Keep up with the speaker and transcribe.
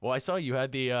Well, I saw you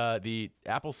had the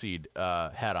Appleseed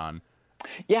hat on.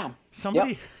 Yeah.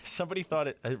 Somebody thought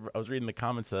it. I was reading the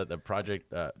comments of the project,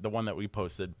 the one that we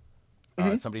posted.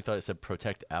 Somebody thought it said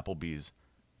 "Protect Applebee's."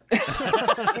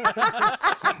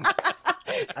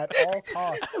 At all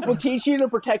costs. We'll teach you to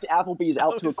protect Applebee's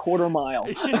out to a quarter mile.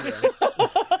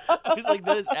 I was like,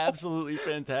 that is absolutely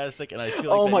fantastic, and I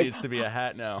feel like that needs to be a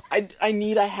hat now. I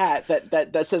need a hat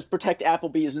that says protect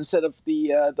Applebee's instead of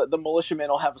the militiamen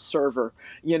will have a server,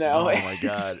 you know? Oh my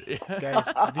God. Guys,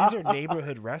 these are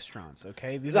neighborhood restaurants,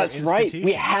 okay? That's right.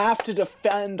 We have to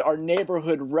defend our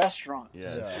neighborhood restaurants.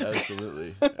 Yes,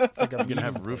 absolutely. It's like I'm going to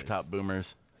have rooftop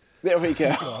boomers. There we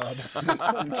go.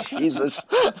 Jesus.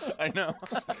 I know.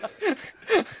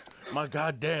 My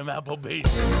goddamn Applebee's.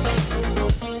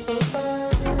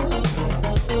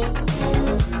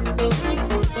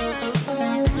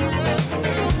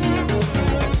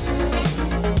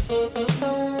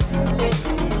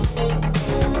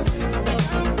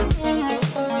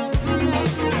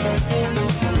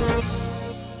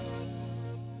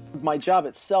 My job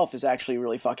itself is actually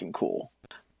really fucking cool.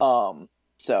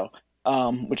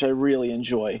 Which I really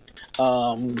enjoy.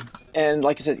 And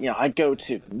like I said, I go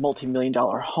to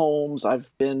multi-million-dollar homes.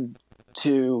 I've been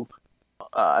to,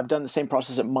 I've done the same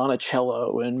process at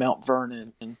Monticello and Mount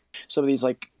Vernon and some of these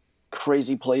like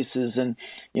crazy places. And,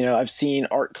 I've seen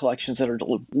art collections that are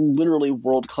literally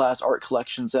world-class art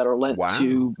collections that are lent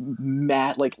to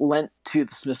the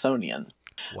Smithsonian.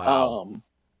 Wow.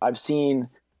 I've seen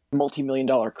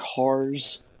multi-million-dollar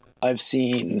cars. I've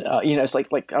seen, it's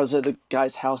like I was at a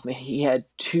guy's house and he had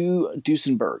 2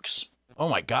 Duesenbergs. Oh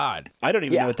my God. I don't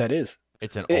even know what that is.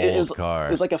 It's an old car. It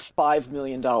was like a $5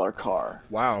 million car.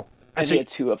 Wow. And he had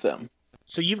 2 of them.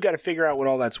 So you've got to figure out what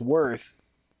all that's worth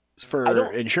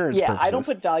for insurance purposes. I don't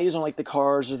put values on like the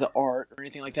cars or the art or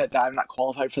anything like that. I'm not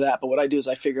qualified for that. But what I do is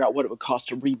I figure out what it would cost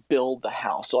to rebuild the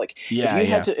house. So like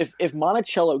if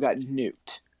Monticello got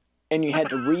nuked and you had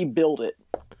to rebuild it,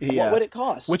 what would it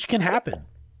cost? Which can happen.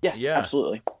 Yes,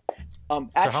 absolutely. So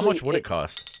how much would it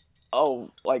cost? Oh,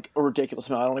 like a ridiculous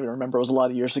amount. I don't even remember. It was a lot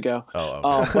of years ago.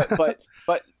 Oh, okay.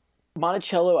 But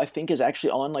Monticello, I think, is actually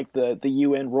on like the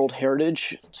UN World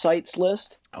Heritage Sites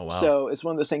list. Oh, wow. So it's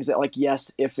one of those things that, like,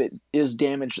 yes, if it is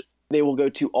damaged, they will go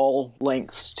to all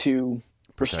lengths to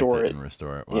restore it. And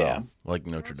restore it. Wow. Yeah. Like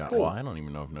Notre Dame. Cool. Well, I don't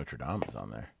even know if Notre Dame is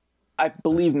on there. I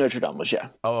believe Notre Dame was, yeah.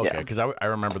 Oh, okay. Because I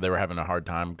remember they were having a hard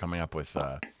time coming up with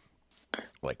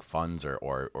like funds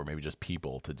or maybe just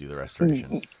people to do the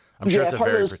restoration. I'm sure it's a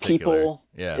very particular. People,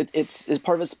 yeah, it's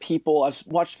part of it's people. I've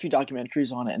watched a few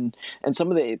documentaries on it, and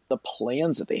some of the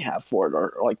plans that they have for it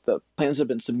are like the plans that have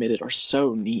been submitted are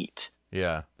so neat.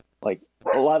 Yeah, like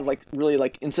a lot of like really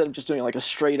like instead of just doing like a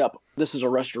straight up, this is a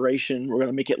restoration, we're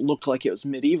gonna make it look like it was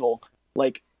medieval.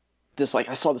 Like this, like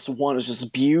I saw this one, it was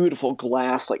just beautiful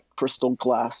glass, like crystal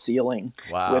glass ceiling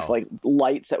with like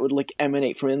lights that would like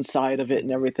emanate from inside of it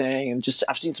and everything, and just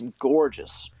I've seen some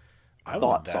gorgeous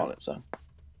thoughts on it. So.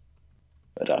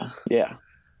 But, yeah.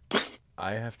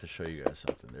 I have to show you guys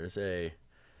something. There's a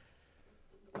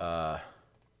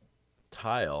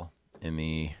tile in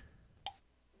the...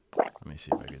 Let me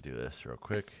see if I can do this real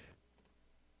quick.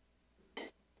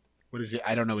 What is it?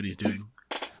 I don't know what he's doing.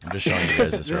 I'm just showing you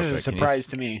guys this real quick. This is a surprise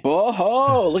to me.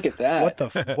 Whoa, look at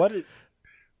that. What is...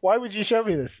 Why would you show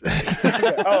me this?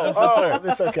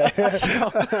 That's okay.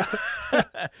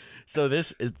 So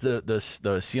this is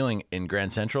the ceiling in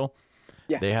Grand Central.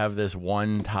 Yeah. They have this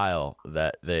one tile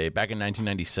that back in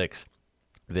 1996,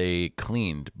 they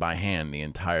cleaned by hand the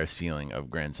entire ceiling of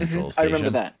Grand Central Station. I remember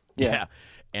that. Yeah.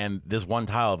 And this one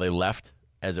tile they left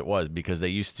as it was because they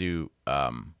used to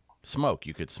smoke.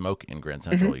 You could smoke in Grand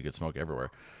Central. You could smoke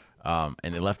everywhere. And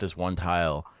they left this one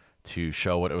tile to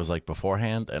show what it was like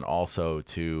beforehand and also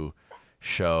to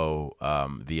show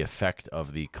the effect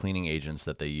of the cleaning agents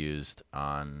that they used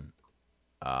on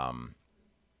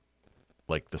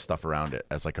like the stuff around it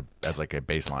as like a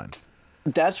baseline.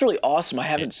 That's really awesome. I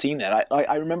haven't seen that.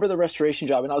 I remember the restoration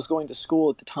job, and I was going to school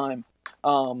at the time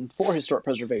for historic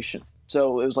preservation.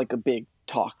 So it was like a big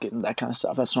talk and that kind of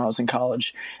stuff. That's when I was in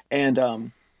college, and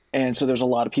so there's a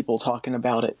lot of people talking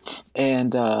about it.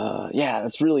 And yeah,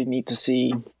 it's really neat to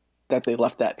see that they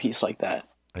left that piece like that.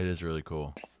 It is really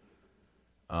cool.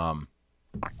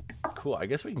 Cool. I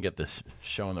guess we can get this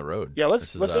show on the road. Yeah,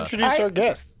 let's introduce our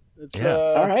guests. It's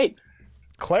all right.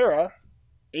 Clara,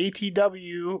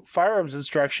 ATW Firearms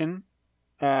Instruction.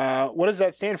 What does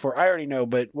that stand for? I already know,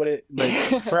 but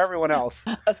for everyone else,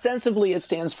 ostensibly it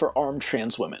stands for Armed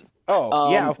Trans Women.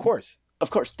 Oh, yeah, of course,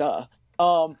 duh.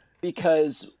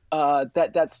 Because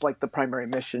that's like the primary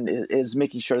mission is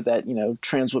making sure that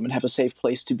trans women have a safe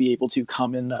place to be able to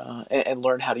come in and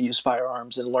learn how to use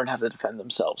firearms and learn how to defend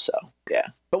themselves. So yeah,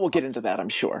 but we'll get into that, I'm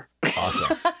sure.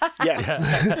 Awesome. Yes.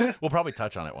 Yeah. We'll probably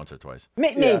touch on it once or twice.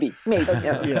 Maybe.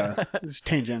 Yeah, it's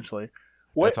tangentially.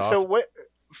 That's awesome. So what?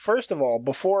 First of all,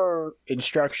 before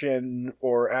instruction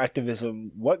or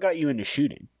activism, what got you into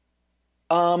shooting?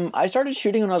 I started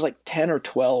shooting when I was like 10 or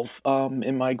 12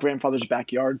 in my grandfather's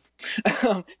backyard.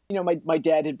 My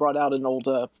dad had brought out an old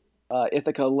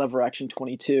Ithaca lever action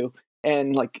 22,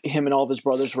 and like him and all of his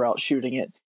brothers were out shooting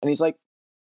it. And he's like,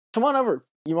 "Come on over.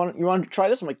 You want to try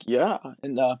this?" I'm like, "Yeah."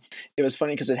 And it was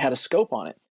funny because it had a scope on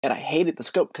it. And I hated the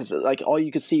scope because like all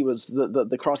you could see was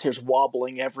the crosshairs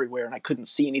wobbling everywhere, and I couldn't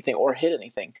see anything or hit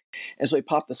anything. And so we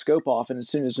popped the scope off, and as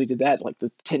soon as we did that, like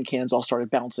the tin cans all started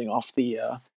bouncing off the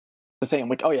thing. I'm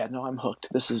like, oh yeah, no, I'm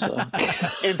hooked. This is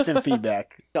instant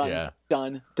feedback. Done.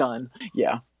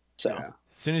 Yeah. So as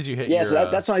soon as you hit,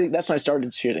 so that's when I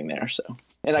started shooting there. So,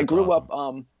 and I grew up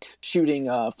shooting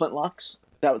flintlocks.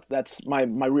 That's my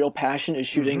real passion is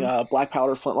shooting black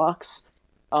powder flintlocks.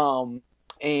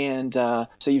 And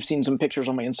so you've seen some pictures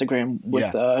on my Instagram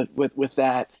with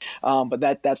that.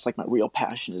 But that's like my real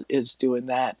passion is doing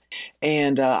that.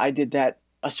 And I did that.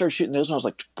 I started shooting those when I was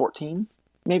like 14,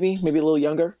 maybe a little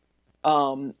younger.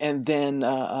 And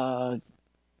then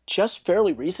just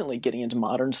fairly recently getting into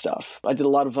modern stuff. I did a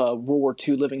lot of World War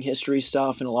II living history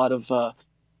stuff and a lot of so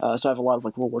I have a lot of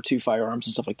like World War II firearms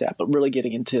and stuff like that. But really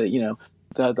getting into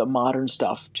the modern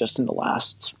stuff just in the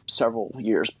last several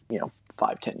years,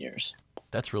 5-10 years.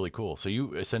 That's really cool. So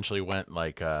you essentially went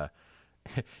like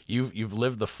you've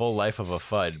lived the full life of a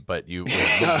FUD, but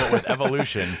with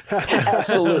evolution.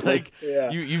 Absolutely. Like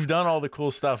you've done all the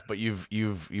cool stuff, but you've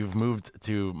moved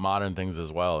to modern things as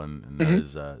well, and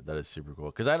that is super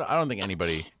cool. Because I don't think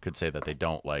anybody could say that they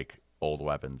don't like old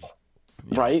weapons.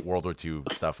 Right. World War II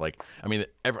stuff. Like, I mean,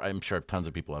 I'm sure tons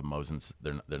of people have Mosins.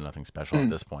 They're nothing special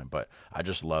at this point, but I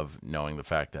just love knowing the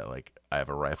fact that like I have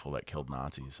a rifle that killed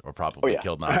Nazis or probably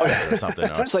killed Nazis or something.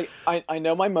 It's like I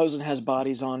know my Mosin has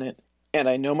bodies on it, and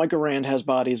I know my Garand has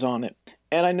bodies on it,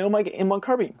 and I know my M1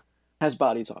 carbine has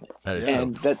bodies on it. That is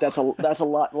that's a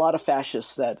lot of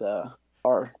fascists that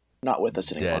are not with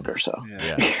us any longer. So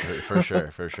for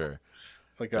sure.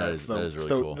 It's like that is really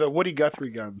cool. The Woody Guthrie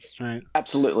guns, right?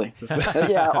 Absolutely.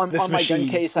 On my gun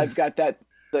case, I've got that.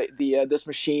 This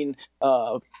machine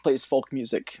plays folk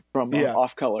music from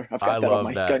Off Color. I've got that on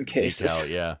my gun case.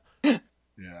 Yeah.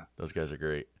 Those guys are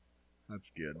great.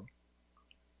 That's good.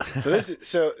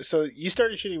 So you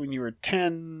started shooting when you were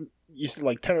 10. You said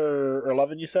like 10 or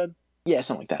 11. You said. Yeah,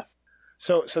 something like that.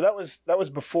 So that was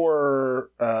before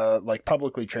like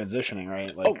publicly transitioning,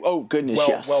 right? Like, oh goodness,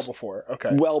 yes. Well before. Okay.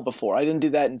 Well before. I didn't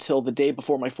do that until the day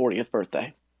before my 40th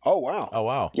birthday. Oh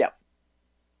wow. Yep.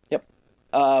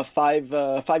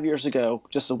 5 years ago,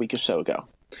 just a week or so ago.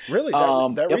 Really?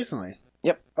 That recently?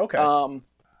 Yep. Okay.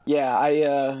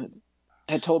 I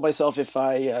had told myself if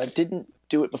I didn't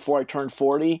do it before I turned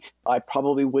 40, I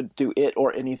probably would do it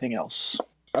or anything else.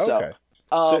 Okay.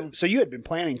 So you had been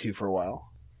planning to for a while.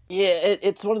 Yeah,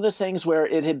 it's one of those things where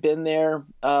it had been there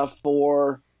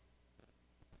for.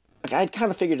 Like I'd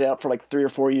kind of figured it out for like 3 or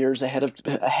 4 years ahead of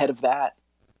that,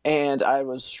 and I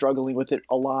was struggling with it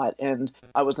a lot, and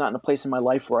I was not in a place in my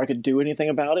life where I could do anything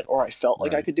about it, or I felt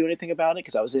like I could do anything about it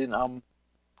because I was in a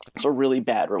really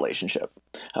bad relationship,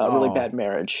 really bad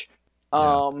marriage,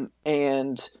 So,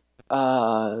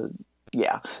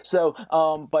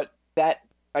 but that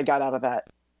I got out of that,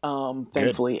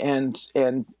 thankfully, and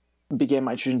began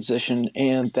my transition,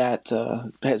 and that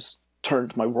has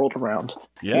turned my world around.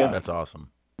 That's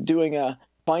awesome.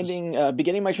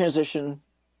 Beginning my transition,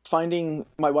 finding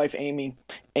my wife Amy,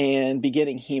 and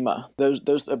beginning HEMA,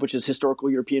 those which is historical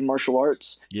European martial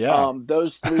arts.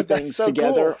 Those three things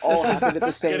together all happened at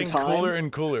the same time. Getting cooler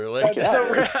and cooler. Like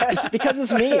it's because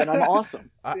it's me and I'm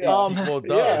awesome. But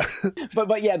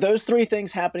those three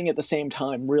things happening at the same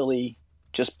time really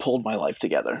just pulled my life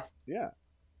together. Yeah.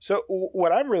 So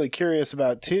what I'm really curious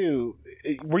about too,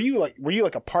 were you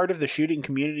like a part of the shooting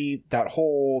community that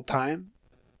whole time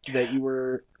that you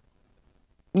were?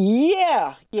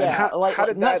 Yeah. How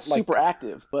did not that, super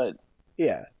active, but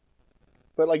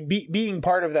but like being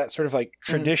part of that sort of like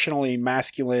traditionally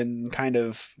masculine kind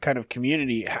of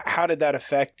community. How did that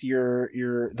affect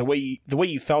the way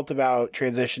you felt about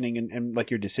transitioning and like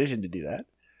your decision to do that?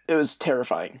 It was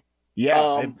terrifying.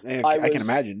 Yeah, I can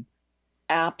imagine.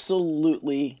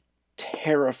 Absolutely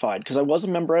terrified because I was a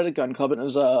member at a gun club, and it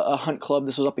was a hunt club.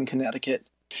 This was up in Connecticut,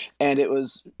 and it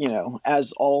was,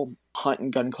 as all hunt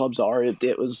and gun clubs are,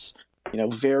 it was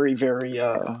very, very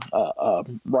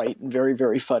right and very,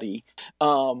 very funny.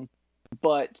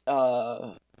 But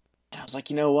I was like,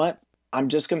 you know what? I'm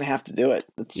just going to have to do it.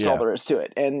 That's all there is to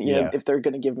it. And, if they're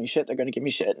going to give me shit, they're going to give me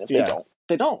shit. And if they don't,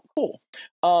 they don't. Cool.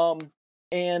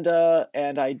 And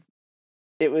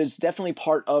it was definitely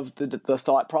part of the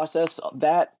thought process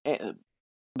that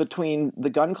between the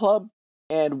gun club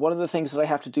and one of the things that I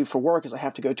have to do for work is I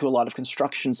have to go to a lot of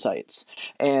construction sites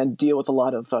and deal with a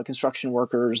lot of construction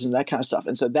workers and that kind of stuff.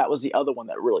 And so that was the other one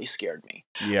that really scared me.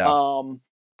 Yeah.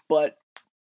 But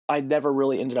I never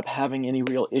really ended up having any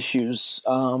real issues.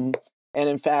 And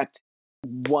in fact,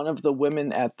 one of the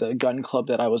women at the gun club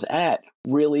that I was at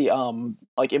really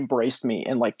embraced me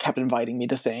and kept inviting me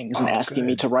to things and asking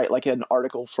me to write an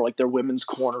article for their women's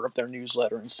corner of their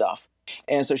newsletter and stuff.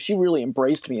 And so she really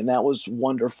embraced me, and that was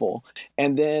wonderful.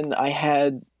 And then I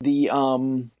had the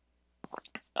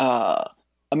a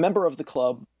member of the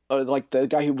club, or the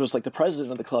guy who was the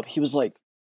president of the club. He was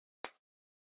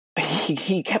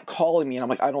he kept calling me, and I'm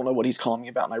like, I don't know what he's calling me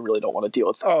about, and I really don't want to deal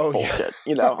with bullshit.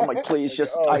 I'm like, please,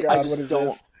 just I just don't.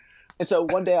 This? And so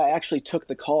one day I actually took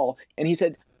the call, and he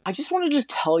said, I just wanted to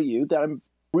tell you that I'm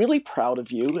really proud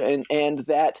of you, and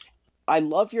that I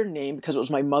love your name because it was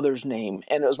my mother's name,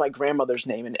 and it was my grandmother's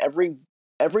name, and every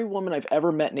woman I've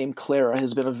ever met named Clara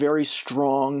has been a very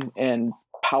strong and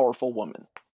powerful woman.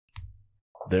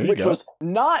 Which was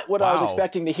not what I was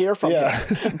expecting to hear from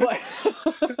him. But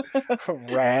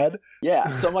rad.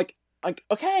 Yeah. So I'm like,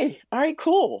 okay, all right,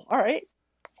 cool, all right.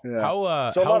 Yeah. A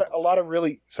lot of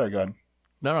really. Sorry, go ahead.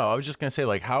 No, I was just gonna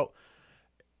say how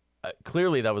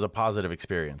clearly that was a positive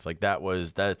experience. That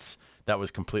was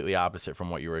completely opposite from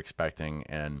what you were expecting,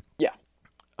 and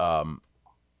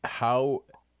how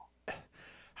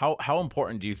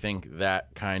important do you think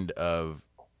that kind of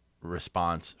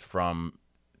response from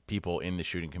people in the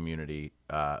shooting community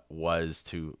was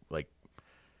to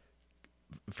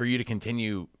for you to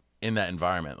continue in that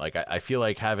environment? I feel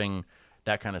like having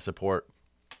that kind of support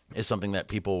is something that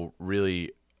people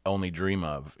really only dream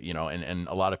of, and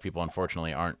a lot of people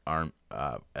unfortunately aren't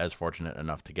as fortunate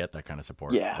enough to get that kind of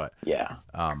support.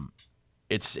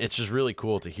 It's just really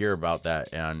cool to hear about that,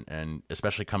 and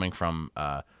especially coming from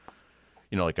a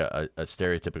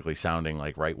stereotypically sounding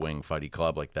right-wing fuddy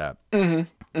club like that.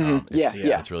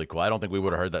 It's really cool. I don't think we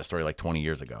would have heard that story 20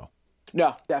 years ago.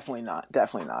 No, definitely not.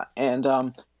 And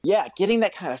getting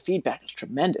that kind of feedback is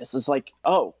tremendous. It's and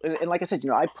like I said,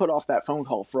 I put off that phone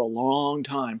call for a long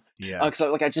time. Because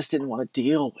I just didn't want to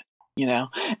deal with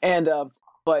it, and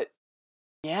but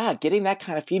yeah, getting that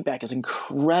kind of feedback is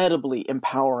incredibly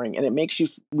empowering, and it makes you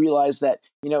realize that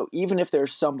even if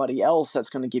there's somebody else that's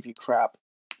going to give you crap,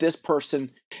 this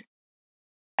person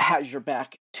has your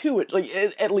back to it,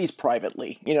 at least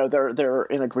privately. They're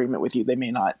in agreement with you. They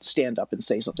may not stand up and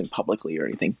say something publicly or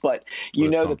anything, but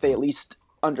that they at least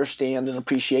understand and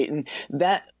appreciate. And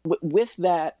that with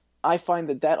that, I find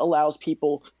that allows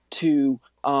people to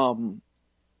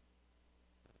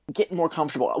get more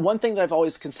comfortable. One thing that I've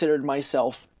always considered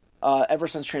myself ever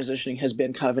since transitioning has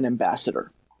been kind of an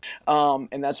ambassador.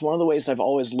 And that's one of the ways I've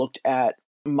always looked at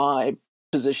my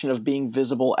position of being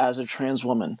visible as a trans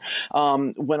woman.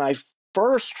 When I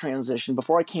first transitioned,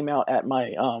 before I came out at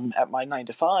my 9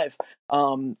 to 5,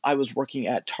 I was working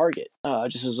at Target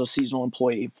just as a seasonal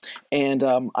employee, and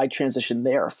I transitioned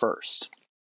there first.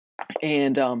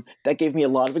 And that gave me a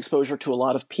lot of exposure to a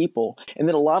lot of people. And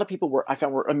then a lot of people I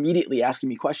found were immediately asking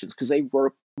me questions because they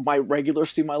were my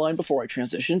regulars through my line before I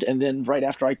transitioned, and then right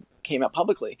after I came out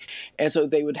publicly. And so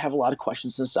they would have a lot of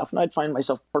questions and stuff, and I'd find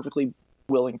myself perfectly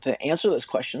willing to answer those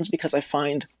questions because I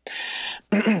find,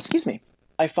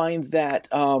 I find that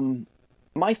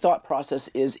my thought process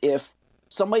is, if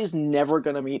somebody's never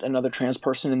going to meet another trans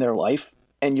person in their life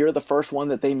and you're the first one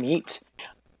that they meet,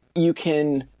 you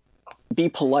can be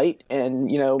polite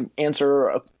and, answer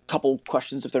a couple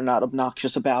questions if they're not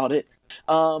obnoxious about it.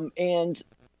 And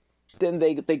then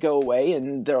they go away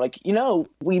and they're like,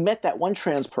 we met that one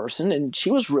trans person and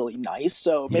she was really nice.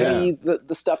 So maybe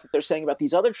the stuff that they're saying about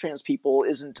these other trans people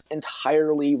isn't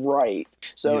entirely right.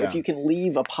 So if you can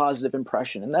leave a positive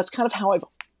impression, and that's kind of how I've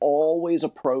always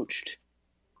approached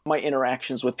my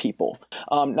interactions with people.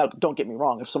 Now, don't get me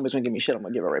wrong. If somebody's going to give me shit, I'm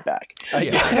going to give it right back.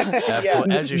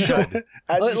 As you should.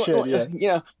 As you should,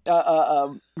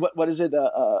 what is it?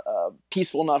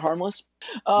 Peaceful, not harmless.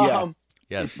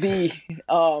 Yes.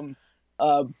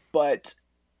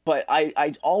 But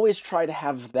I always try to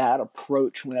have that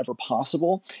approach whenever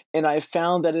possible, and I've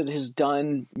found that it has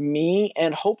done me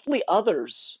and hopefully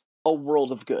others a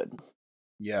world of good.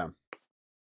 Yeah.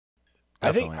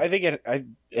 Definitely. I think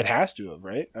it has to have,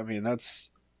 right? I mean,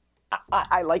 that's.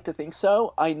 I like to think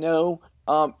so. I know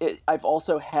I've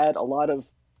also had a lot of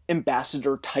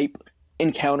ambassador type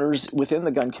encounters within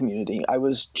the gun community. I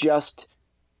was just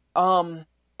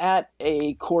at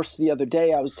a course the other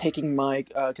day. I was taking my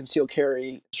concealed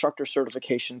carry instructor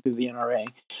certification through the NRA,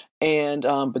 and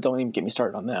but don't even get me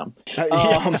started on them.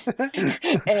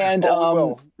 And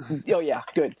oh yeah,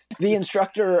 good. The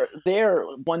instructor there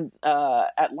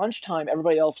at lunchtime,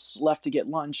 everybody else left to get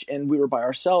lunch, and we were by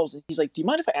ourselves. And he's like, "Do you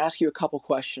mind if I ask you a couple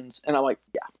questions?" And I'm like,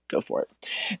 "Yeah, go for it."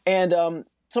 And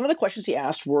some of the questions he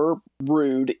asked were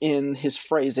rude in his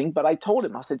phrasing, but I told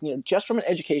him, I said, just from an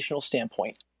educational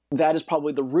standpoint, that is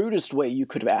probably the rudest way you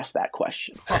could have asked that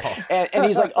question. Oh. And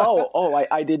he's like,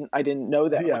 I didn't know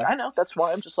that. Yeah. Like, I know, that's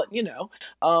why I'm just letting you know.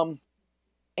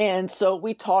 And so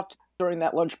we talked during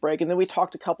that lunch break, and then we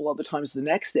talked a couple other times the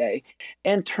next day,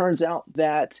 and turns out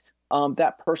that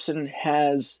that person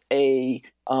has a,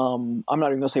 I'm not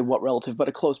even going to say what relative, but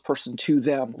a close person to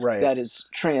them that is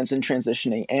trans and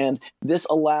transitioning. And this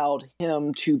allowed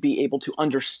him to be able to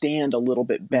understand a little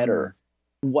bit better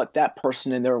what that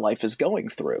person in their life is going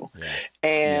through. Yeah.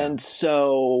 And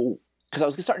so, because I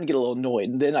was starting to get a little annoyed,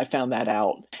 and then I found that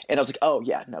out, and I was like, oh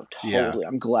yeah, no, totally. Yeah.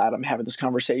 I'm glad I'm having this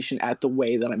conversation at the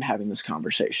way that I'm having this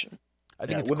conversation. I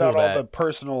think it's without cool all the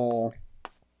personal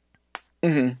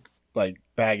like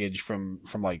baggage from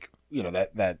like,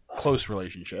 that close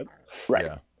relationship. Right.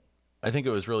 Yeah. I think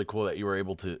it was really cool that you were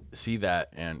able to see that,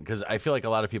 and because I feel like a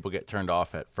lot of people get turned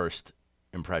off at first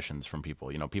impressions from people.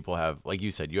 People have, like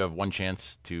you said, you have one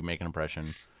chance to make an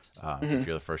impression. If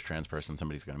you're the first trans person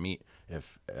somebody's going to meet,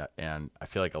 and I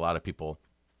feel like a lot of people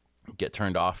get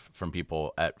turned off from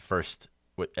people at first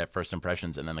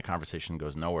impressions, and then the conversation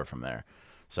goes nowhere from there.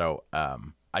 So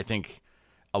I think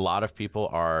a lot of people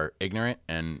are ignorant,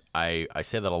 and I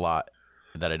say that a lot,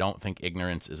 that I don't think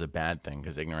ignorance is a bad thing,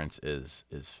 because ignorance is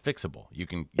fixable. You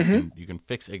can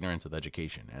fix ignorance with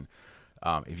education. And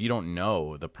if you don't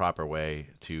know the proper way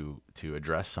to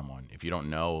address someone, if you don't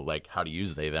know like how to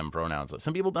use they them pronouns,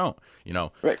 some people don't,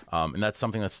 right. And that's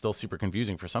something that's still super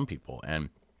confusing for some people. And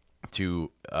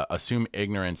to assume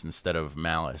ignorance instead of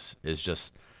malice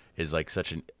is like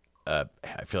such an I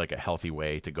feel like a healthy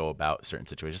way to go about certain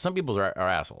situations. Some people are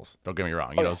assholes. Don't get me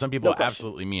wrong. Some people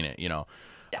absolutely mean it.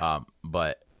 Yeah.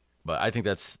 But I think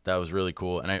that was really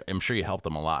cool, and I'm sure you helped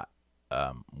them a lot.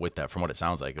 With that, from what it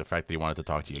sounds like, the fact that he wanted to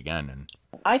talk to you again. And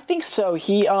I think so.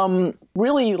 He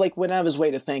really went out of his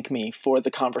way to thank me for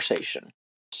the conversation.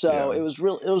 So it was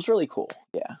really cool.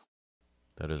 Yeah,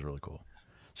 that is really cool.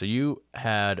 So you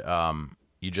had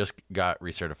you just got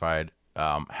recertified.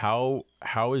 How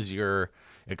is your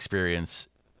experience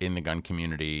in the gun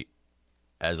community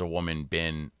as a woman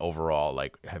been overall?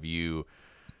 Like,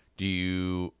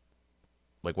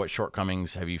 like, what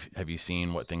shortcomings have you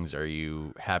seen? What things are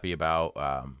you happy about?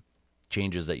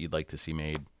 Changes that you'd like to see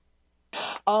made?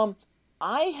 I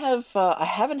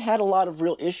haven't had a lot of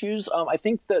real issues. I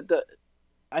think that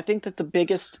the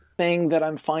biggest thing that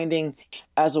I'm finding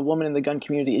as a woman in the gun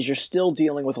community is you're still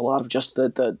dealing with a lot of just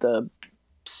the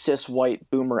cis white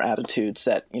boomer attitudes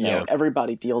that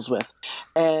everybody deals with,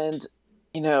 and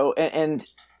and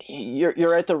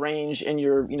you're at the range, and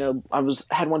I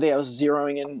had one day I was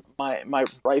zeroing in my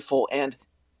rifle, and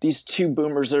these two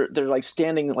boomers they're like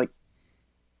standing like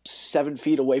 7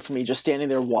 feet away from me, just standing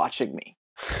there watching me,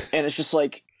 and it's just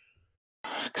like,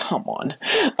 come on.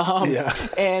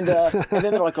 And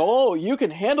then they're like, oh, you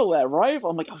can handle that rifle.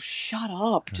 I'm like, oh, shut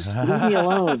up, just leave me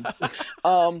alone.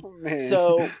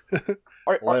 So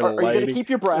are you going to keep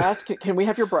your brass? Can we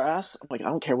have your brass? I'm like, I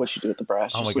don't care what you do with the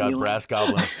brass. Oh my God, brass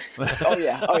goblins. Oh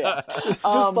yeah. It's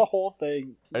just the whole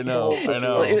thing. I know.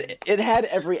 It had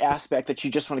every aspect that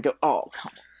you just want to go, oh,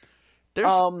 come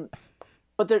on.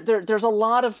 But there's a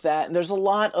lot of that, and there's a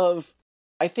lot of,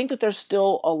 I think that there's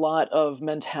still a lot of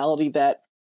mentality that,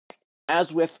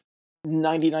 as with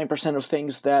 99% of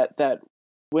things that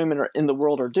women in the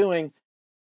world are doing,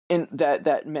 and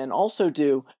that men also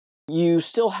do, you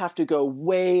still have to go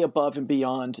way above and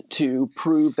beyond to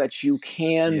prove that you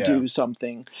can do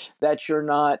something, that you're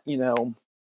not,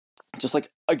 just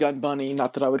like a gun bunny.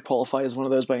 Not that I would qualify as one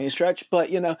of those by any stretch, but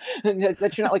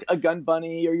that you're not like a gun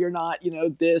bunny, or you're not,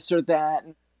 this or that,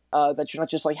 that you're not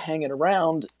just like hanging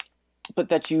around, but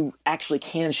that you actually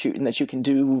can shoot, and that you can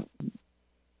do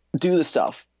the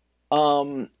stuff.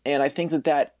 And I think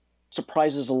that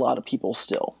surprises a lot of people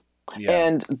still. Yeah.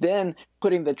 And then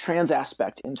putting the trans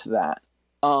aspect into that,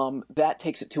 that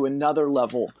takes it to another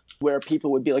level where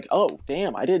people would be like, oh,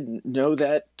 damn, I didn't know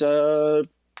that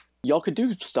y'all could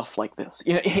do stuff like this,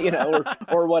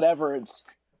 or whatever. It's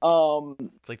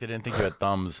like they didn't think you had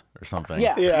thumbs or something.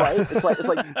 Yeah. Right? It's like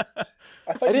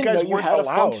I thought you guys weren't allowed,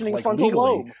 a functioning frontal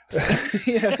legally.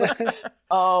 lobe.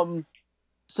 So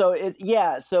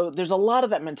there's a lot of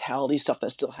that mentality stuff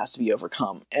that still has to be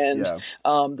overcome. And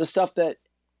the stuff that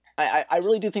I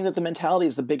really do think that the mentality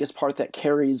is the biggest part that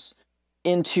carries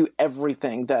into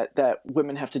everything that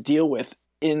women have to deal with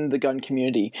in the gun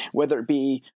community, whether it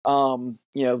be the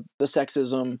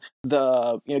sexism,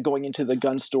 going into the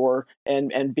gun store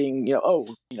and being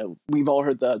we've all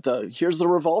heard the here's the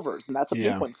revolvers and that's a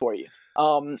big one for you,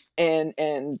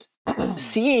 and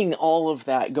seeing all of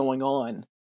that going on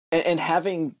and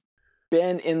having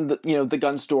been in the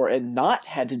gun store and not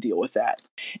had to deal with that,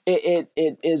 it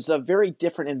is a very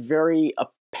different and very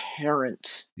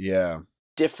apparent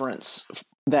difference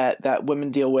that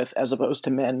women deal with as opposed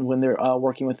to men when they're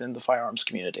working within the firearms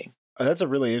community. That's a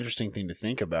really interesting thing to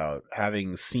think about,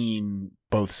 having seen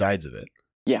both sides of it.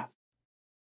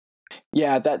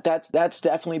 Yeah, that's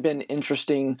definitely been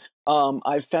interesting.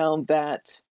 I've found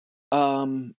that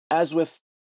as with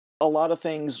a lot of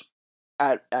things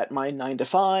at my 9 to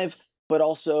 5, but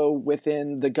also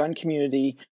within the gun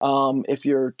community, if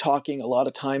you're talking, a lot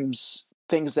of times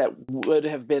things that would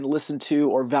have been listened to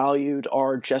or valued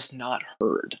are just not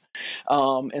heard.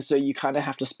 And so you kind of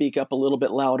have to speak up a little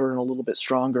bit louder and a little bit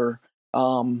stronger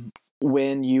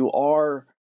when you are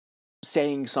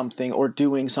saying something or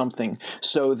doing something,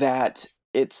 so that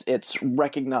it's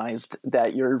recognized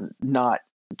that you're not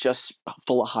just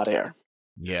full of hot air.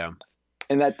 Yeah.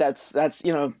 And that's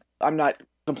I'm not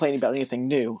complaining about anything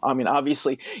new. I mean,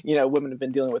 obviously, women have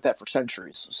been dealing with that for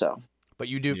centuries. So, but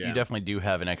you definitely do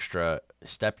have an extra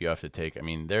step you have to take. I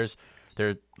mean, there, as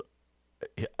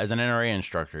an NRA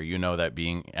instructor, that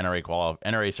being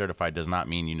NRA certified does not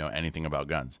mean you know anything about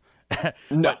guns.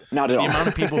 No, not at all. The amount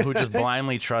of people who just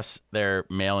blindly trust their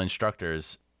male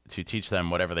instructors to teach them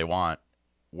whatever they want,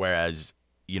 whereas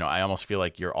I almost feel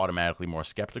like you're automatically more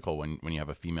skeptical when you have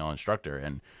a female instructor,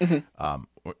 and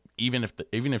even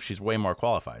if she's way more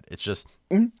qualified, it's just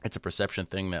it's a perception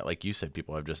thing that, like you said,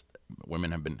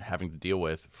 women have been having to deal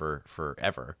with for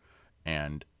forever,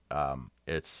 and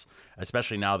it's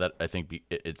especially now that I think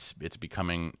it's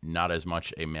becoming not as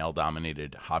much a male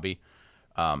dominated hobby.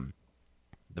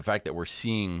 The fact that we're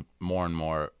seeing more and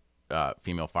more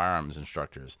female firearms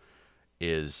instructors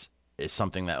is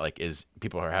something that is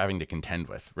people are having to contend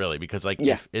with, really, because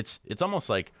if it's almost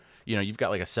like you've got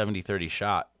like a 70-30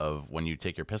 shot of when you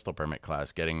take your pistol permit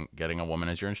class getting a woman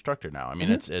as your instructor now. I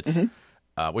mean, it's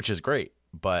which is great,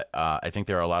 but I think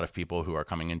there are a lot of people who are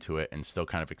coming into it and still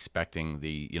kind of expecting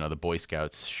the Boy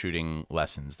Scouts shooting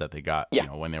lessons that they got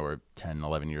when they were 10,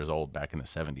 11 years old back in the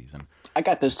 70s. And I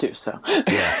got those too, so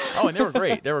and they were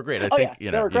great. They were great. I think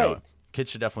they were great. Kids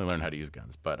should definitely learn how to use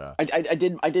guns, but I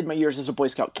did my years as a Boy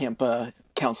Scout camp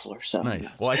counselor. So nice.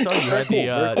 Well, I saw you had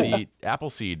the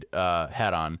Appleseed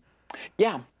hat on.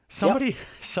 Yeah. Somebody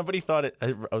thought it.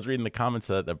 I was reading the comments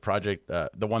of the project,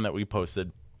 the one that we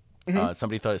posted.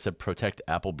 Somebody thought it said "Protect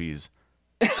Applebee's."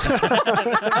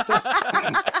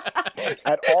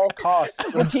 At all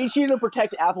costs. We'll teach you to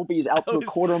protect Applebee's out to a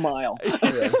quarter mile.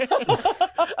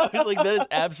 I was like, that is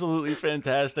absolutely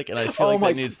fantastic, and I feel like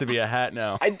that needs to be a hat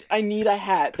now. I need a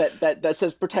hat that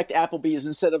says "Protect Applebee's"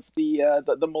 instead of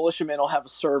the militiamen will have a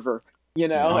server.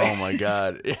 Oh my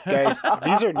God, guys!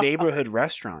 These are neighborhood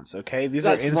restaurants. Okay, these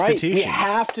are institutions. Right. We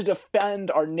have to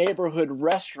defend our neighborhood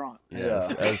restaurants.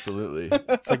 Yes, absolutely.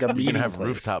 It's like a you can have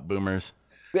rooftop boomers.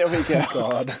 There we go.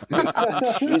 God.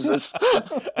 Jesus.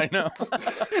 I know.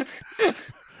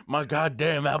 My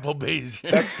goddamn Applebee's.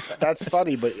 That's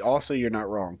funny, but also you're not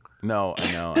wrong. No,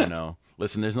 I know.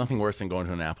 Listen, there's nothing worse than going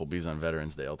to an Applebee's on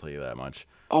Veterans Day. I'll tell you that much.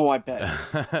 Oh, I bet.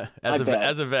 As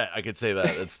a vet, I could say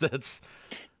that. That's.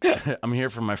 I'm here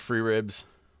for my free ribs.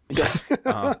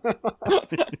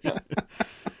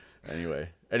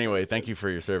 Anyway, thank you for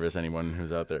your service. Anyone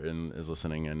who's out there and is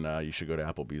listening, and you should go to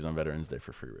Applebee's on Veterans Day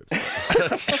for free ribs.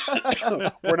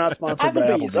 We're not sponsored by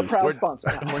Applebee's. A proud sponsor.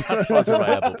 We're not sponsored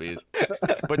by Applebee's.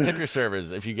 But tip your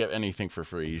servers. If you get anything for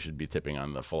free, you should be tipping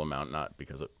on the full amount, not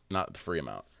the free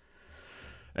amount.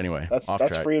 Anyway,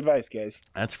 that's free advice, guys.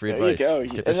 That's free there advice. You go.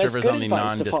 Tip your servers on the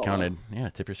non-discounted. Yeah,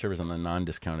 tip your servers on the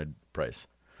non-discounted price.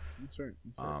 That's right.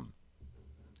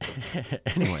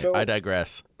 Anyway, so, I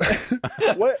digress.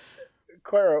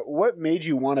 Clara, what made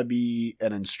you want to be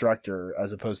an instructor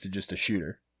as opposed to just a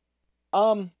shooter?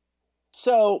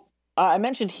 So I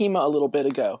mentioned HEMA a little bit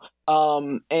ago,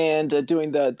 and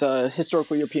doing the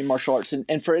historical European martial arts.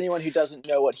 And for anyone who doesn't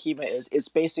know what HEMA is, it's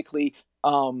basically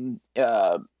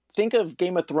think of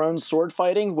Game of Thrones sword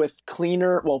fighting with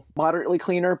moderately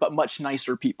cleaner, but much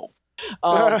nicer people.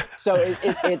 So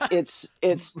it's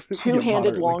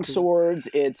two-handed long swords,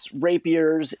 it's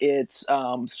rapiers, it's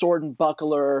sword and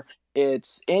buckler,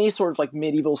 It's any sort of like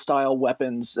medieval style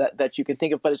weapons that you can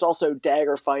think of, but it's also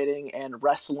dagger fighting and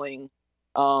wrestling.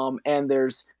 And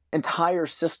there's entire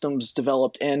systems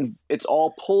developed, and it's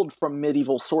all pulled from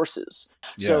medieval sources.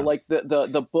 Yeah. So like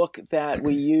the book that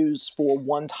we use for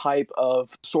one type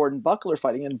of sword and buckler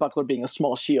fighting, and buckler being a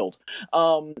small shield,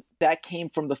 that came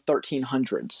from the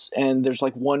 1300s, and there's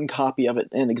like one copy of it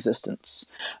in existence.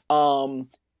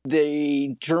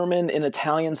 The German and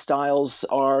Italian styles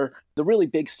are the really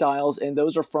big styles, and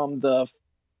those are from the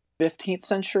 15th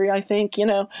century, I think,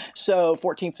 so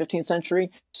 14th, 15th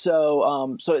century.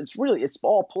 So it's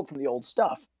all pulled from the old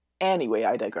stuff. Anyway,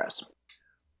 I digress.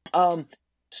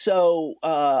 So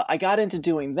I got into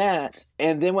doing that,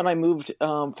 and then when I moved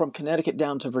from Connecticut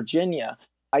down to Virginia,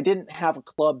 I didn't have a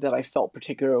club that I felt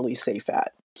particularly safe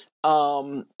at.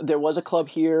 There was a club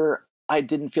here. I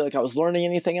didn't feel like I was learning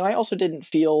anything, and I also didn't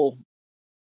feel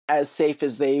as safe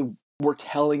as they were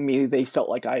telling me they felt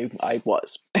like I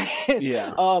was.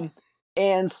 Yeah.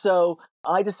 And so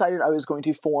I decided I was going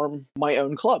to form my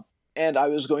own club, and I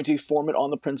was going to form it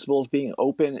on the principle of being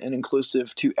open and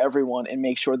inclusive to everyone, and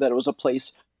make sure that it was a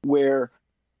place where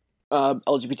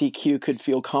LGBTQ could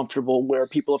feel comfortable, where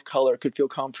people of color could feel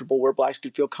comfortable, where blacks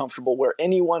could feel comfortable, where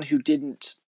anyone who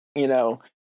didn't,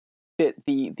 fit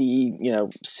the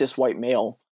cis white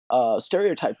male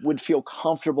stereotype would feel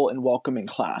comfortable and welcome in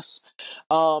class.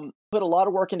 Put a lot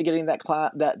of work into getting that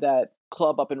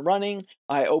club up and running.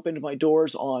 I opened my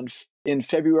doors in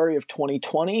February of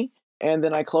 2020, and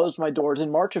then I closed my doors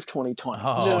in March of 2020.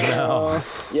 Oh no!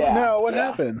 Yeah. No, what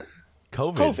happened?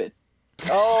 COVID.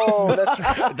 Oh, that's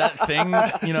right. That thing,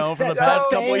 for the past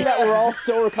couple years that we're all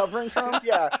still recovering from.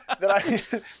 Yeah,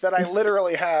 that I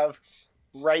literally have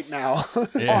right now.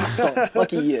 Yeah. Awesome.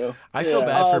 Lucky you. I feel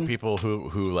bad for people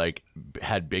who like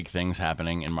had big things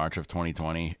happening in March of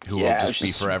 2020 who will just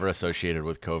be forever associated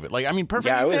with COVID. Like, I mean,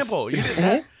 perfect example. You did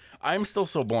that. I'm still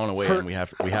so blown away, and we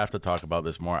have to talk about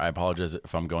this more. I apologize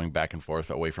if I'm going back and forth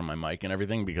away from my mic and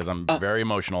everything, because I'm very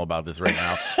emotional about this right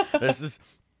now. This is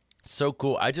so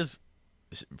cool. I just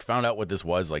found out what this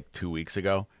was like 2 weeks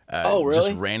ago. Oh,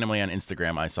 really? Just randomly on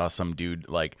Instagram, I saw some dude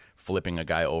like flipping a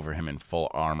guy over him in full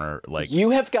armor. Like, you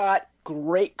have got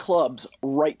great clubs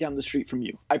right down the street from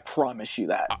you. I promise you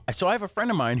that. So I have a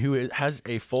friend of mine who has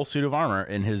a full suit of armor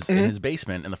in his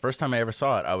basement, and the first time I ever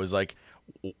saw it, I was like,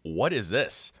 "What is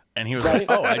this?" And he was like,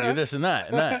 "Oh, I do this and that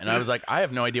and that." And I was like, "I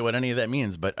have no idea what any of that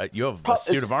means, but you have a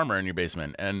suit of armor in your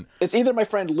basement." And it's either my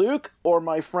friend Luke or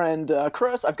my friend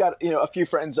Chris. I've got a few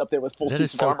friends up there with full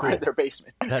suits of armor in their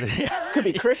basement. That is, could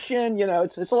be Christian.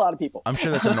 It's a lot of people. I'm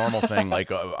sure that's a normal thing,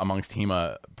 like amongst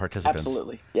HEMA participants.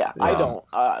 Absolutely, yeah. I don't,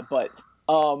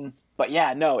 but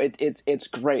yeah, no, it's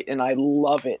great, and I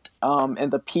love it.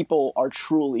 And the people are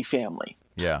truly family.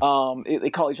 Yeah. They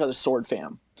call each other Sword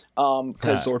Fam.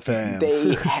 Because Sword Fam.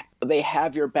 they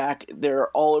have your back. They're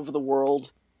all over the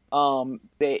world.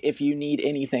 If you need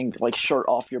anything, like shirt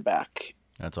off your back,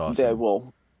 that's awesome. They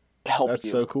will help you. That's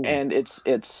so cool. And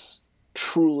it's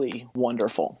truly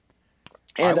wonderful.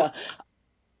 And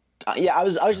I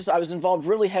was involved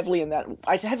really heavily in that.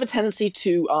 I have a tendency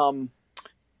to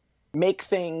make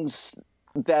things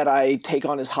that I take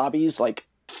on as hobbies like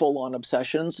full on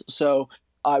obsessions. So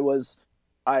I was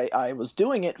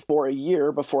doing it for a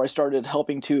year before I started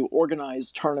helping to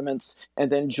organize tournaments,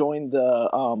 and then joined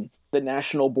the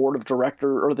national board of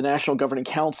director, or the national governing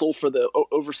council for the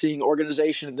overseeing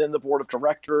organization, and then the board of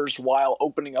directors while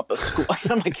opening up a school.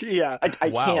 I'm like, yeah, I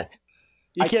can't.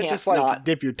 You can't just like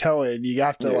dip your toe in. You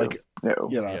have to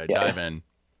dive in.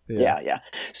 Yeah.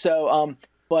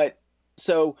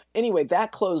 So anyway,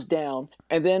 that closed down,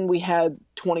 and then we had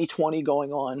 2020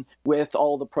 going on with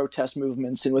all the protest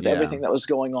movements and with everything that was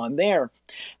going on there.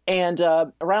 And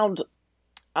around,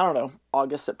 I don't know,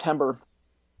 August, September,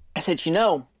 I said,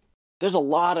 there's a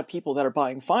lot of people that are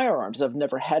buying firearms that have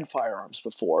never had firearms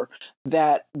before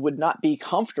that would not be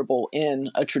comfortable in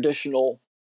a traditional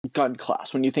gun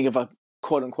class. When you think of a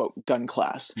quote-unquote gun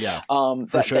class,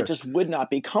 that just would not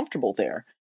be comfortable there.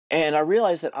 And I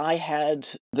realized that I had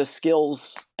the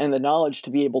skills and the knowledge to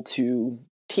be able to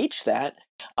teach that.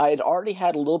 I had already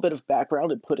had a little bit of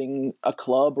background in putting a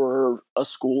club or a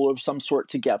school of some sort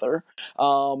together.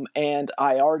 And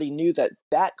I already knew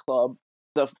that club,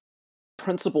 the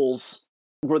principles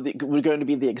were going to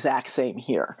be the exact same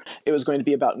here. It was going to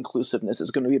be about inclusiveness.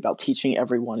 It's going to be about teaching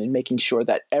everyone and making sure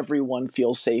that everyone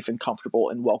feels safe and comfortable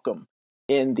and welcome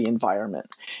in the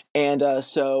environment. And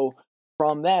so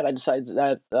from that, I decided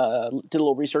that did a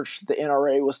little research. The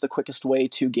NRA was the quickest way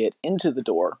to get into the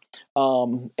door,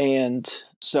 and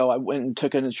so I went and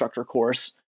took an instructor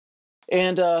course.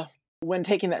 And when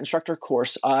taking that instructor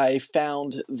course, I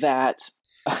found that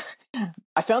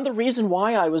I found the reason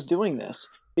why I was doing this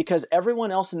because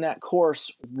everyone else in that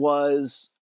course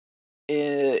was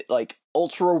like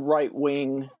ultra right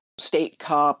wing state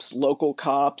cops, local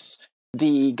cops.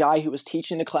 The guy who was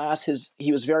teaching the class,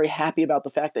 he was very happy about the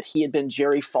fact that he had been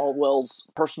Jerry Falwell's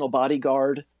personal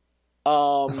bodyguard.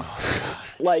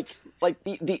 Like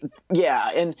the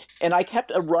yeah, and I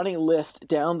kept a running list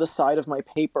down the side of my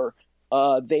paper.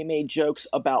 They made jokes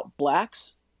about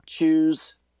blacks,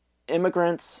 Jews,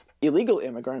 immigrants, illegal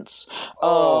immigrants,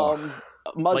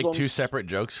 Muslims. Like two separate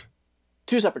jokes.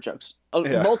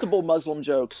 Multiple Muslim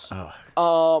jokes.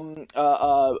 Don't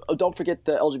forget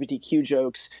the LGBTQ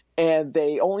jokes. And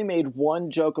they only made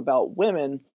one joke about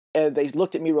women, and they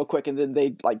looked at me real quick, and then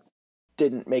they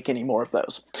didn't make any more of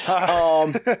those.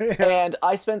 And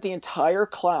I spent the entire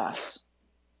class.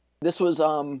 This was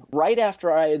right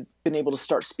after I had been able to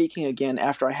start speaking again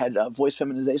after I had voice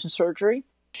feminization surgery.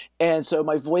 And so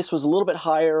my voice was a little bit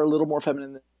higher, a little more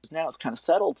feminine than it is now. It's kind of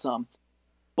settled some.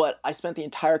 But I spent the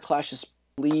entire class just,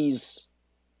 please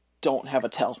don't have a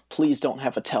tell. Please don't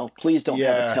have a tell. Please don't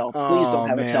have a tell. Please don't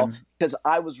have a tell. Because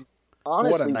I was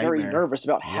honestly very nervous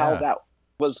about how that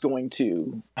was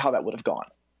how that would have gone.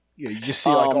 Yeah, you just see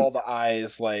like all the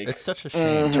eyes like it's such a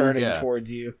shame turning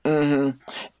towards you. Mm-hmm.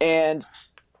 And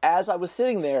as I was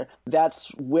sitting there,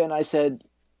 that's when I said,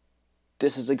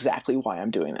 this is exactly why I'm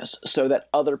doing this, so that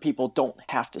other people don't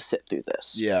have to sit through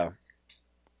this. Yeah.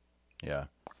 Yeah.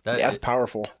 That's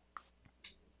powerful.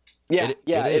 Yeah,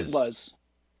 it was.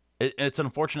 It's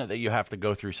unfortunate that you have to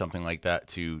go through something like that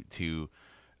to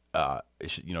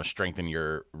strengthen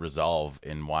your resolve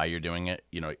in why you're doing it.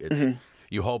 It's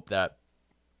you hope that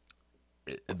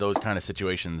those kind of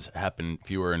situations happen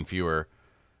fewer and fewer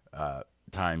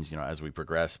times, as we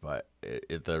progress. But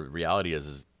the reality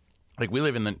is like we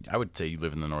live I would say you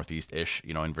live in the Northeast-ish,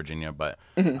 in Virginia, but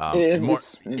you're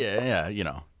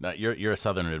a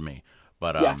Southerner than me,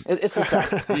 but it's the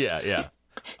South. yeah.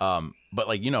 But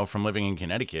like, from living in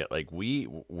Connecticut, like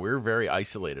we're very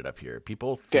isolated up here.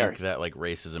 People think that like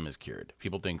racism is cured.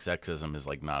 People think sexism is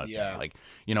like not a thing. Like,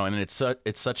 and it's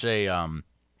such a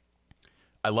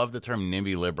I love the term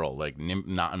NIMBY liberal, like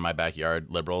not in my backyard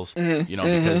liberals,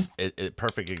 because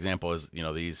perfect example is,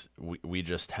 we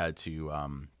just had to,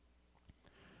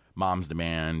 Moms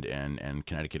Demand and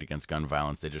Connecticut Against Gun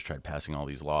Violence. They just tried passing all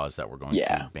these laws that were going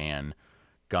to ban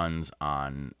guns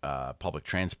on public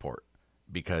transport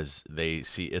because they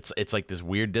see it's like this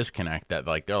weird disconnect that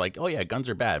like, they're like, oh yeah, guns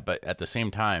are bad. But at the same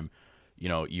time,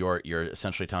 you're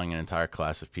essentially telling an entire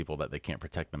class of people that they can't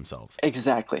protect themselves.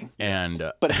 Exactly.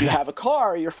 And but if you have a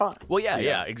car, you're fine. Well,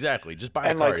 yeah, exactly. Just buy a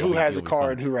car. And like, who has a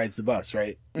car and who rides the bus,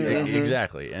 right?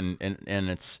 Exactly. And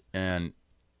it's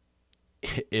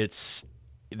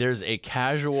there's a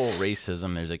casual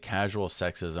racism, there's a casual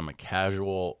sexism, a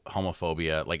casual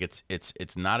homophobia. Like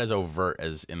it's not as overt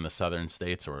as in the southern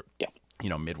states or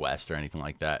Midwest or anything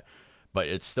like that, but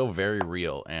it's still very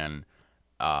real. And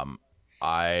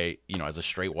I, as a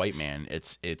straight white man,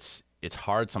 it's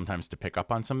hard sometimes to pick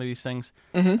up on some of these things.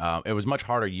 It was much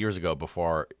harder years ago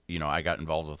before, I got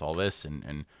involved with all this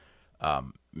and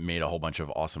made a whole bunch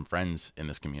of awesome friends in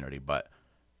this community. But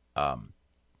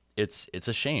it's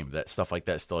a shame that stuff like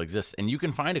that still exists. And you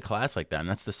can find a class like that. And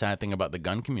that's the sad thing about the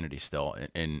gun community still.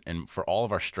 And for all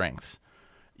of our strengths,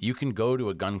 you can go to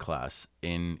a gun class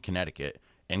in Connecticut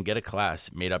and get a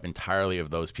class made up entirely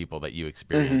of those people that you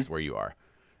experienced where you are.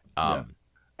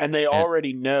 And they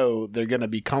already know they're going to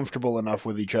be comfortable enough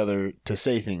with each other to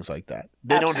say things like that.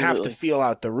 They don't have to feel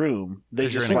out the room. They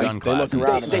just they look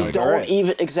around. They don't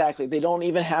even They don't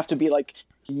even have to be like,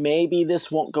 maybe this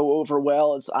won't go over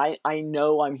well. It's I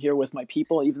know I'm here with my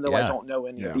people, even though I don't know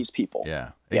any of these people.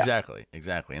 Yeah, exactly.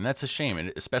 And that's a shame,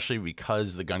 and especially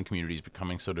because the gun community is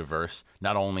becoming so diverse,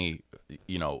 not only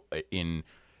in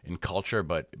culture,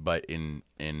 but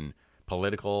in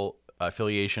political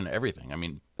affiliation, everything. I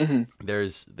mean,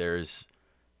 there's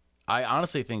I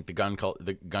honestly think the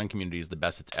gun community is the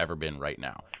best it's ever been right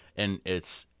now, and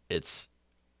it's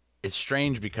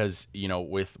strange because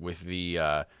with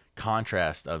the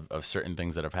contrast of certain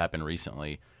things that have happened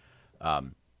recently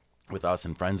with us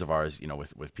and friends of ours,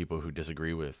 with people who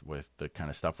disagree with the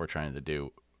kind of stuff we're trying to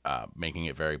do, making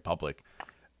it very public.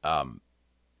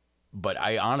 But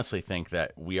I honestly think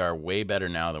that we are way better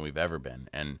now than we've ever been,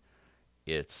 and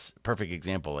it's a perfect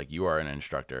example. Like, you are an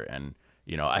instructor, and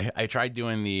I tried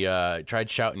doing tried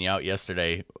shouting you out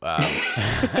yesterday. What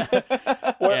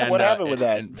happened with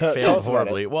that? And failed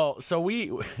horribly. Well, so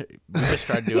we just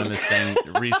tried doing this thing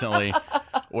recently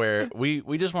where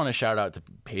we just want to shout out to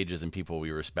pages and people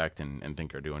we respect and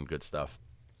think are doing good stuff.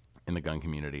 in the gun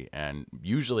community, and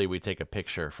usually we take a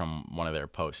picture from one of their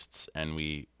posts and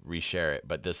we reshare it,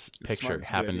 but this picture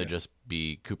happened to just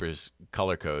be Cooper's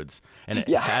color codes, and it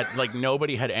had like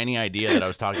nobody had any idea that I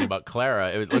was talking about Clara.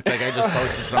 It looked like I just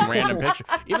posted some random picture,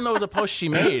 even though it was a post she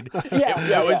made.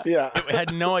 It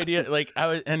had no idea. Like I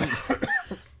was, and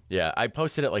yeah, I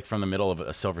posted it like from the middle of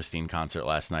a Silverstein concert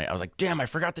last night. I was like, damn, I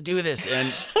forgot to do this,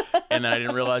 and then I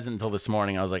didn't realize it until this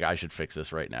morning. I was like, I should fix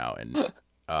this right now, and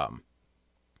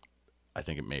I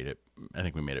think we made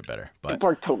it better, but it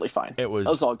worked totally fine. It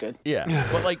was all good. Yeah.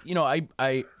 But like, you know, I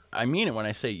mean it when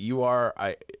I say you are,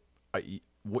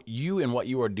 what you and what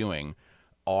you are doing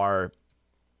are,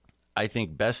 I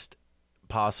think, best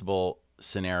possible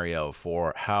scenario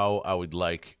for how I would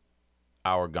like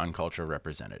our gun culture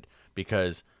represented,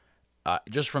 because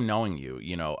just from knowing you,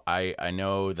 you know, I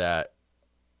know that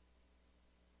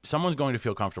someone's going to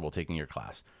feel comfortable taking your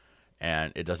class.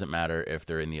 And it doesn't matter if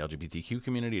they're in the LGBTQ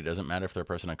community. It doesn't matter if they're a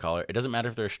person of color. It doesn't matter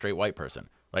if they're a straight white person.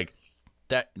 Like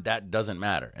that doesn't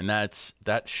matter, and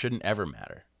that shouldn't ever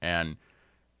matter. And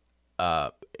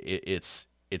it's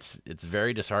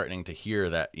very disheartening to hear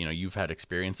that, you know, you've had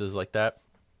experiences like that.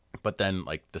 But then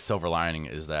like the silver lining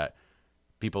is that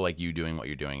people like you doing what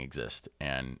you're doing exist,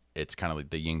 and it's kind of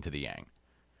like the yin to the yang.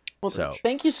 Well, so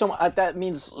thank you so much. That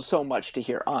means so much to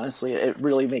hear. Honestly, it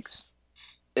really makes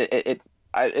it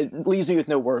leaves me with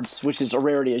no words, which is a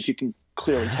rarity, as you can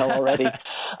clearly tell already.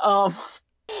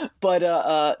 But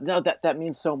no, that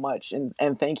means so much,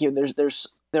 and thank you. There's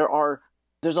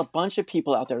a bunch of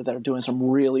people out there that are doing some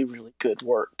really, really good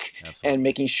work. Absolutely. And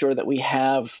making sure that we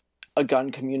have a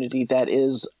gun community that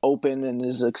is open and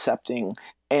is accepting,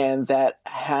 and that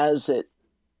has it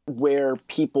where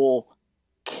people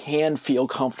can feel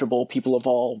comfortable. People of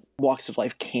all walks of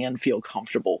life can feel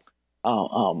comfortable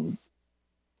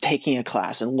taking a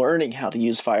class and learning how to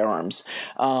use firearms.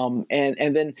 And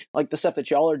then like the stuff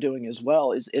that y'all are doing as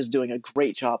well is doing a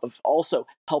great job of also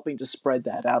helping to spread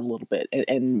that out a little bit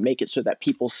and make it so that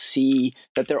people see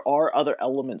that there are other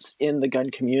elements in the gun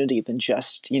community than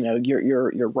just, you know,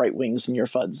 your right wings and your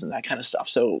FUDs and that kind of stuff.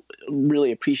 So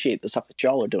really appreciate the stuff that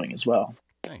y'all are doing as well.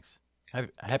 Thanks.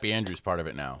 Happy Andrew's part of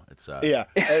it now. It's all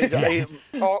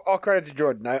credit to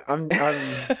Jordan. I'm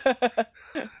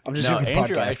just no,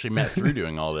 Andrew I actually met through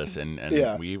doing all this, and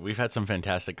we've had some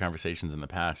fantastic conversations in the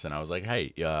past. And I was like,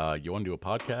 hey, you want to do a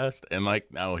podcast? And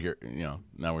like now we're here.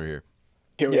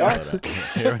 Here we are.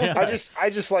 Here we are. I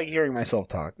just like hearing myself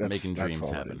talk. Making dreams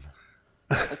happen.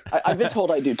 I've been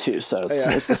told I do too, so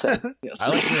it's the same. Yes. I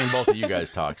like hearing both of you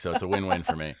guys talk, so it's a win-win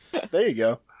for me. There you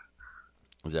go.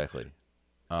 Exactly.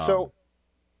 So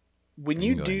when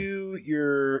you do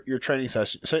your training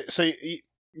session, so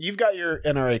you've got your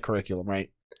NRA curriculum, right?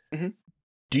 Mm-hmm.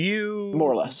 Do you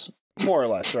more or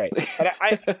less, right? And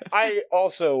I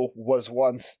also was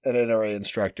once an NRA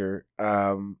instructor,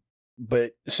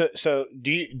 but so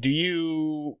do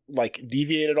you like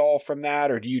deviate at all from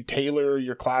that, or do you tailor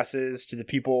your classes to the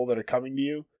people that are coming to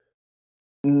you?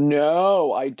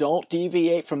 No, I don't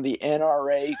deviate from the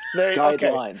NRA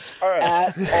guidelines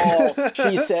at all,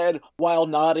 she said while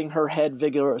nodding her head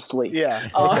vigorously. Yeah.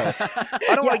 Okay.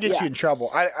 I don't want to get you in trouble.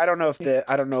 I don't know if the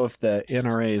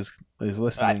NRA is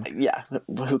listening.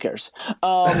 Who cares?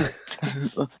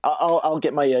 I'll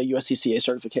get my USCCA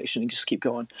certification and just keep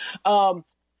going.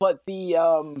 But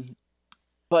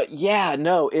yeah,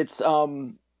 no, it's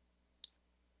I'm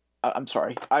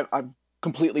sorry. I'm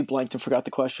completely blanked and forgot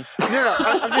the question. No,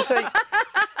 I'm just saying.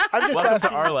 I'm just welcome asking.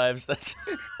 To our lives. That's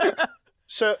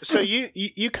so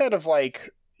you kind of like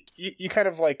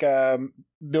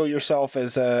bill yourself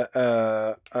as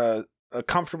a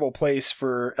comfortable place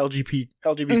for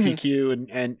LGBTQ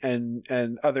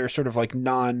and other sort of like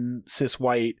non-cis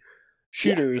white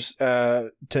shooters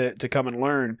to come and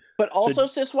learn, but also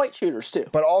cis white shooters too.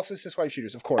 But also cis white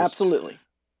shooters, of course, absolutely.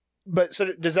 But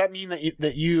so does that mean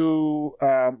that you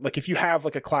like if you have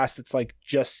like a class that's like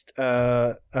just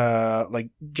like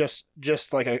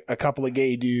just like a couple of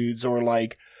gay dudes, or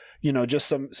like, you know, just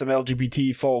some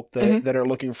LGBT folk that are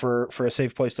looking for a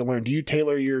safe place to learn, do you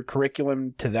tailor your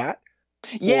curriculum to that?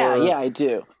 Yeah, I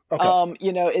do. Okay.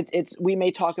 You know, it's we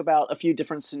may talk about a few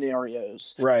different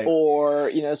scenarios, right? Or,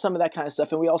 you know, some of that kind of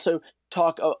stuff, and we also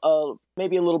talk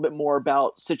maybe a little bit more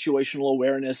about situational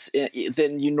awareness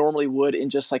than you normally would in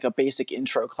just like a basic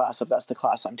intro class, if that's the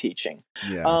class I'm teaching.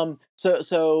 Yeah.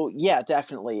 So yeah,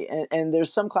 definitely. And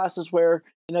there's some classes where,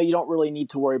 you know, you don't really need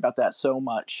to worry about that so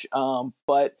much.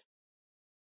 But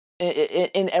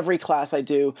in every class I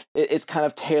do, it's kind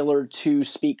of tailored to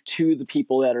speak to the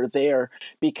people that are there,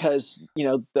 because, you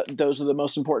know, those are the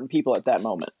most important people at that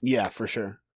moment. Yeah, for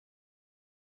sure.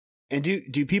 And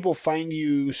do people find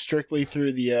you strictly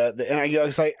through the and I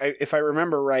guess if I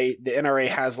remember right, the NRA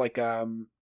has like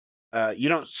you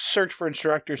don't search for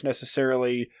instructors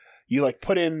necessarily. You like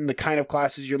put in the kind of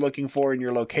classes you're looking for in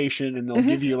your location, and they'll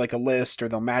give you like a list, or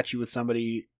they'll match you with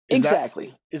somebody.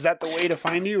 Exactly. Is that the way to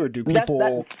find you, or do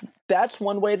people? That's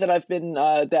one way that I've been.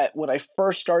 That when I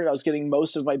first started, I was getting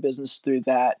most of my business through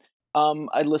that.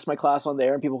 I'd list my class on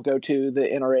there, and people go to the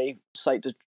NRA site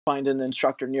to find an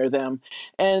instructor near them,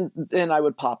 and then I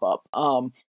would pop up.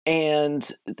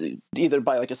 And either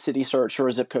by like a city search or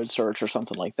a zip code search or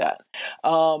something like that.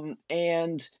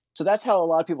 And so that's how a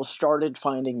lot of people started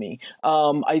finding me.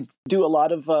 I do a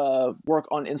lot of work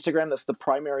on Instagram. That's the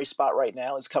primary spot right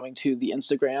now, is coming to the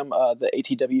Instagram, the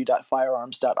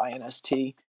atw.firearms.inst.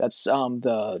 That's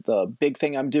the big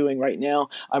thing I'm doing right now.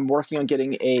 I'm working on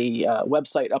getting a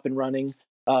website up and running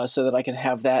so that I can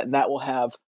have that, and that will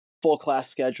have full class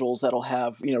schedules. That'll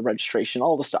have registration,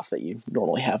 all the stuff that you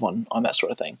normally have on that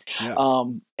sort of thing. Yeah.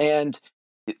 And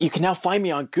you can now find me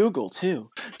on Google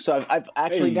too. So I've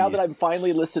actually, now that I'm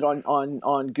finally listed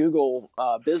on Google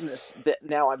Business, that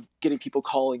now I'm getting people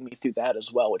calling me through that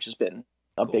as well, which has been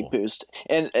a big boost.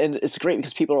 And it's great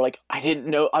because people are like, I didn't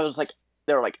know. I was like,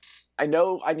 they're like, I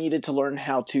know I needed to learn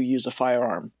how to use a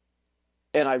firearm,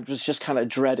 and I was just kind of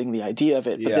dreading the idea of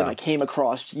it. But then I came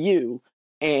across you,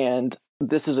 and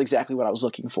this is exactly what I was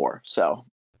looking for. So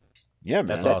yeah,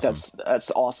 man,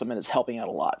 that's awesome, and it's helping out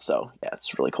a lot. So yeah,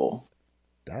 it's really cool.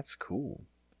 That's cool.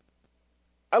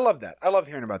 I love that. I love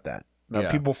hearing about that.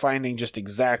 People finding just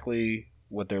exactly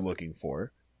what they're looking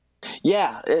for.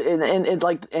 Yeah,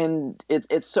 and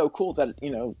it's so cool that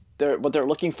what they're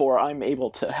looking for, I'm able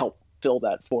to help fill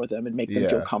that for them and make them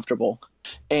feel comfortable.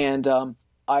 And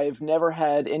I've never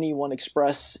had anyone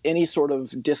express any sort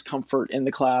of discomfort in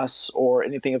the class or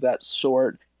anything of that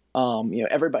sort.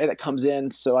 Everybody that comes in,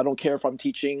 so I don't care if I'm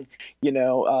teaching,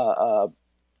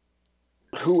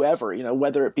 whoever,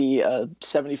 whether it be a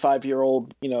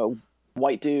 75-year-old,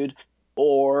 white dude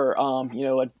or,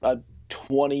 a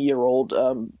 20-year-old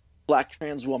black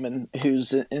trans woman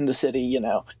who's in the city,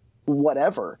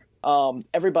 whatever.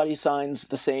 Everybody signs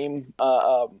the same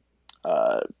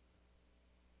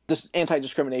this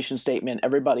anti-discrimination statement.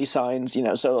 Everybody signs,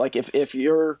 so like if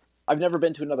you're, I've never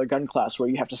been to another gun class where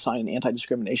you have to sign an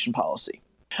anti-discrimination policy.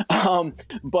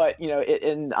 But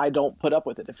and I don't put up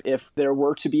with it. If there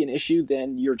were to be an issue,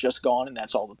 then you're just gone, and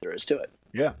that's all that there is to it.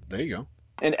 Yeah, there you go.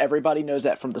 And everybody knows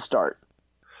that from the start.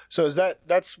 So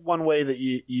that's one way that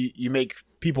you make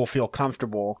people feel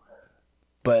comfortable,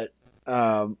 but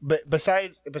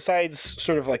besides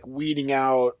sort of like weeding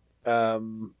out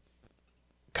kind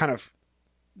of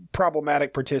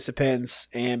problematic participants,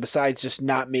 and besides just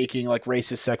not making like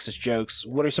racist, sexist jokes,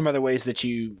 what are some other ways that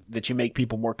you make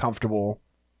people more comfortable?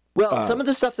 Well, some of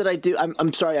the stuff that I do,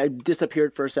 I'm sorry, I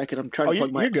disappeared for a second. I'm trying to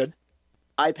plug my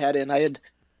iPad in. I had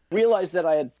realized that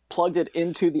I had plugged it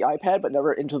into the iPad, but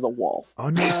never into the wall. Oh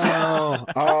no!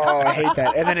 Oh, I hate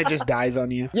that. And then it just dies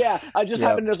on you. Yeah, I just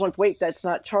happened to just like, wait, that's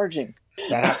not charging.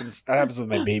 That happens with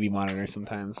my baby monitor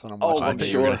sometimes. When I'm watching I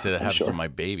thought you were going to say that happens with my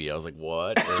baby. I was like,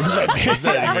 what? I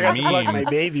forgot to plug my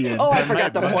baby in. Oh, I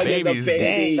forgot to plug in the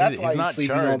baby. That's why he's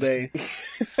sleeping all day.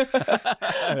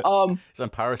 It's on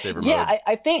power saver mode. Yeah,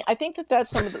 I think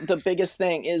that's some of the biggest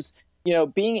thing is,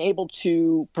 being able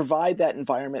to provide that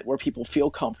environment where people feel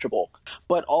comfortable,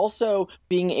 but also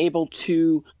being able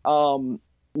to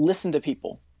listen to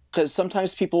people, because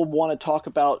sometimes people want to talk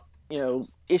about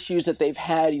issues that they've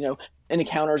had, and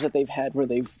encounters that they've had where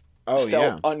they've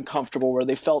felt uncomfortable, where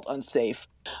they felt unsafe,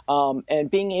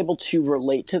 and being able to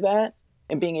relate to that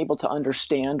and being able to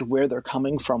understand where they're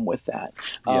coming from with that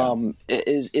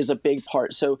is a big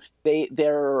part. So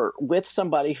they're with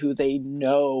somebody who they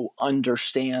know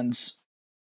understands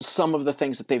some of the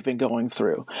things that they've been going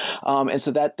through, and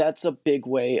so that's a big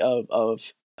way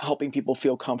of helping people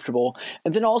feel comfortable,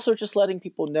 and then also just letting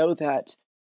people know that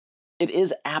it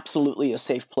is absolutely a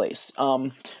safe place,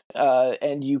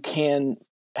 and you can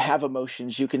have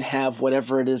emotions. You can have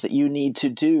whatever it is that you need to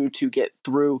do to get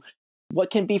through what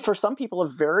can be for some people a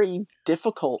very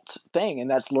difficult thing,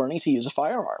 and that's learning to use a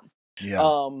firearm. Yeah.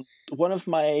 One of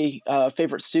my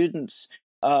favorite students,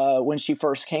 when she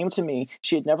first came to me,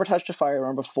 she had never touched a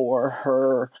firearm before.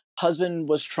 Her husband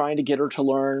was trying to get her to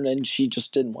learn, and she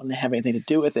just didn't want to have anything to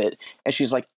do with it. And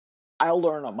she's like, I'll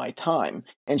learn on my time.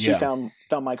 And she found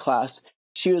my class.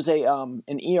 She was an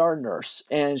ER nurse,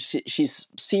 and she's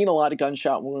seen a lot of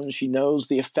gunshot wounds. She knows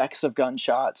the effects of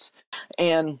gunshots,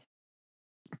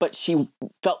 but she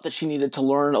felt that she needed to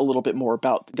learn a little bit more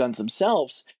about the guns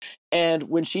themselves. And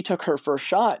when she took her first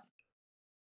shot,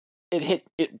 it hit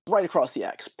it right across the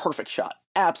X. Perfect shot.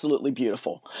 Absolutely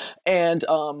beautiful. And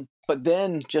but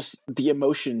then just the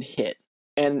emotion hit,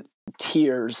 and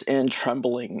tears and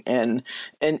trembling, and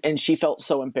she felt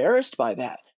so embarrassed by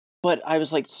that. But I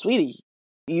was like, sweetie,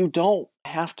 you don't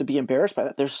have to be embarrassed by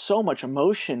that. There's so much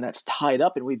emotion that's tied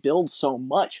up, and we build so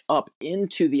much up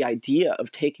into the idea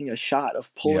of taking a shot,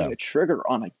 of pulling a trigger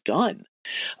on a gun,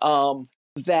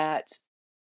 that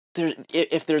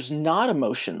if there's not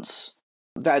emotions,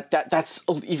 that's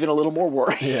even a little more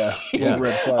worrying. Yeah.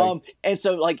 Red flag. And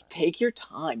so, like, take your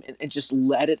time and just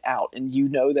let it out, and you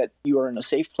know that you are in a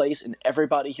safe place, and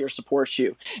everybody here supports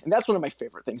you. And that's one of my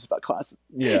favorite things about classes.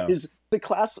 Yeah, is the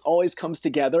class always comes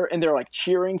together, and they're like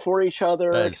cheering for each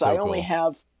other. Because so I only cool.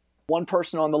 have one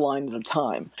person on the line at a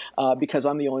time, because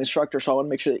I'm the only instructor, so I want to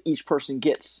make sure that each person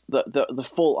gets the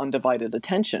full undivided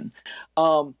attention.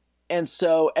 And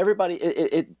so everybody,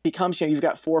 it becomes, you've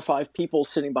got 4 or 5 people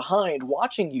sitting behind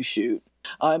watching you shoot,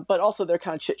 but also they're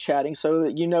kind of chit-chatting, so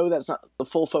that that's not the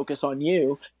full focus on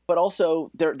you, but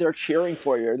also they're cheering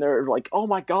for you, and they're like, oh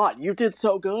my God, you did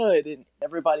so good, and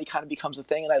everybody kind of becomes a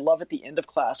thing. And I love at the end of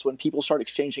class when people start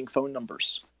exchanging phone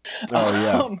numbers.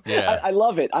 Oh, yeah. I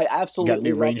love it. I absolutely got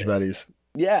new love range it. buddies.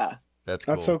 Yeah. That's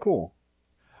cool. That's so cool.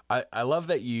 I love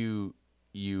that you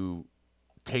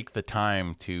take the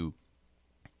time to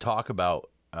talk about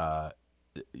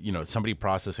somebody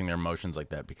processing their emotions like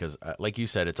that, because like you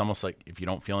said, it's almost like if you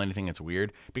don't feel anything, it's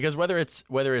weird. Because whether it's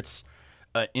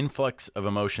an influx of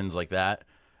emotions like that,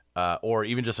 or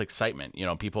even just excitement,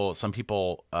 some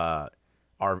people are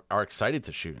excited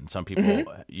to shoot, and some people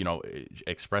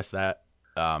express that.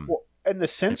 Well, and the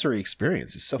sensory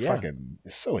experience is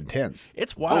it's so intense.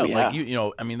 It's wild. Oh, yeah.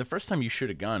 Like I mean, the first time you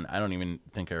shoot a gun, I don't even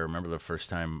think I remember the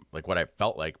first time, like what I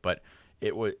felt like, but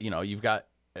it was,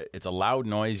 it's a loud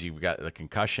noise. You've got the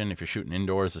concussion if you're shooting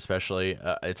indoors, especially.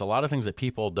 It's a lot of things that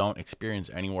people don't experience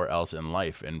anywhere else in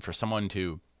life. And for someone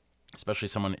especially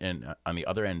someone on the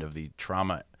other end of the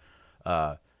trauma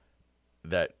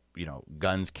that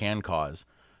guns can cause,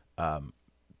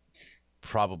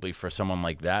 probably for someone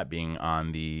like that being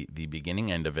on the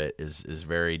beginning end of it is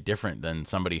very different than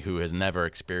somebody who has never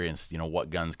experienced what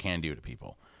guns can do to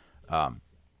people.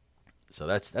 So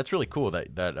that's really cool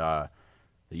that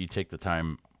you take the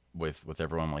time with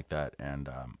everyone like that. And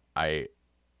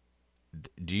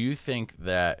do you think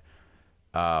that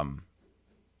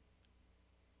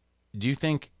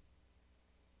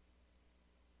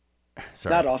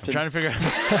sorry, Not often. I'm trying to figure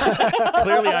out.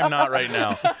 Clearly I'm not right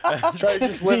now. Try to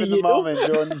just live in the moment,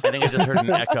 Jordan. I think I just heard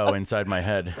an echo inside my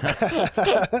head.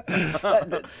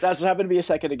 That's what happened to me a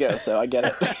second ago, so I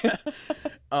get it.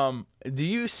 Do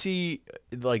you see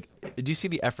the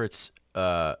efforts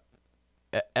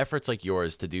like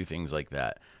yours to do things like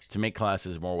that, to make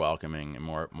classes more welcoming and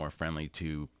more friendly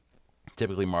to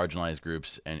typically marginalized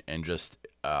groups, and just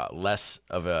less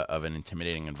of an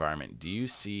intimidating environment? Do you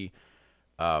see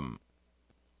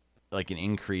like an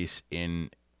increase in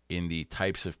the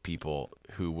types of people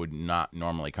who would not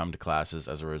normally come to classes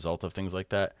as a result of things like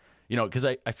that? Because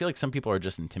I feel like some people are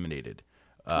just intimidated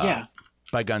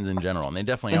by guns in general, and they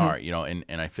definitely are.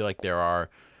 And I feel like there are,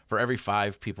 for every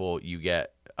 5 people you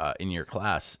get in your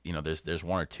class, there's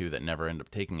 1 or 2 that never end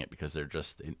up taking it because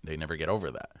they never get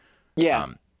over that. Yeah.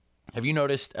 Have you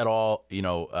noticed at all,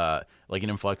 like an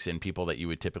influx in people that you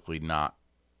would typically not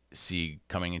see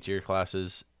coming into your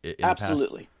classes in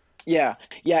Absolutely. Yeah.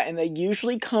 And they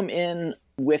usually come in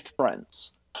with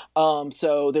friends.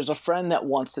 So there's a friend that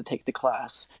wants to take the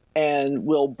class, and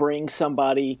will bring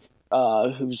somebody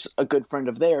who's a good friend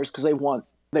of theirs, because they want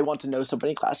to know somebody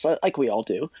in class, like we all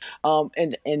do.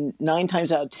 And 9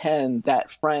 times out of 10,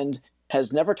 that friend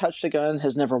has never touched a gun,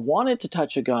 has never wanted to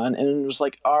touch a gun, and was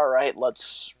like, all right,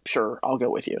 sure, I'll go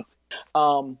with you.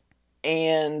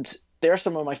 And they're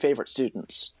some of my favorite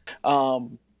students.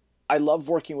 I love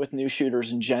working with new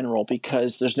shooters in general,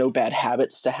 because there's no bad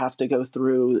habits to have to go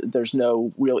through. There's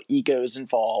no real egos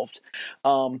involved.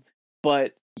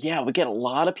 But yeah, we get a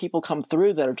lot of people come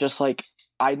through that are just like,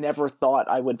 I never thought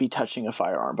I would be touching a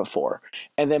firearm before.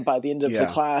 And then by the end of the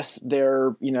class,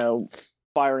 they're,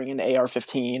 firing an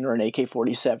AR-15 or an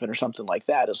AK-47 or something like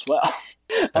that as well.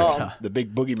 The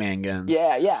big boogeyman guns.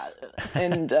 Yeah.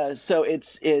 And so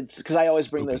it's because I always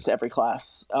bring those to every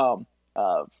class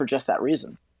for just that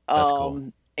reason. That's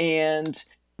cool. And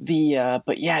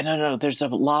but yeah, no, there's a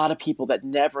lot of people that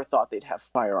never thought they'd have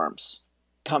firearms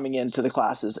coming into the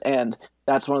classes, and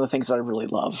that's one of the things that I really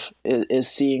love is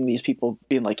seeing these people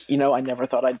being like, I never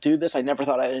thought I'd do this, I never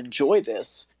thought I'd enjoy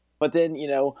this, but then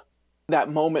that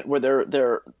moment where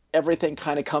they're everything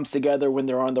kind of comes together when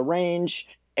they're on the range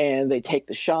and they take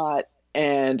the shot,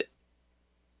 and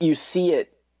you see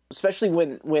it especially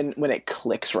when it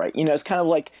clicks right. You know, it's kind of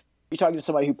like you're talking to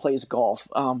somebody who plays golf,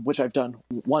 which I've done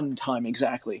one time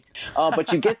exactly.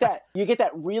 But you get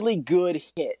that really good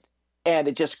hit, and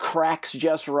it just cracks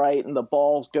just right, and the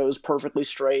ball goes perfectly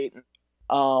straight.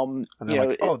 And they're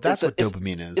like, oh, that's what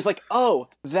dopamine is. It's like, oh,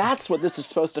 that's what this is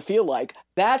supposed to feel like.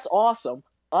 That's awesome.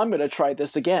 I'm going to try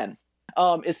this again.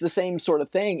 It's the same sort of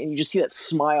thing, and you just see that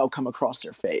smile come across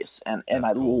their face, and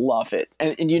I love it.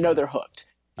 And you know they're hooked.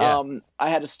 Yeah. I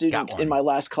had a student in my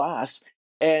last class,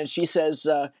 and she says,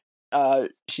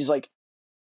 she's like,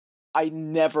 I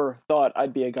never thought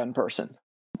I'd be a gun person,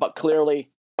 but clearly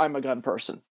I'm a gun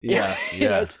person. Yeah, You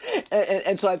know,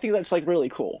 and so I think that's like really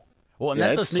cool. Well, and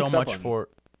that does so much for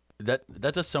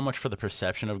that does so much for the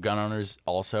perception of gun owners.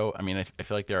 Also, I mean, I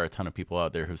feel like there are a ton of people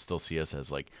out there who still see us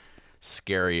as like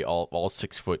scary, all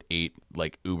 6'8",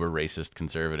 like uber racist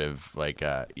conservative, like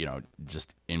you know,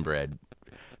 just inbred,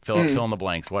 fill in the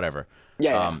blanks, whatever.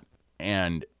 Yeah.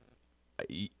 And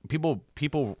people,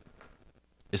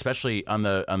 especially on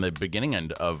the beginning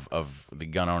end of the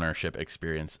gun ownership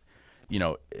experience, you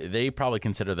know, they probably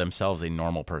consider themselves a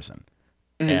normal person,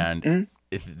 and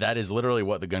if that is literally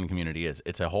what the gun community is.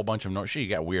 It's a whole bunch of you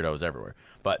got weirdos everywhere,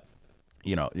 but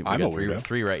you know, we I'm got a weirdo.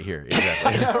 three right here.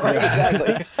 Exactly.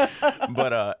 Exactly.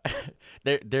 But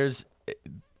there's,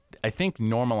 I think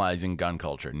normalizing gun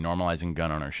culture, normalizing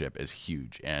gun ownership is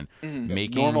huge, and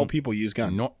making Normal people use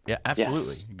guns. yeah, absolutely.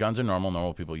 Yes. Guns are normal.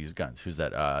 Normal people use guns. Who's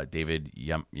that? David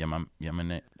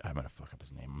Yamanet. I'm gonna fuck up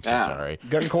his name. I'm so sorry.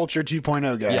 Gun culture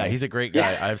 2.0 guy. Yeah, he's a great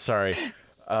guy. I'm sorry.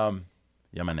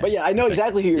 Yamanet. But yeah, I know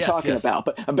exactly who you're talking yes. about.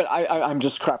 But I'm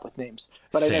just crap with names.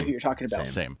 But Same. I know who you're talking about.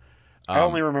 Same. I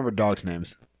only remember dogs'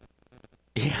 names.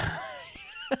 Yeah.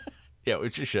 Yeah,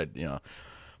 which you should, you know.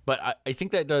 But I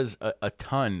think that does a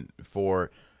ton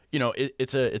for, you know,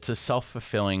 it's a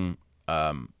self-fulfilling,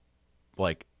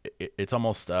 like it's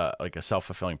almost like a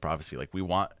self-fulfilling prophecy. Like we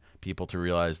want people to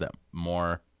realize that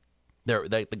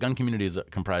the gun community is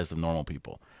comprised of normal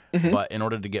people. But in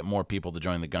order to get more people to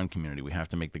join the gun community, we have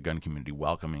to make the gun community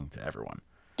welcoming to everyone.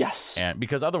 Yes. And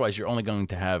because otherwise you're only going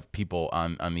to have people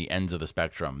on the ends of the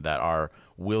spectrum that are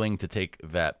willing to take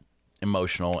that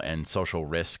emotional and social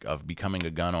risk of becoming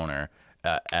a gun owner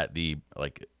at the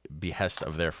like behest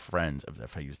of their friends,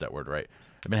 if I use that word right.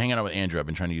 I've been hanging out with Andrew. I've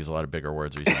been trying to use a lot of bigger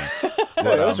words recently.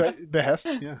 Yeah, that was right. Behest.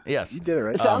 Yeah. Yes. You did it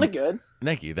right. It sounded good.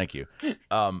 Thank you.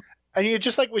 I mean,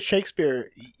 just like with Shakespeare,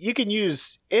 you can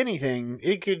use anything.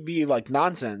 It could be like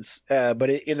nonsense, but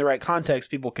in the right context,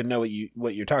 people can know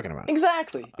what you're talking about.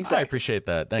 Exactly. I appreciate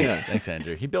that. Thanks,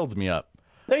 Andrew. He builds me up.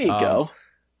 There you go.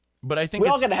 But I think We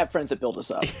all got to have friends that build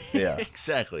us up. Yeah.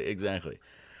 Exactly.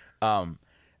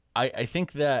 I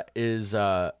think that is.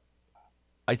 I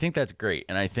think that's great,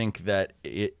 and I think that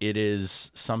it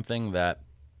is something that,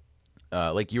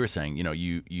 like you were saying, you know,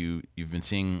 you've been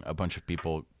seeing a bunch of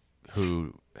people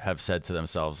who have said to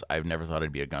themselves, "I've never thought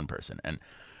I'd be a gun person," and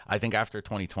I think after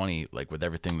 2020, like with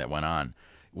everything that went on,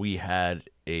 we had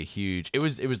a huge. It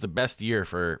was the best year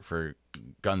for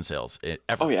gun sales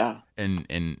ever. Oh yeah.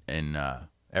 In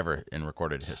ever in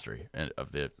recorded history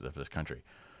of this country.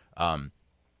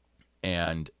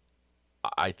 And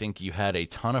I think you had a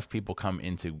ton of people come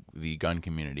into the gun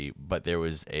community, but there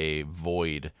was a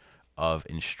void of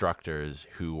instructors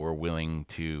who were willing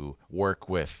to work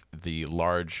with the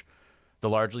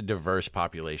largely diverse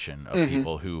population of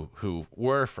people who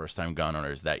were first-time gun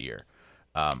owners that year.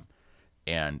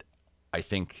 And I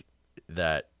think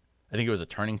it was a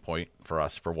turning point for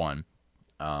us, for one.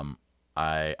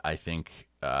 I think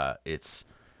it's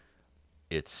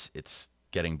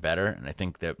getting better, and I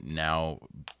think that now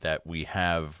that we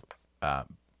have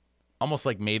almost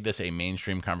like made this a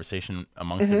mainstream conversation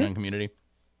amongst the gun community,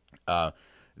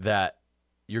 that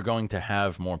you're going to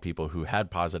have more people who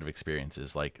had positive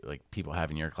experiences, like people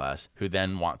have in your class, who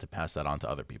then want to pass that on to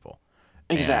other people.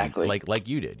 Exactly. And like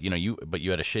you did, you know, but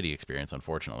you had a shitty experience,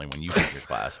 unfortunately, when you took your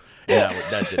class, and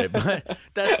that did it. But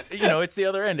that's, you know, it's the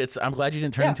other end. I'm glad you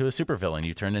didn't turn into a supervillain.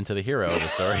 You turned into the hero of the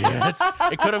story.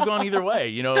 It could have gone either way.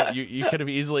 You know, you could have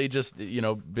easily just, you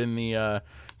know, been the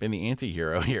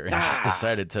anti-hero here and just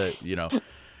decided to, you know.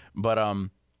 But I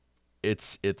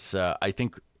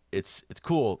think it's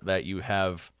cool that you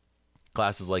have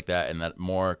classes like that, and that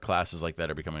more classes like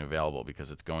that are becoming available,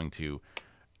 because it's going to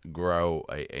grow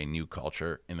a new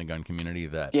culture in the gun community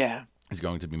that is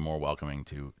going to be more welcoming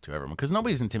to everyone, because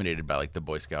nobody's intimidated by like the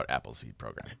Boy Scout Appleseed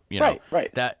program, you know.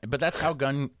 Right. But that's how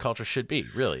gun culture should be,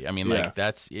 really. I mean, like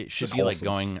it should be wholesome. Like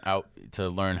going out to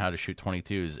learn how to shoot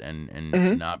 22s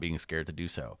and not being scared to do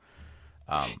so.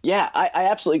 Yeah, I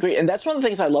absolutely agree. And that's one of the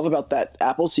things I love about that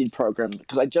Appleseed program,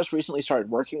 because I just recently started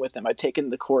working with them. I'd taken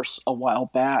the course a while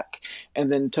back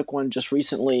and then took one just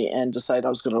recently and decided I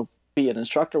was going to be an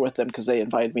instructor with them because they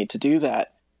invited me to do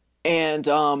that. And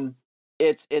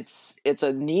it's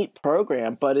a neat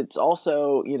program, but it's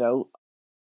also,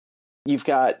 you've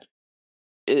got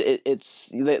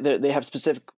they have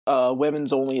specific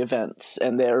women's only events,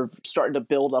 and they're starting to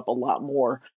build up a lot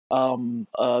more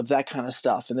that kind of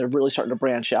stuff, and they're really starting to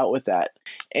branch out with that.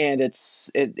 And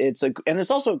it's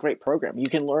also a great program. You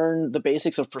can learn the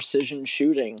basics of precision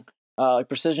shooting,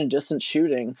 precision distance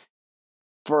shooting,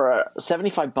 for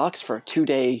 $75 for a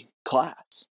 2-day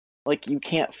class. Like, you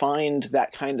can't find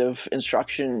that kind of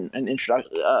instruction and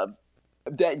introduction.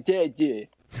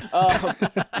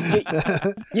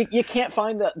 You can't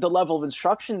find the level of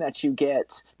instruction that you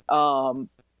get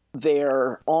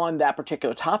there on that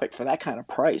particular topic for that kind of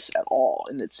price at all.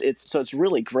 And it's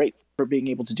really great for being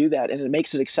able to do that, and it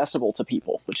makes it accessible to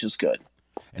people, which is good.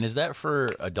 And is that for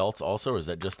adults also, or is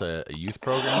that just a youth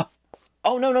program?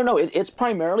 Oh, no. It's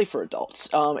primarily for adults.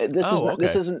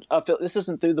 This isn't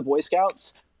through the Boy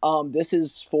Scouts. This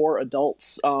is for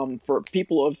adults, for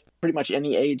people of pretty much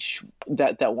any age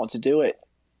that want to do it.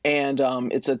 And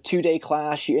it's a 2-day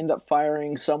class. You end up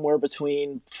firing somewhere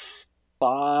between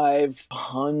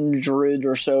 500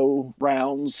 or so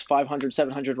rounds, 500,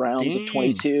 700 rounds of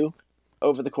 22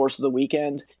 over the course of the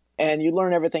weekend. And you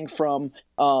learn everything from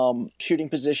shooting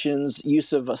positions,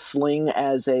 use of a sling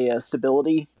as a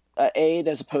stability aid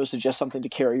as opposed to just something to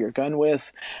carry your gun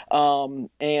with.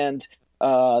 And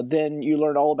then you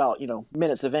learn all about,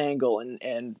 minutes of angle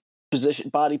and position,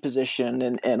 body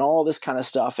position, and all this kind of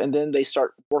stuff. And then they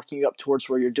start working you up towards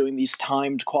where you're doing these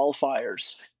timed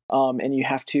qualifiers. And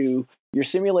you're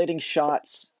simulating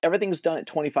shots. Everything's done at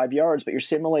 25 yards, but you're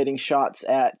simulating shots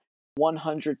at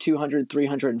 100, 200,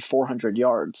 300, and 400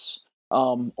 yards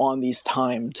on these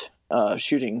timed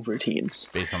shooting routines.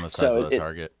 Based on the size of the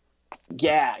target.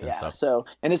 Yeah. So,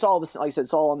 and it's all this, like I said,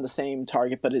 it's all on the same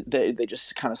target, but they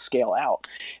just kind of scale out.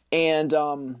 And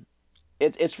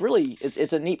it's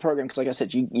a neat program because, like I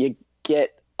said, you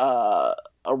get a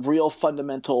real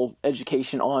fundamental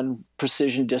education on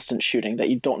precision distance shooting that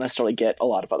you don't necessarily get a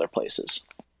lot of other places.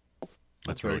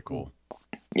 That's really cool.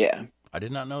 Yeah. I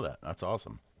did not know that. That's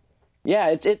awesome.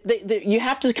 Yeah, you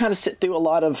have to kind of sit through a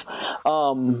lot of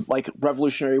like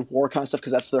Revolutionary War kind of stuff,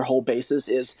 because that's their whole basis.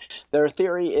 Is their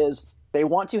theory is they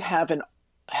want to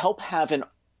help have an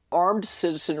armed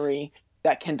citizenry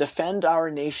that can defend our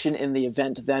nation in the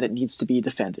event that it needs to be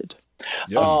defended.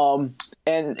 Yeah.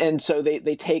 And so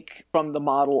they take from the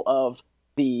model of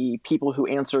the people who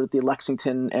answered the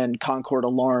Lexington and Concord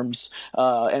alarms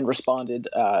and responded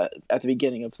at the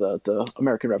beginning of the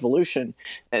American Revolution,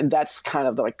 and that's kind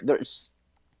of like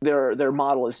their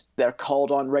model is they're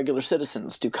called on regular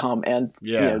citizens to come and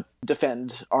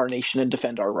defend our nation and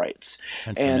defend our rights.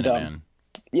 And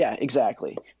yeah,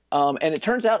 exactly. And it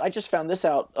turns out, I just found this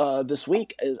out this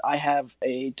week, is I have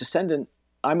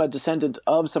I'm a descendant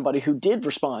of somebody who did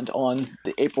respond on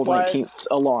the April 19th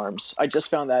alarms. I just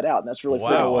found that out, and that's really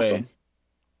awesome.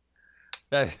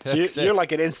 So you're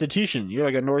like an institution. You're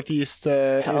like a Northeast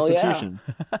institution.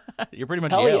 Yeah. You're pretty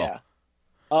much Yale. Yeah.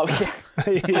 Oh,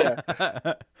 yeah.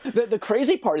 The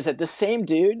crazy part is that the same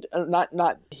dude,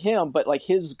 not him, but like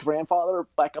his grandfather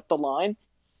back up the line,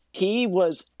 he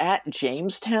was at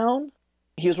Jamestown.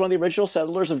 He was one of the original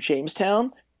settlers of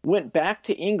Jamestown, went back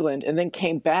to England, and then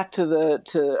came back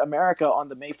to America on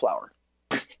the Mayflower.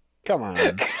 Come on.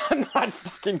 I'm not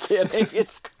fucking kidding.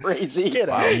 It's crazy. Get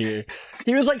out of here.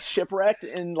 He was like shipwrecked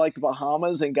in like the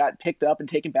Bahamas and got picked up and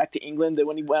taken back to England. Then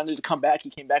when he wanted to come back,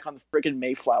 he came back on the friggin'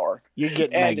 Mayflower. You're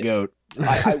getting my goat.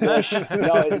 I wish.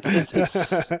 No,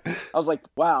 it's I was like,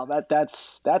 wow,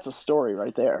 that's a story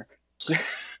right there.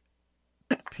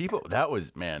 People, that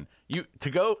was, man,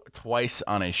 to go twice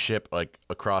on a ship like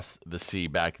across the sea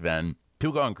back then.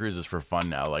 People go on cruises for fun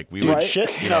now. Like we would, shit.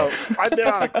 I've been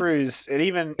on a cruise, and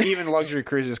even luxury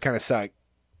cruises kind of suck.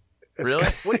 Really?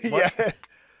 What? Yeah.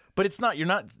 But it's not. You're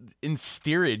not in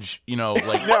steerage.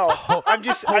 Like no. I'm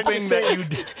just saying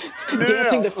that you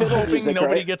dancing to fiddle music.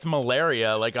 Nobody gets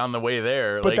malaria like on the way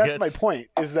there. But that's my point.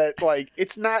 Is that like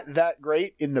it's not that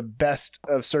great in the best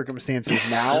of circumstances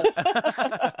now.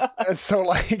 And so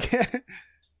like.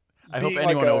 I hope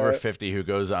anyone over 50 who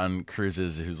goes on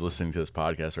cruises who's listening to this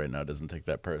podcast right now doesn't take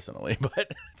that personally.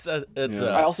 But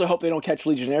I also hope they don't catch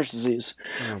Legionnaire's disease.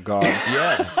 Oh God.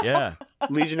 Yeah.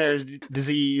 Legionnaire's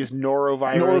disease,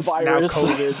 norovirus, now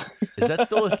COVID. Is that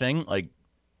still a thing? Like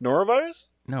norovirus?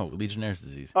 No, Legionnaire's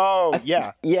disease. Oh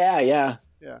yeah. Yeah.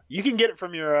 Yeah, you can get it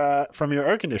from your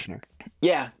air conditioner.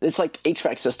 Yeah, it's like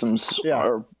HVAC systems. Yeah.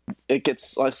 Or it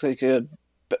gets like a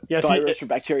virus or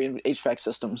bacteria in HVAC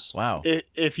systems. Wow.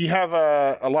 If you have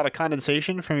a lot of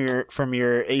condensation from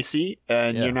your AC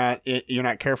and you're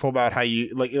not careful about how you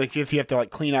like if you have to like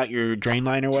clean out your drain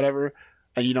line or whatever,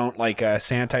 and you don't like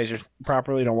sanitize it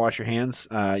properly, don't wash your hands,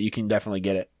 you can definitely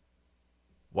get it.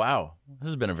 Wow, this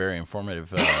has been a very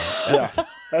informative.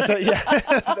 That's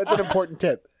an important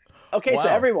tip. Okay, so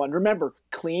everyone, remember,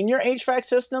 clean your HVAC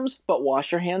systems, but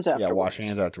wash your hands afterwards. Yeah, wash your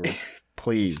hands afterwards,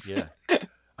 please. Yeah.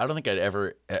 I don't think I'd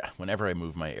ever, whenever I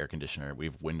move my air conditioner, we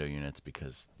have window units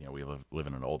because, we live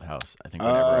in an old house. I think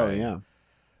whenever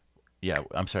Yeah,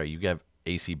 I'm sorry, you have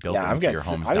AC built into your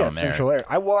homes down there. Central air.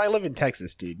 I live in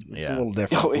Texas, dude. It's a little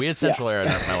different. We had central air in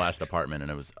my last apartment, and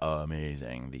it was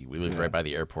amazing. We lived right by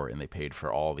the airport, and they paid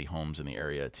for all the homes in the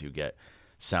area to get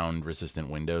sound-resistant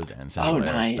windows and central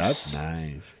air. Nice. That's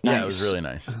nice. Yeah, it was really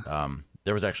nice.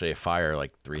 There was actually a fire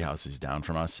like 3 houses down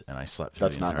from us, and I slept through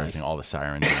the entire thing, all the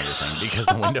sirens and everything, because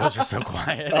the windows were so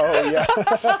quiet. Oh, yeah.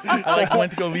 I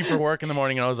went to go leave for work in the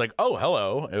morning, and I was like, oh,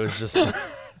 hello. It was just,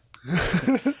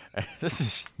 this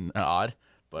is odd.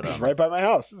 But it's right by my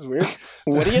house. This is weird.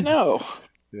 What do you know?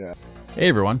 Yeah. Hey,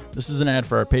 everyone. This is an ad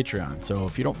for our Patreon, so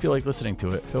if you don't feel like listening to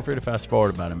it, feel free to fast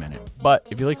forward about a minute. But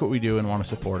if you like what we do and want to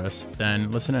support us,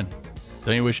 then listen in.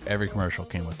 Don't you wish every commercial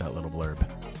came with that little blurb?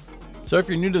 So if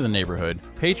you're new to the neighborhood,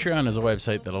 Patreon is a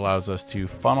website that allows us to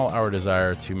funnel our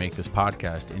desire to make this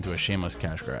podcast into a shameless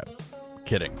cash grab.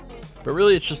 Kidding. But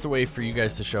really, it's just a way for you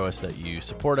guys to show us that you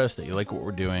support us, that you like what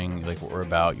we're doing, you like what we're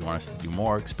about, you want us to do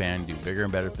more, expand, do bigger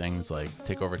and better things like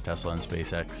take over Tesla and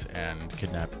SpaceX and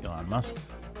kidnap Elon Musk.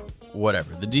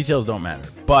 Whatever. The details don't matter.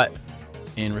 But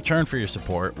in return for your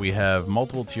support, we have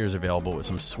multiple tiers available with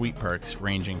some sweet perks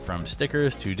ranging from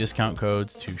stickers to discount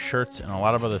codes to shirts and a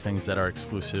lot of other things that are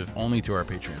exclusive only to our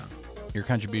Patreon. Your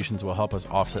contributions will help us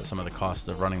offset some of the costs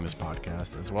of running this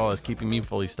podcast, as well as keeping me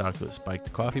fully stocked with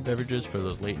spiked coffee beverages for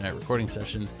those late night recording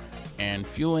sessions and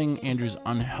fueling Andrew's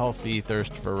unhealthy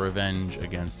thirst for revenge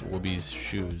against Whoopi's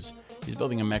shoes. He's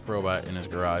building a mech robot in his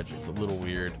garage. It's a little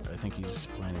weird. I think he's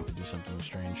planning to do something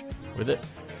strange with it.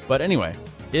 But anyway,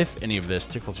 if any of this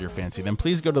tickles your fancy, then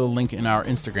please go to the link in our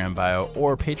Instagram bio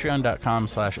or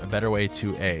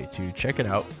patreon.com/abetterway2a to check it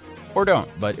out. Or don't,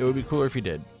 but it would be cooler if you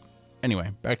did.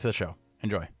 Anyway, back to the show.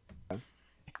 Enjoy.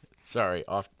 Sorry,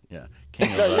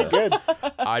 King of, good.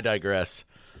 I digress.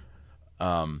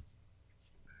 No,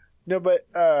 but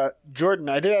Jordan,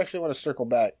 I did actually want to circle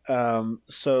back.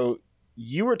 So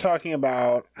you were talking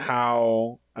about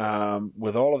how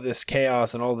with all of this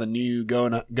chaos and all the new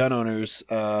gun owners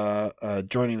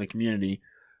joining the community,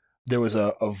 there was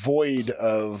a void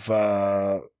of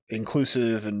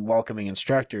inclusive and welcoming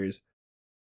instructors.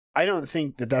 I don't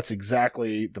think that that's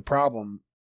exactly the problem.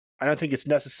 I don't think it's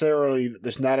necessarily that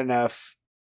there's not enough.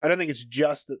 I don't think it's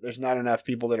just that there's not enough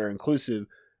people that are inclusive.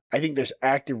 I think there's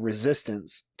active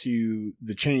resistance to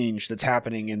the change that's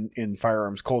happening in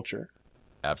firearms culture.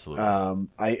 Absolutely.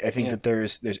 I think that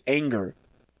there's anger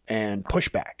and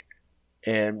pushback,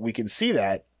 and we can see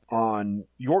that on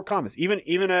your comments.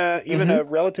 Even a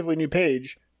relatively new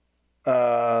page,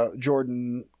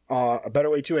 Jordan. A Better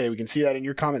Way 2A, we can see that in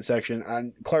your comment section.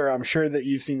 And Clara, I'm sure that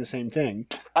you've seen the same thing.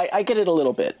 I get it a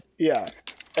little bit. Yeah.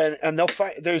 And they'll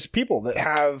find, there's people that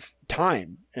have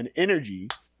time and energy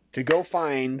to go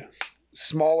find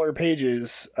smaller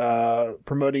pages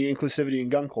promoting inclusivity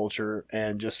and gun culture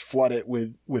and just flood it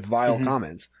with vile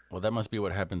comments. Well, that must be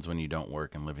what happens when you don't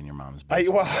work and live in your mom's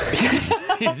basement.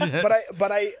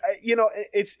 But I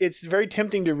it's very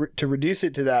tempting to reduce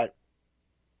it to that.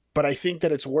 But I think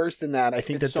that it's worse than that. I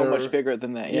think it's so much bigger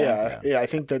than that. Yeah. I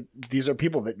think that these are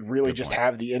people that really just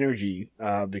have the energy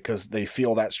because they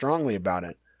feel that strongly about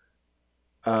it.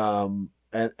 And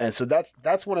so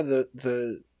that's one of the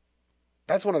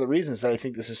reasons that I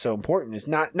think this is so important. Is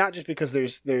not just because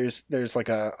there's like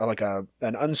an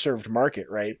unserved market,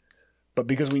 right? But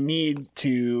because we need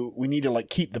to like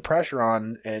keep the pressure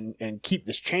on and keep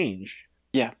this change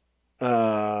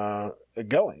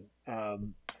going.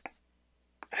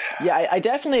 Yeah, I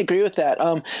definitely agree with that.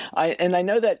 I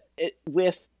know that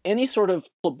with any sort of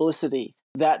publicity,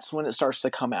 that's when it starts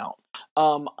to come out.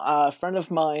 A friend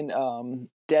of mine,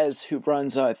 Des, who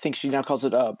runs, I think she now calls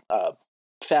it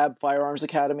Fab Firearms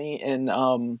Academy in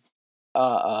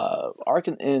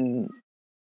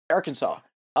Arkansas.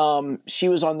 She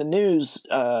was on the news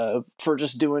for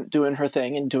just doing her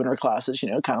thing and doing her classes,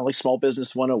 kind of like Small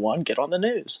Business 101, get on the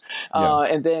news.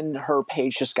 And then her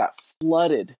page just got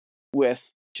flooded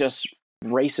with just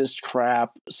racist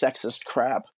crap, sexist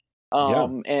crap.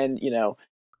 And,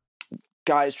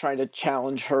 guys trying to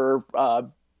challenge her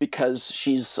because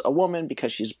she's a woman,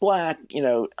 because she's black,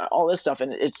 all this stuff,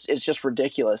 and it's just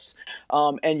ridiculous.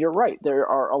 And you're right, there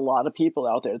are a lot of people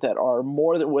out there that are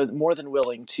more than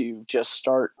willing to just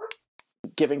start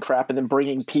giving crap and then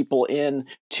bringing people in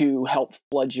to help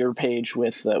flood your page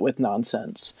with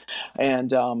nonsense.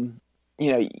 And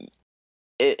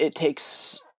it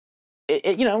takes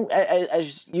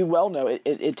as you well know,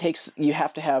 it takes, you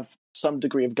have to have some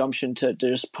degree of gumption to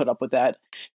just put up with that,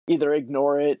 either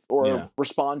ignore it or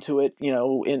respond to it,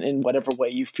 in whatever way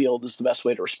you feel is the best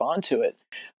way to respond to it.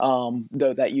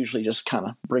 Though that usually just kind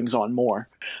of brings on more.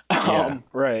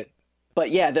 Right.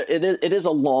 But yeah, it is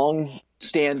a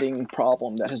long-standing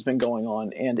problem that has been going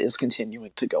on and is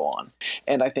continuing to go on.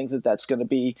 And I think that that's going to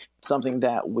be something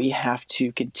that we have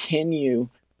to continue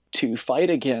to fight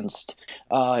against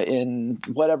in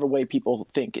whatever way people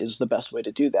think is the best way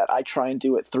to do that. I try and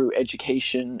do it through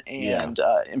education and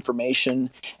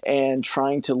information, and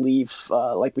trying to leave,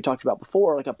 like we talked about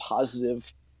before, like a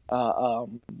positive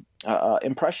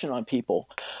impression on people.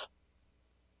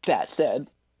 That said,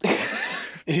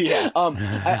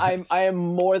 I am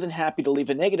more than happy to leave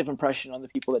a negative impression on the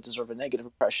people that deserve a negative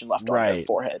impression left on their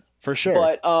forehead. For sure.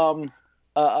 But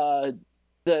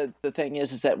the thing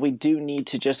is that we do need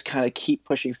to just kind of keep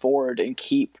pushing forward and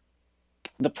keep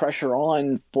the pressure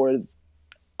on for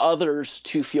others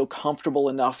to feel comfortable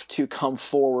enough to come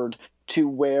forward to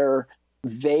where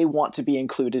they want to be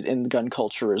included in the gun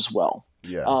culture as well.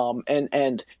 Yeah.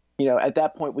 And at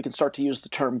that point we can start to use the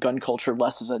term gun culture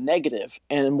less as a negative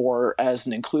and more as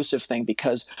an inclusive thing,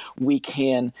 because we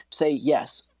can say,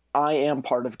 yes, I am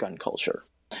part of gun culture.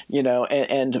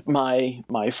 And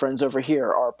my friends over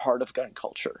here are part of gun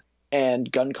culture,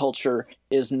 and gun culture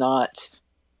is not,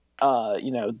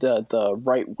 the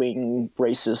right wing,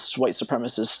 racist, white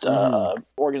supremacist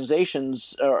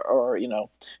organizations or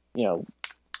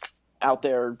out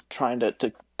there trying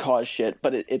to cause shit,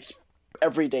 but it's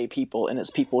everyday people, and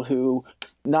it's people who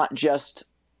not just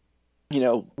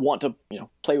want to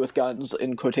play with guns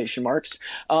in quotation marks,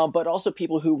 but also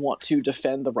people who want to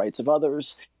defend the rights of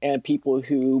others, and people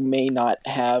who may not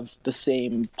have the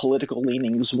same political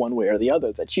leanings one way or the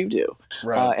other that you do.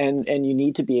 Right. And you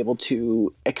need to be able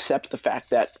to accept the fact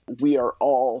that we are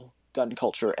all gun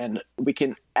culture, and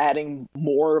adding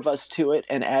more of us to it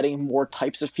and adding more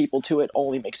types of people to it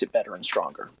only makes it better and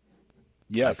stronger.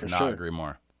 Yeah, I could not agree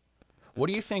more. What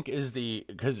do you think is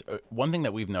because one thing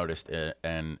that we've noticed,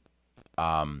 and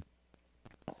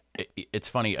it's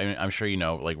funny. I mean, I'm sure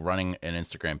like running an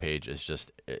Instagram page is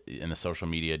just in the social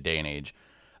media day and age.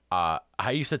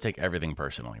 I used to take everything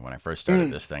personally when I first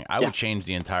started this thing. I would change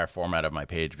the entire format of my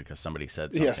page because somebody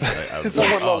said something. Yes. I was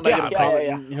like, oh, God,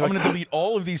 I'm going to delete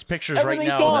all of these pictures right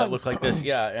now that look like this.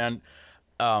 Yeah. And,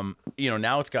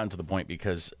 now it's gotten to the point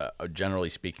because generally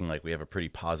speaking, like we have a pretty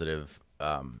positive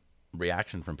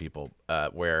reaction from people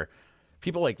where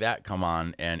people like that come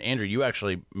on. And Andrew, you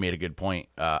actually made a good point.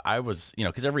 I was,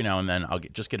 because every now and then I'll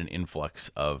get an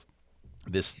influx of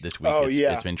this week.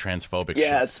 It's been transphobic.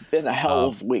 Yeah, shit. it's been a hell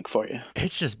of a week for you.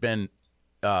 It's just been,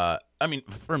 I mean,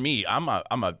 for me, I'm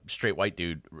a straight white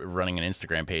dude running an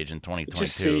Instagram page in 2022.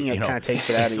 Just seeing it kind of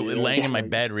takes it out of you. Laying in my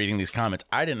bed reading these comments,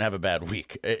 I didn't have a bad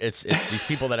week. It's these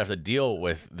people that have to deal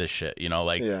with this shit. These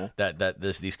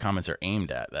comments are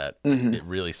aimed at that it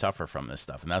really suffer from this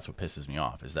stuff, and that's what pisses me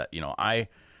off. Is that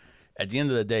at the end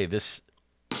of the day,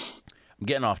 I'm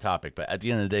getting off topic, but at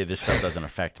the end of the day, this stuff doesn't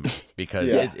affect me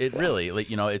because it really, I'm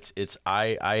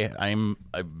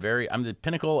the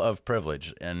pinnacle of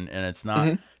privilege, and it's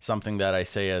not something that I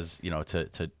say as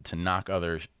to knock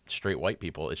other straight white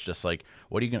people. It's just like,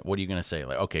 what are you gonna say?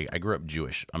 Like, okay, I grew up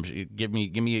Jewish. Give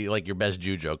me like your best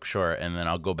Jew joke, sure, and then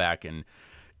I'll go back and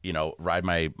ride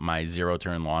my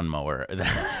zero-turn lawnmower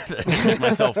that make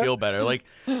myself feel better. Like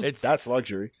that's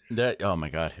luxury. Oh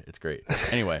my God, it's great.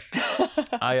 Anyway,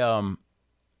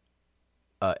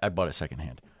 I bought it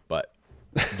secondhand, but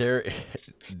there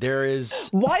is.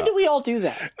 Why do we all do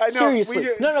that? I know, seriously,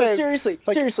 seriously.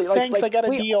 Thanks, I got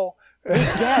a deal.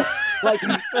 Yes,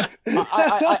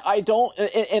 I don't,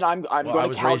 and I'm going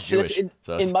to couch this in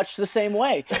much the same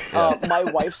way. My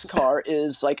wife's car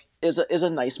is a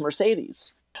nice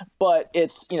Mercedes. But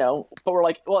it's, but we're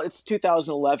like, well, it's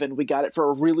 2011. We got it for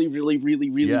a really, really, really,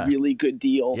 really, really good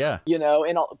deal. Yeah.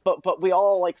 But we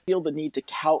all feel the need to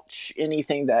couch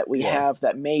anything that we have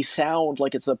that may sound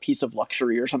like it's a piece of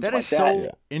luxury or something like that. That is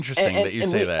so interesting that you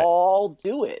say that. And we all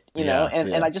do it,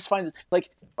 and I just find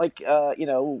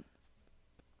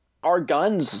our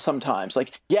guns sometimes I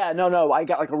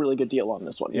got a really good deal on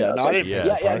this one. I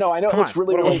know it's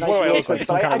really, really nice, really expensive,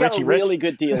 but I got a really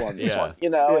good deal on this one,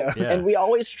 and we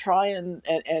always try and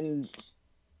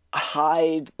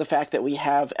hide the fact that we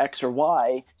have X or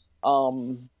Y,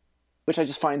 which I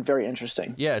just find very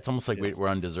interesting. Yeah, it's almost like we're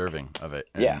undeserving of it.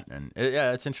 And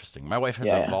it's interesting. My wife has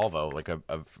a Volvo, like a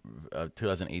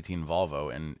 2018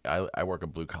 Volvo, and I work a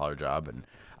blue collar job, and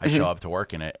I show up to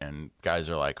work in it, and guys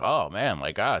are like, "Oh man,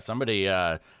 like somebody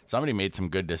made some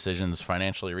good decisions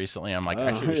financially recently." I'm like,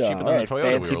 actually, it was cheaper than the Toyota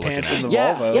we were looking at.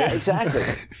 Volvo. Yeah, exactly.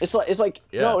 It's like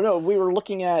no, we were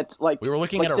looking at at a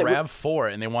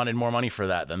RAV4, and they wanted more money for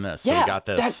that than this. So we got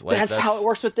this. That's how it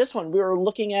works with this one. We were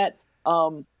looking at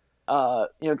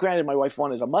granted, my wife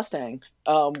wanted a Mustang,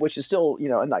 which is still,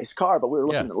 a nice car, but we were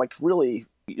looking at like really,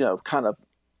 kind of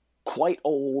quite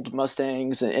old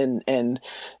Mustangs and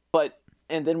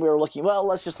then we were looking, well,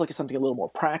 let's just look at something a little more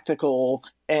practical,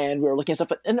 and we were looking at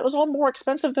stuff, and it was all more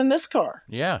expensive than this car.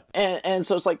 Yeah. And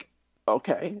so it's like,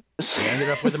 okay. We ended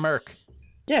up with a Merc.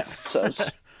 Yeah. So it's...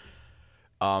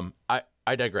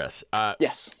 I digress.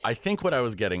 Yes. I think what I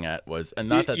was getting at was, and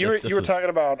not that you were talking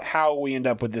about how we end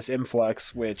up with this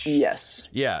influx, which yes,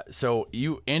 yeah. So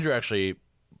Andrew actually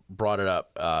brought it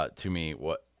up to me.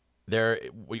 What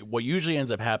usually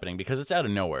ends up happening, because it's out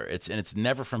of nowhere. It's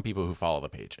never from people who follow the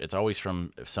page. It's always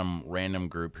from some random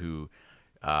group who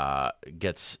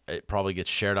it probably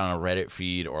gets shared on a Reddit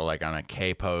feed or like on a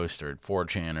K post or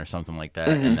 4chan or something like that,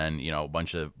 and then a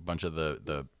bunch of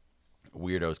the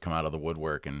weirdos come out of the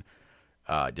woodwork and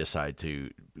decide to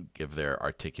give their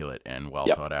articulate and well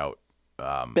thought out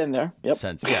been there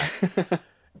sense. Yeah.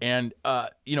 And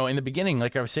in the beginning,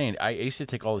 like I was saying, I used to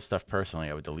take all this stuff personally.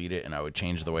 I would delete it and I would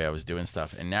change the way I was doing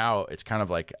stuff. And now it's kind of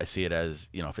like I see it as,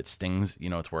 if it stings,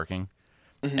 it's working.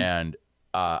 And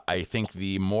I think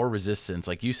the more resistance,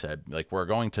 like you said, like we're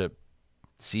going to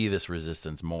see this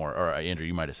resistance more. Or Andrew,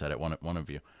 you might have said it, one of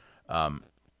you.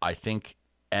 I think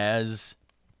as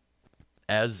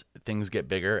things get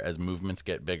bigger, as movements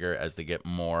get bigger, as they get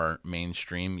more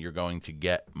mainstream, you're going to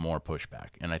get more pushback.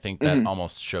 And I think that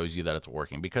almost shows you that it's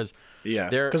working, because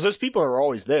those people are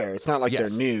always there. It's not like they're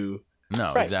new.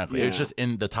 No, exactly. Yeah. It's just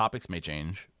the topics may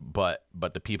change, but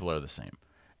the people are the same.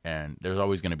 And there's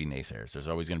always going to be naysayers. There's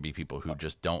always going to be people who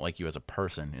just don't like you as a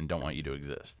person and don't want you to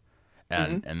exist.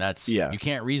 And that's you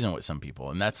can't reason with some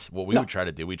people. And that's what we would try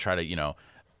to do. We try to,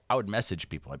 I would message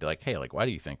people. I'd be like, "Hey, like, why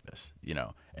do you think this?"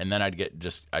 And then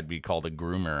I'd be called a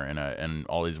groomer and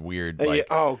all these weird like.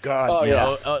 Oh God.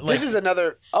 This is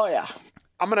another. Oh yeah.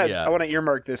 I want to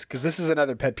earmark this because this is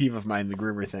another pet peeve of mine, the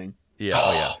groomer thing. Yeah.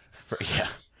 Oh yeah.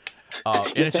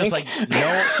 And it's just like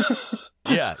no.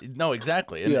 Yeah. No.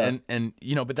 Exactly. And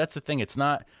but that's the thing. It's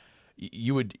not.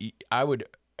 I would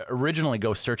originally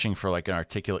go searching for like an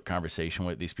articulate conversation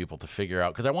with these people to figure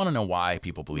out, because I want to know why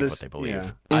people believe what they believe.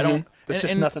 Yeah. I don't. There's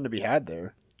just nothing to be had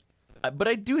there. But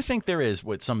I do think there is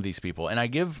with some of these people, and I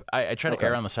try to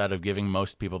err on the side of giving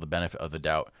most people the benefit of the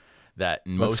doubt that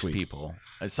most people,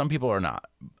 some people are not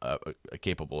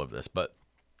capable of this, but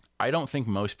I don't think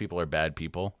most people are bad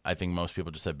people. I think most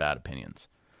people just have bad opinions,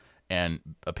 and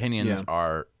opinions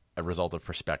are a result of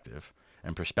perspective.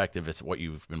 And perspective is what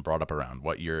you've been brought up around,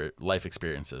 what your life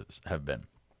experiences have been.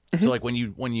 So like when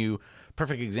you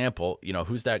perfect example,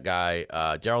 who's that guy,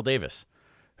 Daryl Davis,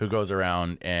 who goes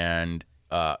around and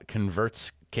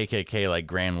converts KKK like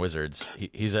Grand Wizards.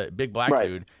 He's a big black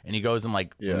dude, and he goes and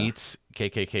like meets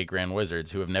KKK Grand Wizards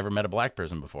who have never met a black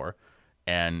person before,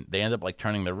 and they end up like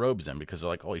turning their robes in because they're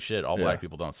like, holy shit, all black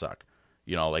people don't suck.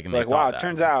 And like, wow, it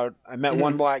turns out I met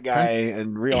one black guy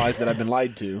and realized that I've been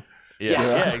lied to.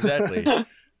 Yeah, exactly.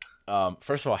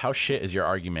 First of all, how shit is your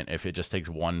argument if it just takes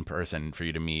one person for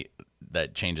you to meet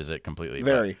that changes it completely?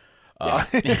 Very.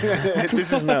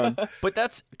 This is known. But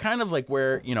that's kind of like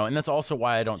where, and that's also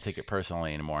why I don't take it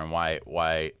personally anymore, and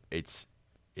why it's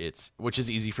which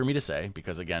is easy for me to say,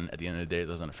 because again, at the end of the day, it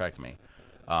doesn't affect me.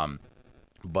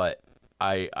 But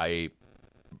I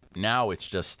now it's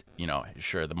just,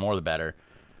 sure, the more the better.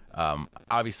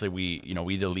 Obviously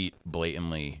we delete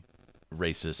blatantly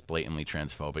racist, blatantly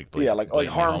transphobic, like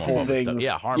harmful things.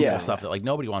 Stuff. Harmful stuff that like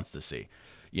nobody wants to see.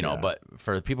 But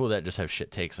for the people that just have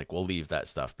shit takes, like we'll leave that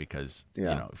stuff because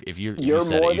if you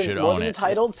said it, you should own it.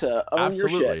 Entitled to own your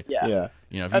shit. Yeah.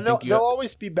 And they'll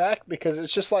always be back, because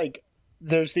it's just like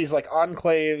there's these like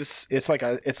enclaves. It's like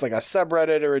a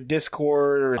subreddit or a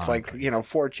Discord, or it's like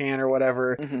 4chan or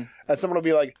whatever. And someone will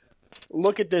be like,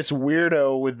 "Look at this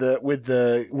weirdo with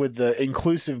the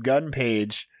inclusive gun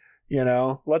page."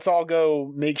 Let's all go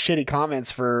make shitty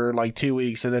comments for like 2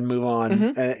 weeks and then move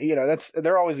on.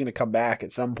 They're always going to come back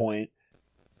at some point.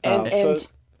 It's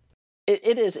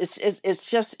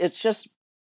just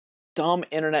dumb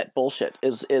internet bullshit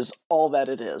is all that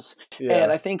it is. Yeah.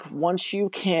 And I think once you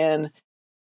can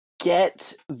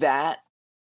get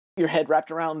your head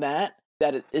wrapped around that,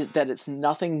 that it's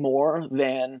nothing more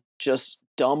than just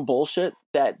dumb bullshit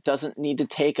that doesn't need to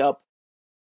take up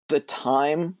the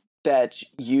time that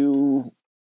you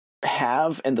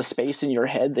have and the space in your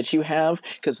head that you have,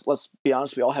 because let's be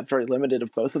honest, we all have very limited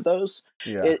of both of those.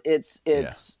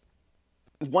 It's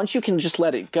once you can just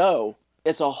let it go,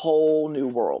 it's a whole new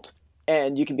world,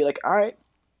 and you can be like, all right,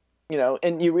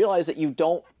 and you realize that you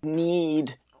don't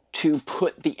need to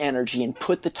put the energy and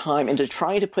put the time into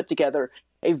trying to put together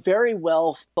a very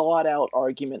well thought out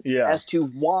argument as to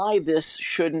why this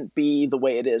shouldn't be the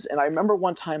way it is. And I remember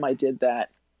one time I did that,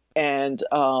 and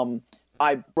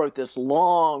I wrote this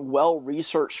long,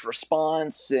 well-researched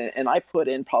response, and I put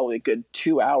in probably a good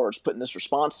 2 hours putting this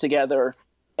response together.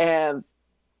 And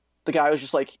the guy was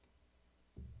just like,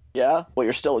 yeah, well,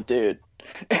 you're still a dude.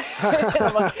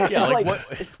 What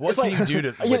can you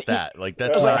do with that? Like,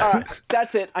 that's not...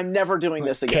 that's it. I'm never doing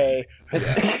this again.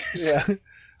 Okay.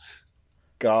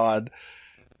 God.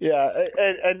 Yeah,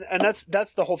 and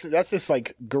that's the whole thing. That's this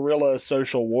like guerrilla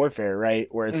social warfare, right?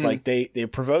 Where it's like they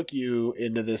provoke you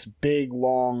into this big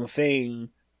long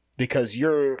thing because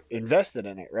you're invested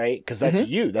in it, right? Because that's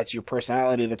you, that's your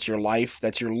personality, that's your life,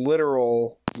 that's your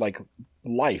literal like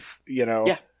life,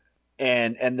 Yeah.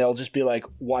 And they'll just be like,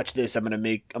 watch this. I'm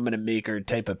gonna make her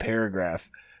type a paragraph,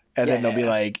 and then they'll be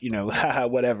like, haha,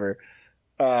 whatever.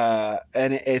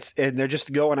 And they're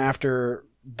just going after.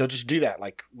 They'll just do that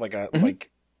like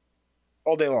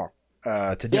all day long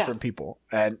to different people,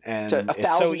 and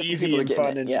it's so easy and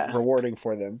fun and rewarding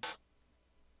for them.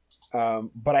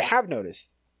 But I have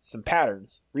noticed some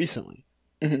patterns recently,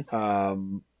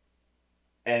 and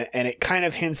it kind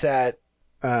of hints at.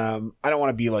 I don't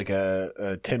want to be like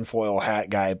a tinfoil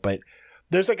hat guy, but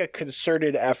there's like a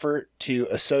concerted effort to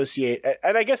associate,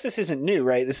 and I guess this isn't new,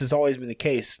 right? This has always been the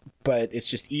case, but it's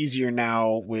just easier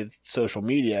now with social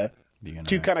media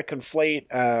to kind of conflate,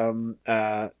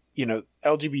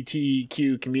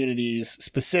 LGBTQ communities,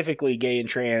 specifically gay and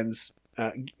trans,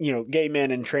 gay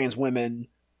men and trans women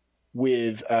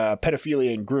with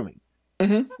pedophilia and grooming,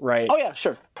 right? Oh yeah,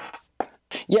 sure.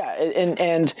 Yeah,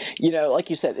 and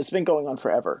like you said, it's been going on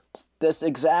forever. This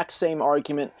exact same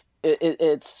argument,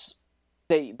 it's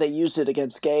they used it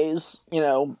against gays,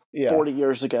 40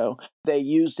 years ago. They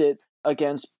used it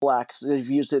against blacks. They've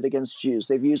used it against Jews.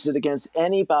 They've used it against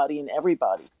anybody and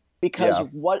everybody. Because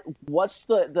what's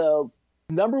the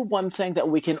number one thing that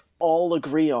we can all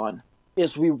agree on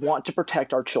is we want to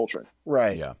protect our children.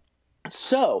 Right. Yeah.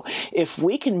 So if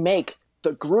we can make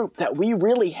the group that we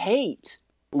really hate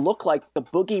look like the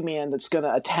boogeyman that's going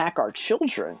to attack our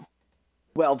children,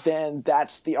 well, then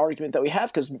that's the argument that we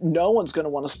have, because no one's going to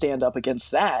want to stand up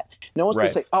against that. No one's going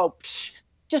to say, oh,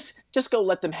 just go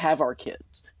let them have our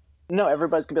kids. No,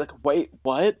 everybody's going to be like, wait,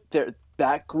 what?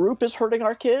 That group is hurting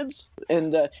our kids?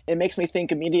 And it makes me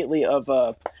think immediately of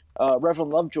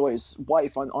Reverend Lovejoy's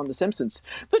wife on The Simpsons.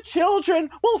 The children!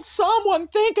 Won't someone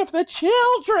think of the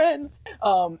children?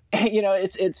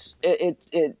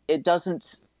 It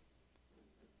doesn't...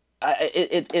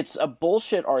 It's a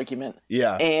bullshit argument.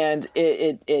 Yeah. And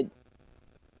it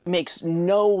makes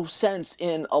no sense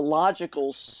in a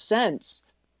logical sense,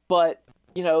 but,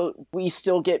 we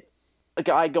still get a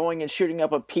guy going and shooting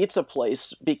up a pizza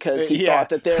place because he thought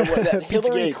that that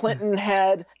Hillary Clinton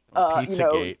had,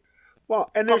 Pizzagate.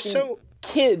 Well, and there's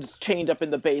kids chained up in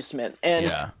the basement.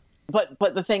 And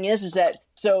but the thing is that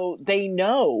so they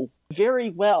know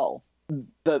very well,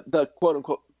 the quote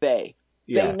unquote they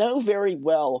know very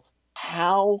well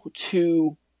how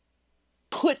to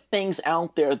put things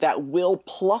out there that will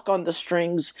pluck on the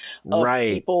strings of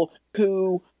people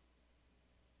who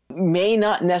may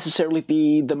not necessarily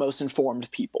be the most informed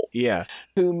people. Yeah.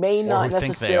 Who may not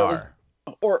necessarily think they are.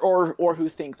 Or who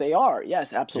think they are.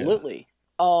 Yes, absolutely.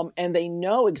 Yeah. And they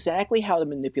know exactly how to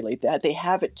manipulate that. They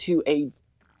have it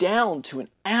down to an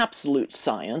absolute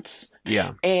science.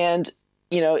 Yeah. And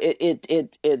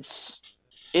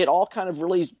it all kind of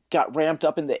really got ramped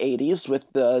up in the 80s with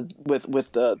the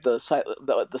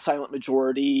silent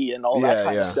majority and all that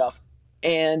kind of stuff.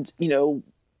 And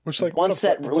once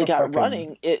that really got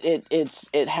running,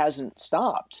 it hasn't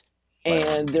stopped.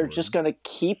 And they're just going to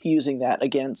keep using that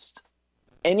against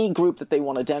any group that they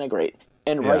want to denigrate.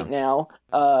 And right now,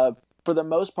 for the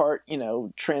most part,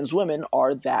 trans women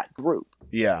are that group.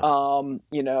 Yeah. And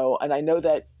I know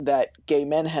that gay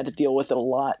men had to deal with it a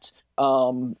lot.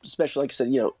 Especially like I said,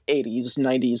 80s,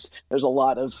 90s, there's a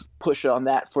lot of push on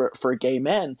that for gay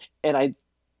men. And I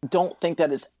don't think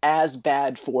that it's as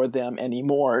bad for them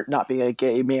anymore. Not being a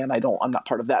gay man, I'm not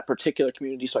part of that particular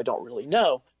community, so I don't really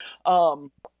know.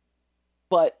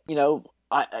 But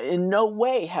in no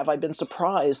way have I been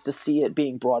surprised to see it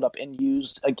being brought up and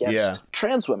used against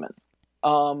trans women.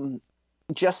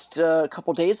 Just a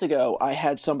couple days ago, I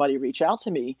had somebody reach out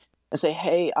to me and say,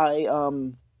 "Hey,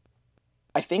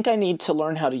 I think I need to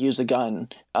learn how to use a gun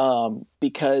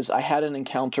because I had an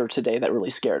encounter today that really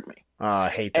scared me." I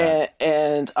hate that.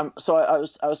 And so I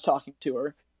was talking to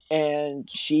her, and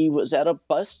she was at a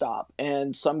bus stop,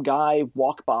 and some guy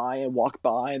walked by,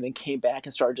 and then came back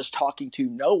and started just talking to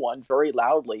no one very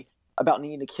loudly about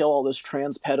needing to kill all those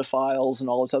trans pedophiles and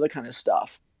all this other kind of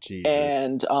stuff. Jesus.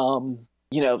 And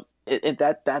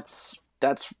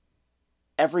that's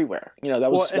everywhere.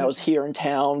 That was here in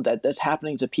town. That's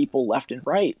happening to people left and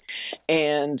right,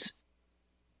 and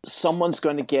someone's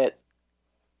going to get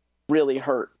really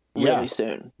hurt really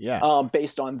soon. Yeah.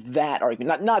 Based on that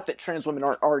argument. Not that trans women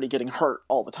aren't already getting hurt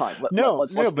all the time. Let's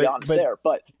be honest there.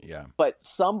 But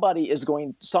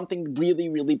something really,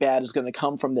 really bad is going to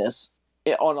come from this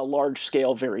on a large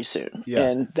scale very soon. Yeah.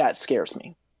 And that scares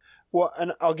me. Well,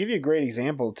 and I'll give you a great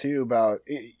example too about,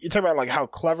 you talk about like how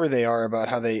clever they are about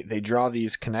how they draw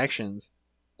these connections.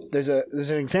 There's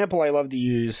an example I love to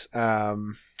use,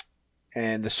 and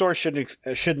the source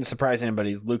shouldn't surprise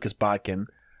anybody. Lucas Botkin.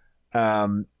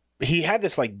 He had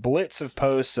this like blitz of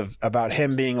posts about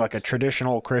him being like a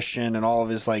traditional Christian and all of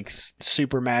his like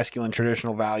super masculine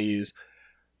traditional values.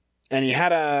 And he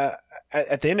had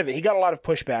at the end of it, he got a lot of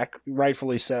pushback,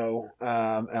 rightfully so,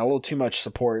 and a little too much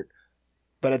support.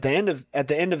 But at the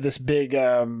end of this big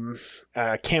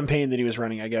campaign that he was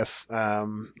running, I guess,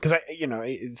 because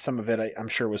some of it I'm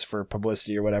sure was for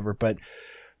publicity or whatever. But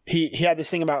he had this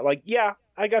thing about like, yeah,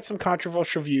 I got some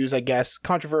controversial views, I guess,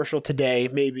 controversial today,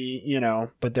 maybe,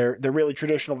 but they're really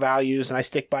traditional values, and I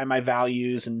stick by my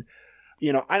values, and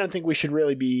I don't think we should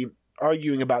really be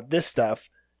arguing about this stuff.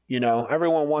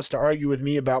 Everyone wants to argue with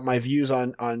me about my views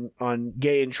on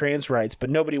gay and trans rights, but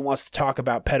nobody wants to talk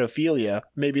about pedophilia.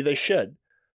 Maybe they should.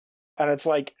 And it's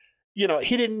like, he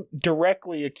didn't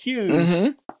directly accuse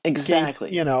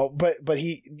exactly, but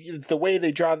the way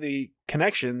they draw the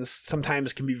connections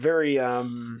sometimes can be very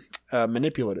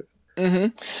manipulative.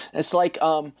 It's like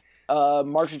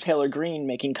Marjorie Taylor Greene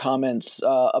making comments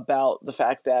about the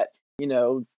fact that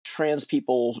trans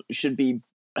people should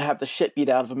have the shit beat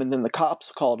out of them, and then the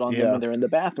cops called on them when they're in the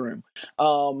bathroom,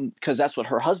 because that's what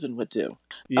her husband would do.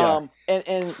 Yeah.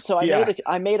 And so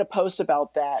I made a post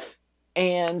about that.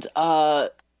 And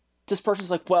this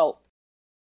person's like, well,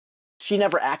 she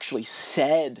never actually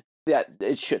said that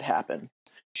it should happen.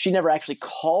 She never actually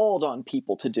called on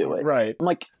people to do it. Right. I'm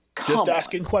like, just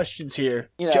asking questions here.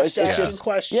 It's asking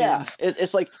questions. Yeah.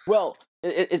 It's like, well,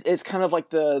 it's kind of like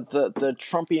the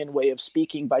Trumpian way of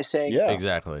speaking by saying, yeah,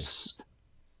 exactly.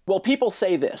 Well, people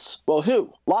say this. Well,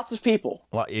 who? Lots of people.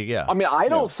 Well, yeah. I mean, I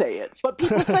don't say it, but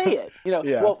people say it.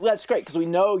 Well, that's great because we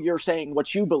know you're saying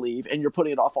what you believe and you're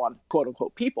putting it off on quote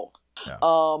unquote people. Yeah.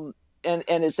 And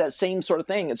it's that same sort of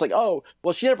thing. It's like, oh,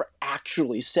 well, she never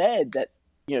actually said that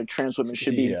trans women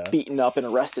should be beaten up and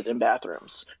arrested in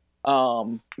bathrooms.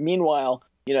 Meanwhile,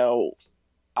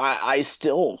 I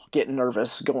still get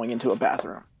nervous going into a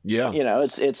bathroom. Yeah.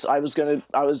 I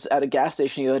was at a gas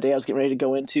station the other day. I was getting ready to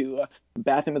go into a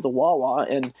bathroom at the Wawa,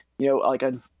 and like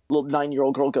a little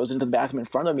 9-year-old girl goes into the bathroom in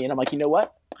front of me, and I'm like, you know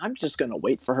what? I'm just going to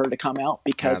wait for her to come out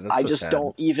because I just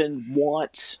don't even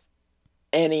want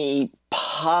any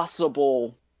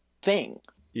possible thing.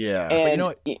 Yeah.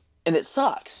 And and it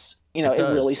sucks. It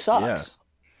really sucks.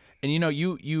 Yeah. And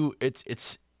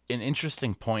it's an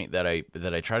interesting point that I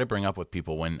try to bring up with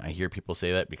people when I hear people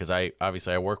say that, because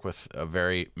I work with a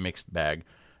very mixed bag,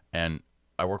 and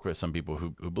I work with some people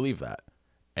who believe that.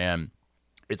 And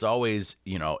it's always,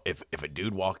 if a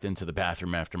dude walked into the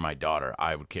bathroom after my daughter,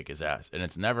 I would kick his ass. And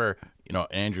it's never,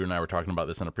 Andrew and I were talking about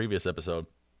this in a previous episode.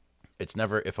 It's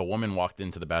never if a woman walked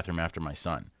into the bathroom after my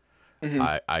son,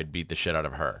 I'd beat the shit out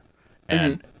of her.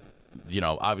 And,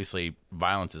 obviously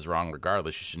violence is wrong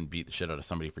regardless. You shouldn't beat the shit out of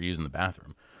somebody for using the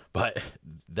bathroom. But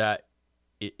that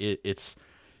it's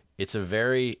a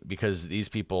very, because these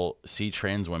people see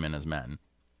trans women as men,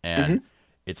 and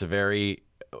it's a very,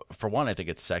 for one, I think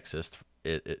it's sexist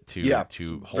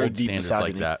to hold standards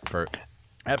like that for.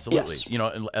 Absolutely.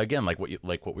 Yes. And again, like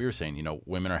what we were saying,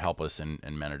 women are helpless and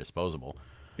men are disposable.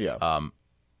 Yeah.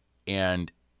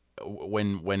 And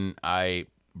when I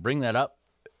bring that up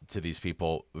to these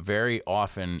people, very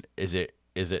often is it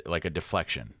like a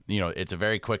deflection. It's a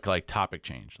very quick like topic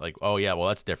change. Like, oh yeah, well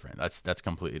that's different. That's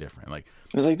completely different. Like,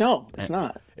 it's like, no, it's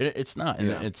not. It's not. And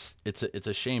it's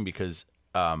a shame because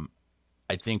I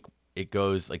think it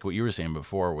goes like what you were saying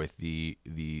before with the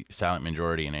silent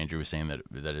majority, and Andrew was saying that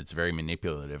it's very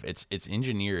manipulative. It's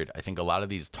engineered. I think a lot of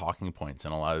these talking points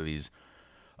and a lot of these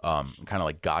kind of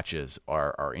like gotchas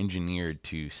are engineered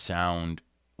to sound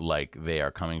like they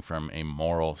are coming from a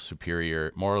morally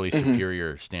superior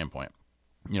standpoint.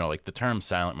 You know, like the term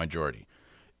silent majority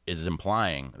is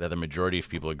implying that the majority of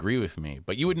people agree with me,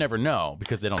 but you would never know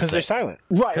because they don't. Because they're silent.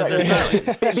 Right. They're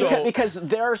silent. Because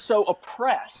they're so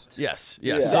oppressed. Yes.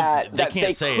 Yeah. So they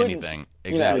can't say anything.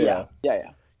 Exactly. Yeah.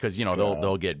 Because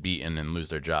they'll get beaten and lose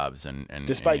their jobs and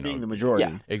despite being the majority.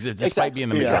 Yeah. Despite being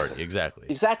the majority. Exactly.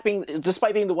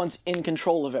 Despite being the ones in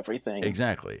control of everything.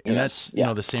 Exactly. And that's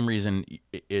the same reason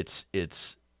it's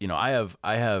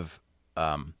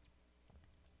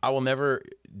I will never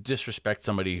disrespect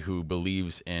somebody who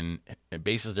believes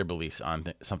bases their beliefs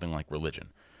on something like religion.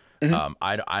 Mm-hmm.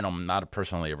 I'm not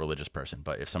personally a religious person,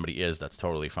 but if somebody is, that's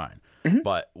totally fine. Mm-hmm.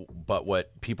 But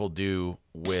what people do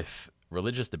with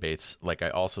religious debates, like I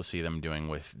also see them doing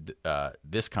with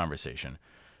this conversation,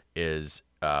 is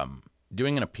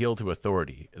doing an appeal to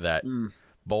authority that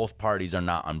both parties are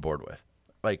not on board with.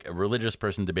 Like a religious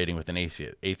person debating with an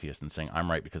atheist and saying, I'm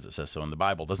right because it says so in the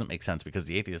Bible, doesn't make sense because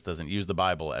the atheist doesn't use the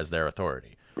Bible as their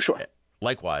authority. Sure.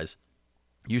 Likewise,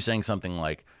 you saying something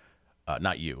like,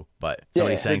 not you, but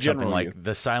somebody saying something like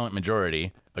the silent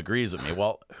majority agrees with me.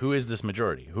 Well, who is this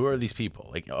majority? Who are these people?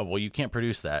 Like, well, you can't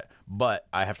produce that, but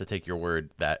I have to take your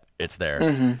word that it's there.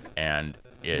 Mm-hmm. And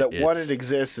one, it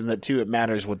exists, and that two, it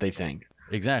matters what they think.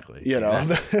 Exactly.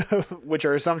 Which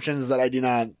are assumptions that I do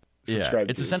not subscribe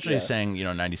to. It's essentially saying,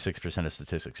 96% of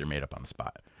statistics are made up on the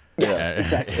spot. Yes,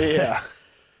 exactly. Yeah.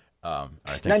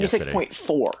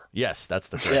 96.4. Yes, that's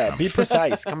the correct number. Be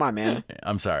precise. Come on, man.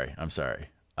 I'm sorry.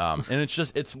 And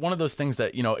it's one of those things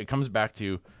that, it comes back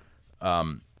to,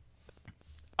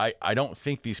 I don't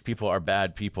think these people are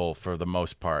bad people for the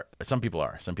most part. Some people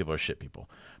are shit people,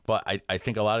 but I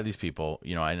think a lot of these people,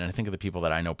 and I think of the people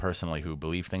that I know personally who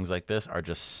believe things like this are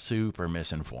just super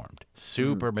misinformed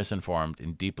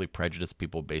and deeply prejudiced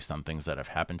people based on things that have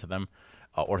happened to them.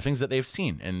 Or things that they've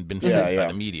seen and been fed by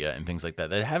the media and things like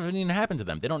that haven't even happened to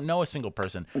them. They don't know a single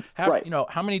person. How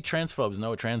many transphobes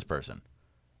know a trans person?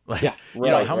 Like,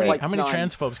 how many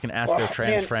transphobes can ask their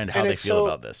trans friend how they feel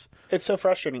about this? It's so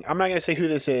frustrating. I'm not going to say who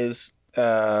this is,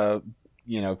 because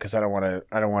I don't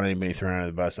want anybody thrown under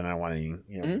the bus, and I don't want any,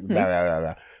 blah, blah, blah,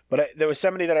 blah. But there was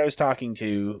somebody that I was talking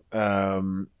to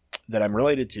that I'm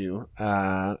related to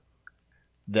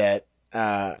that.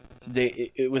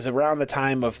 It was around the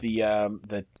time of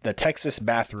the Texas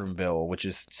bathroom bill, which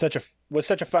is such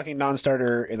a fucking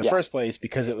non-starter in the first place,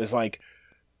 because it was like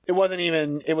it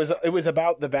was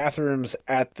about the bathrooms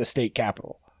at the state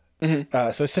capitol.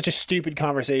 Mm-hmm. So it's such a stupid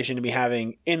conversation to be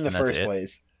having in the first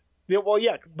place. Yeah, well,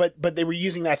 yeah, but they were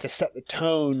using that to set the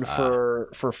tone for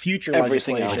future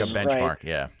legislation, like a benchmark,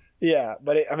 right? Yeah,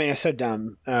 but it's so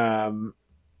dumb.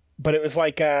 But it was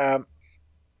like.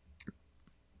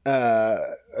 I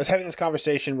was having this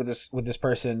conversation with this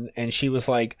person, and she was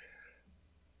like,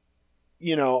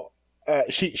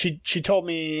 she told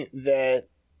me that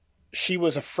she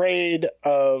was afraid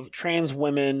of trans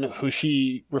women who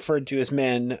she referred to as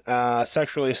men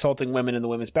sexually assaulting women in the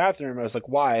women's bathroom. I was like,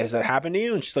 why? Has that happened to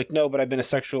you? And she's like, no, but I've been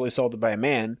sexually assaulted by a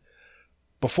man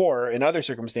before in other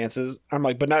circumstances. I'm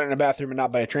like, but not in a bathroom and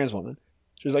not by a trans woman.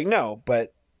 She was like, no,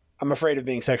 but I'm afraid of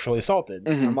being sexually assaulted.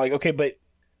 Mm-hmm. I'm like, okay, but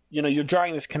you're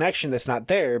drawing this connection that's not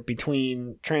there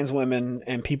between trans women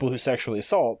and people who sexually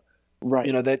assault. Right.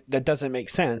 That doesn't make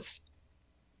sense.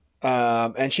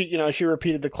 And she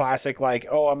repeated the classic, like,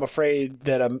 oh, I'm afraid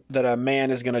that a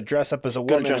man is going to dress up as a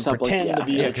woman and pretend to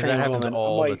be a trans woman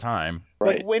all the time.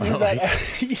 Right. Like, when is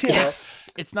that?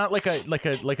 It's not like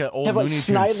a old Looney Tunes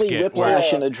Snidely skit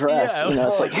Whiplash in a dress.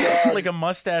 It's like like a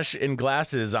mustache and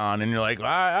glasses on, and you're like,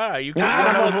 you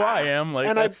can't know who I am. Like,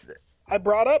 and I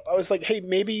brought up, I was like, hey,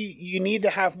 maybe you need to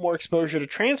have more exposure to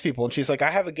trans people. And she's like, I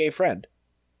have a gay friend.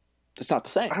 It's not the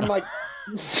same. I'm like,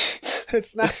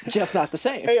 it's just not the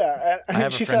same. Yeah.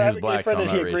 And she said, I have a gay friend and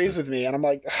he agrees with me. And I'm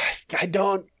like, I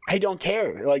don't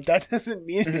care. Like, that doesn't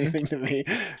mean anything to me.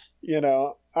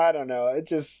 I don't know. It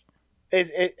just,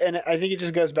 and I think it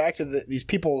just goes back to these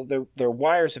people, their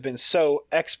wires have been so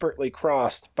expertly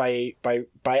crossed by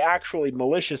actually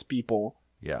malicious people.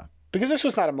 Yeah. Because this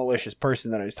was not a malicious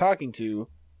person that I was talking to.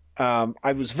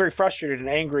 I was very frustrated and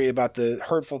angry about the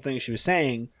hurtful things she was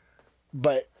saying,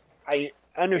 but I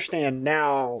understand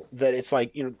now that it's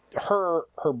like, her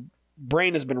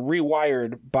brain has been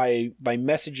rewired by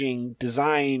messaging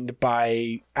designed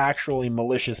by actually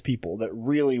malicious people that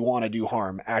really want to do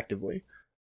harm actively.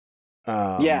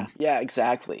 Yeah,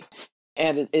 exactly.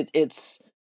 And it's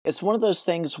one of those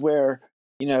things where,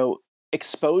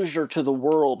 exposure to the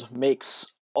world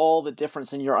makes all the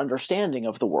difference in your understanding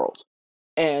of the world.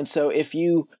 And so if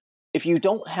you if you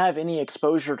don't have any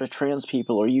exposure to trans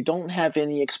people, or you don't have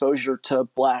any exposure to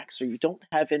blacks, or you don't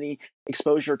have any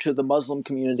exposure to the Muslim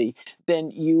community,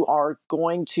 then you are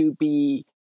going to be,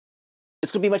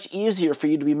 it's going to be much easier for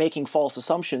you to be making false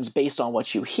assumptions based on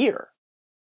what you hear,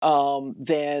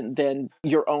 than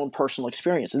your own personal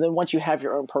experience. And then once you have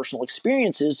your own personal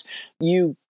experiences,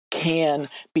 you can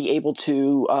be able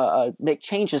to make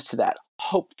changes to that,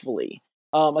 hopefully.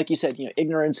 Like you said,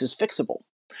 ignorance is fixable.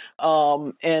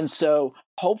 And so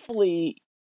hopefully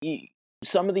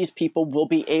some of these people will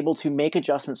be able to make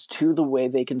adjustments to the way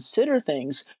they consider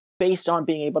things based on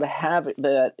being able to have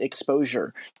that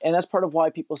exposure. And that's part of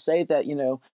why people say that,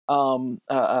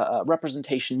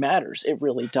 representation matters. It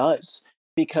really does.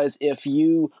 Because if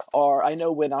you are, I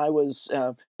know when I was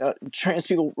trans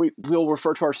people, will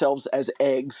refer to ourselves as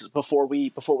eggs before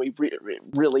we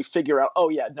really figure out. Oh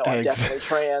yeah, no, I'm definitely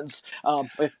trans.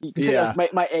 You can say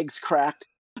like, my eggs cracked.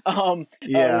 When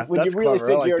you really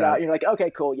clever. figure it out, you're like,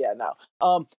 okay, cool, yeah,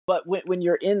 no. But when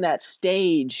you're in that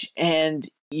stage and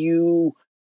you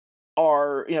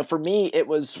are, for me, it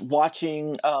was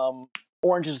watching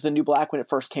Orange is the New Black when it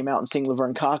first came out and seeing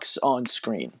Laverne Cox on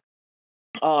screen.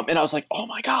 And I was like, oh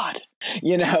my God,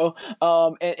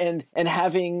 and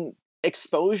having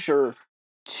exposure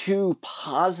to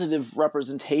positive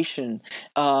representation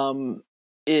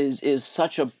is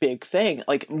such a big thing.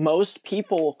 Like most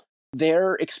people,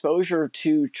 their exposure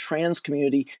to trans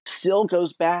community still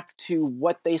goes back to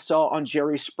what they saw on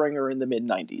Jerry Springer in the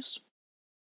mid-90s.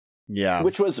 Yeah.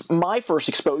 Which was my first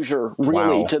exposure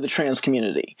really to the trans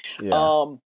community. Yeah.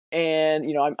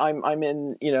 And I'm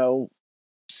in,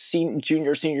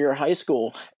 junior, senior year of high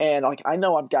school, and like I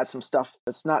know I've got some stuff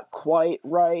that's not quite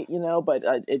right, but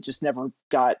it just never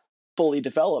got fully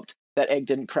developed. That egg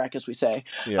didn't crack, as we say.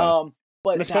 Yeah.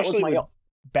 But and especially that was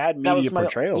with bad media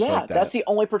portrayals like that. That's the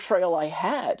only portrayal I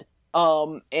had.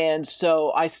 And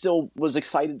so I still was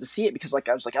excited to see it because I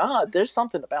was like, there's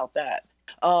something about that.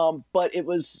 But it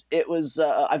was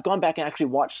I've gone back and actually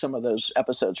watched some of those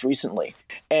episodes recently,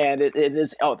 and it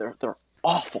is they're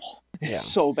awful. It's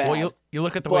so bad. Well, you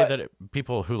look at the way that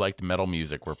people who liked metal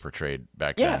music were portrayed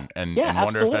back then, and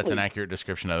wonder if that's an accurate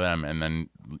description of them, and then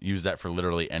use that for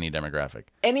literally any demographic,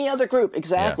 any other group,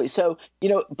 exactly. Yeah. So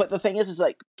but the thing is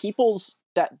like people's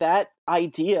that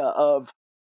idea of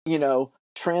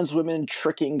trans women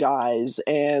tricking guys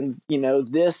and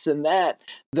this and that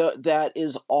that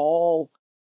is all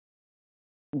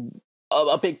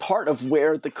a big part of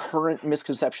where the current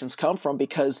misconceptions come from,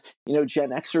 because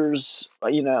Gen Xers,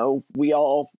 we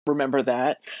all remember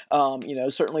that.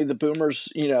 Certainly the boomers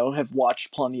have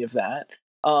watched plenty of that,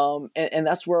 and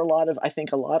that's where I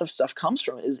think a lot of stuff comes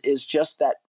from is just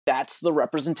that's the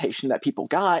representation that people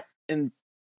got, and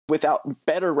without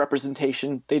better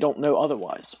representation they don't know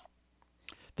otherwise.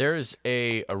 There's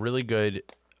a really good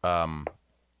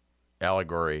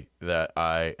allegory that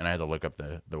I had to look up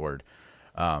the word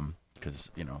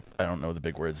because I don't know the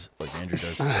big words like Andrew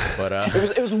does, but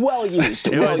it was well used.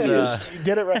 You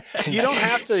did it right. You don't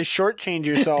have to shortchange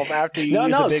yourself after you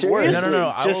use a big word.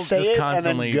 No. Just say it and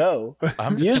then go.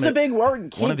 Use the big word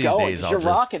and keep going. You're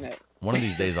rocking it. One of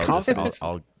these days,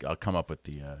 I'll come up with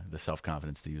the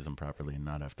self-confidence to use them properly and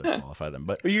not have to qualify them.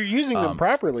 But you're using them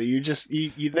properly. You just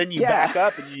then you back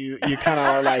up and you kind of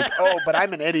are like, oh, but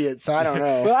I'm an idiot, so I don't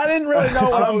know. But I didn't really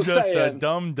know what I was saying. I'm just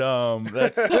a dumb.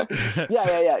 That's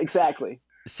yeah, exactly.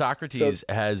 Socrates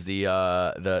has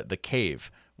the cave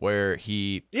where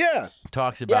he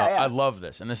talks about. I love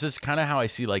this, and this is kind of how I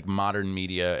see like modern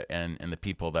media and the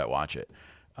people that watch it.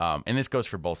 And this goes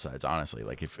for both sides, honestly.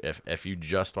 Like if you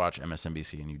just watch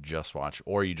MSNBC and you just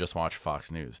watch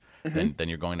Fox News, then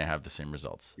you're going to have the same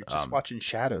results. You're just watching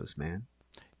shadows, man.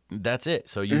 That's it.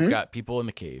 So you've got people in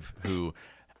the cave who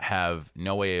have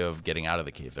no way of getting out of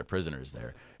the cave. They're prisoners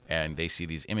there, and they see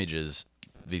these images,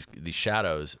 these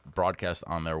shadows broadcast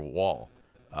on their wall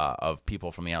of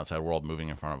people from the outside world moving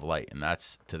in front of light. And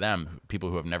that's, to them, people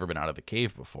who have never been out of the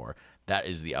cave before, that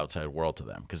is the outside world to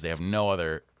them because they have no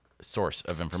other source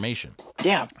of information.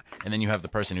 Yeah. And then you have the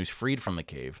person who's freed from the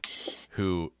cave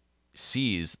who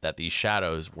sees that these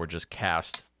shadows were just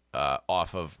cast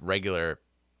off of regular,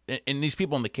 and these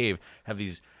people in the cave have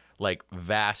these like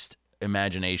vast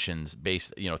imaginations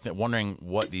based, wondering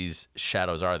what these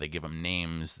shadows are. They give them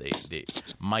names. They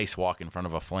mice walk in front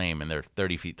of a flame and they're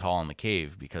 30 feet tall in the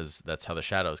cave because that's how the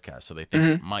shadows cast. So they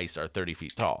think mice are 30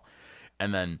 feet tall.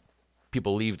 And then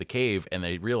people leave the cave and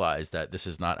they realize that this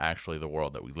is not actually the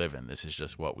world that we live in. This is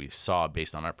just what we saw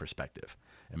based on our perspective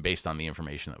and based on the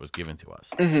information that was given to us.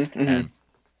 And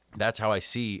that's how I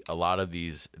see a lot of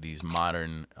these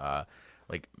modern,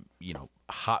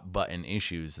 hot button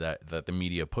issues that the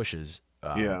media pushes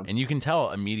And you can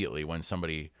tell immediately when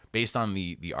somebody, based on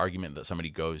the argument that somebody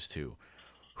goes to,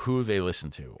 who they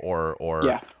listen to, or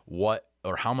what,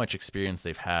 or how much experience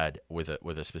they've had with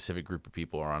a specific group of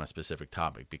people or on a specific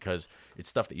topic, because it's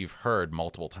stuff that you've heard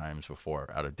multiple times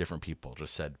before out of different people,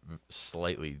 just said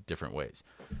slightly different ways.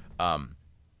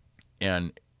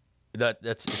 And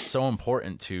it's so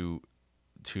important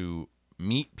to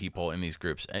meet people in these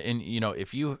groups. And you know,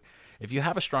 if you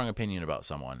have a strong opinion about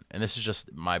someone, and this is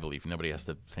just my belief, nobody has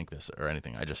to think this or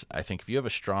anything, I think if you have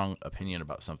a strong opinion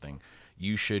about something,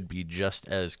 you should be just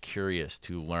as curious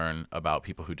to learn about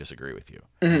people who disagree with you,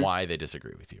 why they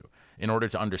disagree with you, in order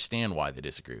to understand why they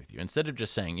disagree with you, instead of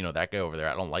just saying, you know, that guy over there,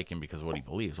 I don't like him because of what he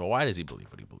believes. Well, why does he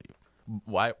believe what he believes?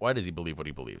 Why does he believe what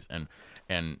he believes?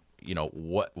 And you know,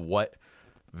 what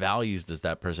values does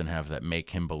that person have that make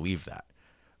him believe that,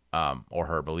 or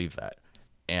her believe that?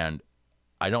 And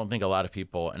I don't think a lot of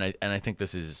people, and I think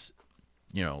this is,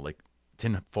 you know, like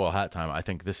tinfoil hat time. I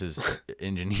think this is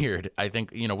engineered. I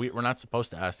think, you know, we're not supposed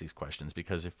to ask these questions,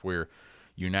 because if we're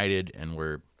united and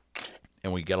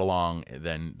we get along,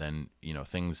 then you know,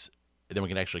 then we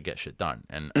can actually get shit done.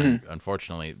 And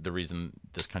unfortunately, the reason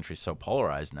this country's so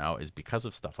polarized now is because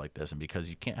of stuff like this, and because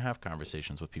you can't have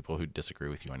conversations with people who disagree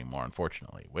with you anymore,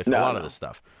 unfortunately, with a lot of this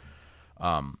stuff.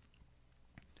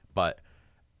 But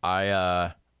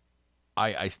I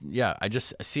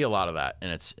just see a lot of that,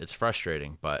 and it's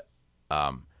frustrating. But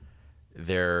I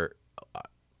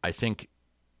think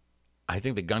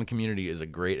the gun community is a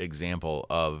great example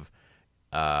of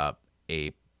a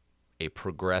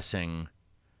progressing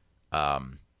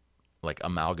like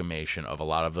amalgamation of a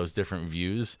lot of those different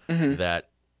views. That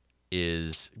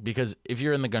is, because if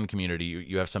you're in the gun community,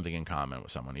 you have something in common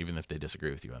with someone, even if they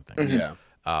disagree with you on things.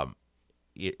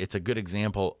 It's a good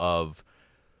example of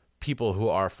people who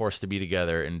are forced to be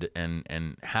together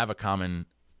and have a common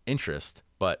interest,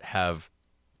 but have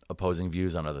opposing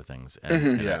views on other things.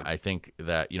 And I think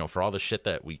that, you know, for all the shit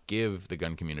that we give the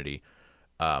gun community,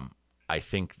 I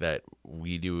think that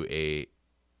we do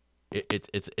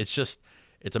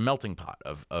it's a melting pot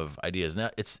of ideas. Now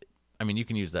I mean, you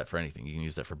can use that for anything. You can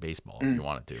use that for baseball if you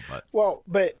wanted to,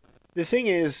 but the thing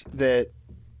is that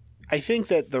I think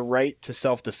that the right to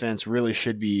self-defense really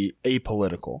should be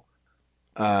apolitical.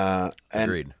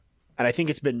 Agreed. And I think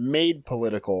it's been made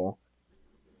political.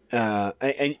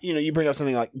 And you know, you bring up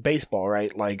something like baseball,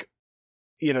 right? Like,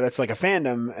 you know, that's like a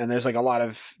fandom, and there's like a lot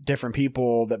of different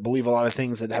people that believe a lot of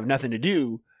things that have nothing to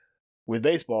do with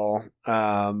baseball.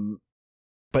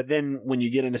 But then when you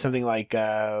get into something like,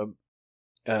 you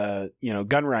know,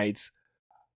 gun rights,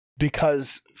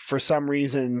 because for some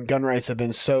reason gun rights have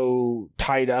been so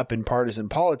tied up in partisan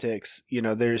politics, you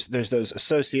know, there's those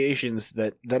associations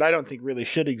that I don't think really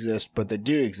should exist, but that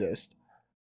do exist.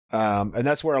 And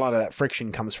that's where a lot of that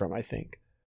friction comes from, I think.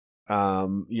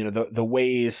 You know, the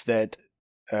ways that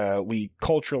we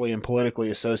culturally and politically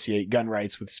associate gun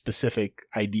rights with specific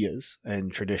ideas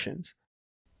and traditions.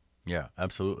 Yeah,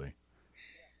 absolutely.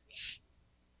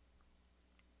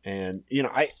 And, you know,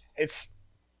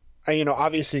 you know,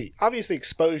 obviously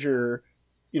exposure,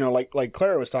 you know, like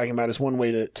Clara was talking about, is one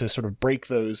way to sort of break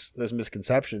those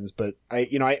misconceptions. But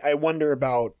I wonder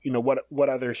about, you know, what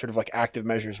other sort of like active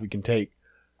measures we can take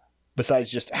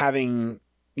besides just having,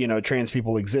 you know, trans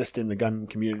people exist in the gun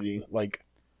community. Like,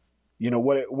 you know,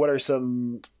 what are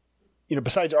some, you know,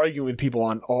 besides arguing with people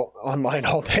online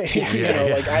all day, you know,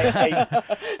 like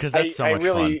because that's so much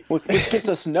really, fun. Which gets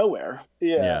us nowhere.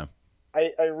 Yeah.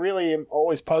 I really am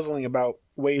always puzzling about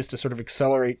ways to sort of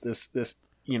accelerate this,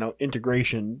 you know,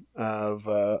 integration of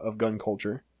gun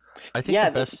culture. I think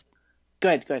the best. Go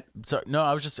ahead. Sorry, no,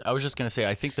 I was just gonna say,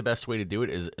 I think the best way to do it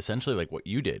is essentially like what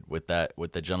you did with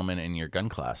the gentleman in your gun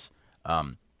class.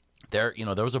 There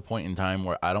was a point in time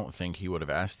where I don't think he would have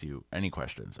asked you any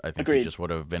questions. I think he just would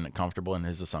have been comfortable in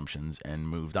his assumptions and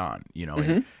moved on, you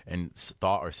know, and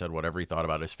thought or said whatever he thought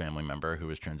about his family member who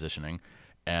was transitioning,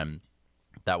 and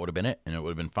that would have been it, and it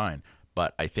would have been fine.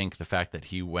 But I think the fact that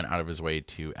he went out of his way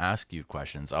to ask you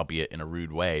questions, albeit in a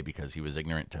rude way, because he was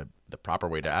ignorant to the proper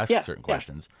way to ask certain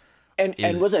questions, and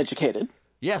was educated.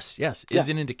 Yes, is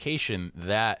an indication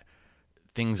that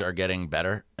things are getting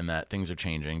better and that things are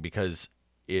changing, because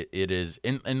it is,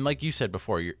 and like you said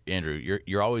before, Andrew,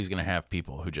 you're always going to have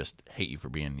people who just hate you for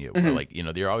being you, or like, you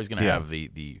know, you're always going to have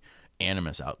the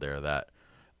animus out there that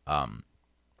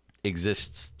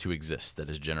exists to exist, that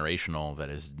is generational, that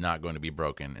is not going to be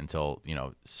broken until, you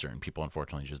know, certain people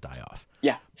unfortunately just die off.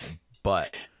 Yeah.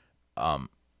 But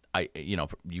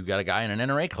you got a guy in an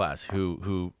NRA class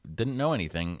who didn't know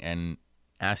anything and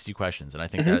asked you questions, and I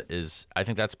think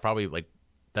that's probably like,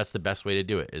 that's the best way to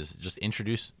do it, is just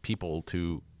introduce people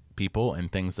to people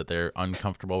and things that they're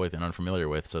uncomfortable with and unfamiliar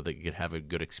with, so they could have a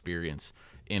good experience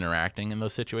interacting in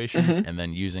those situations, and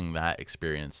then using that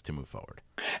experience to move forward.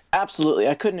 Absolutely.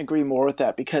 I couldn't agree more with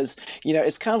that, because,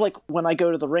 it's kind of like when I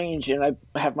go to the range and I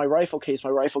have my rifle case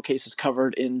is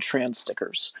covered in trans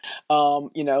stickers.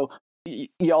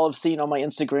 Y'all have seen on my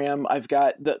Instagram, I've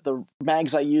got the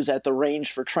mags I use at the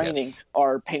range for training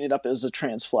are painted up as a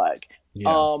trans flag.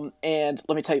 Yeah. And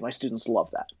let me tell you, my students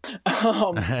love that.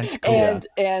 It's cool.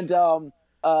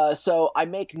 So I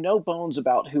make no bones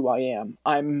about who I am.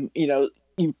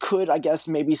 You could, I guess,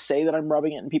 maybe say that I'm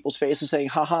rubbing it in people's faces, saying,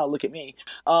 haha, look at me.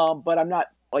 But I'm not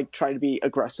like trying to be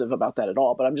aggressive about that at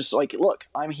all. But I'm just like, look,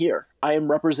 I'm here. I am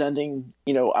representing,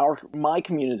 my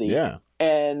community. Yeah.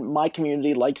 And my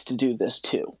community likes to do this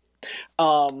too.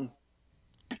 And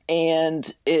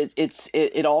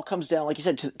it all comes down, like you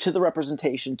said, to the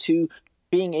representation, to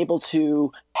being able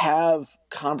to have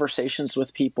conversations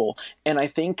with people. And I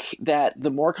think that the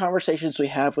more conversations we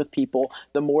have with people,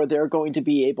 the more they're going to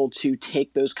be able to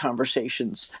take those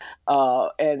conversations.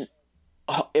 And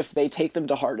if they take them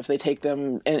to heart, if they take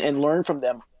them and learn from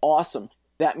them, awesome.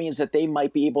 That means that they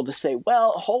might be able to say,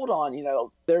 well, hold on,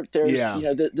 there's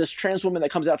this trans woman that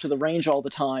comes out to the range all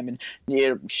the time, and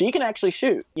she can actually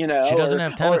shoot, she doesn't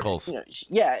have tentacles. She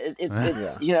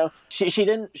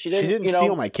didn't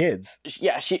steal my kids.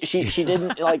 Yeah, she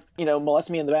didn't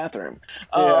molest me in the bathroom.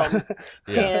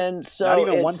 And so not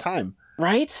even one time.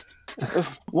 Right?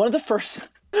 One of the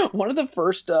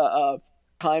first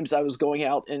times I was going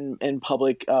out in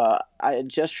public, I had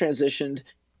just transitioned.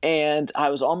 And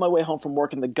I was on my way home from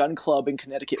work, and the gun club in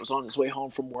Connecticut was on its way home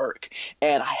from work,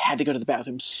 and I had to go to the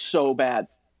bathroom so bad.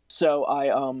 So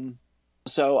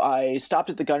I stopped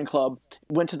at the gun club,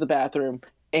 went to the bathroom,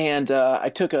 and I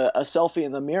took a selfie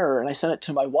in the mirror, and I sent it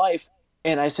to my wife,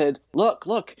 and I said,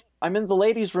 look, I'm in the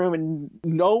ladies' room, and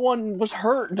no one was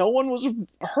hurt. No one was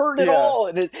hurt at all.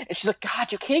 And she's like,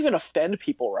 God, you can't even offend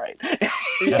people, right?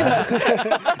 You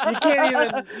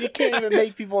can't even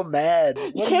make people mad.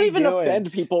 You can't even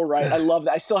offend people, right? I love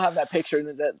that. I still have that picture,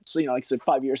 and that's like I said,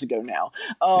 5 years ago now.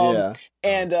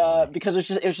 Because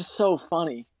it was just so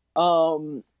funny.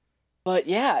 But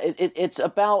yeah, it's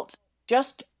about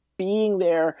just being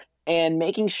there and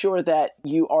making sure that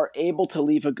you are able to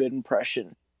leave a good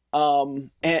impression.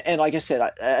 And like I said,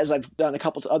 as I've done a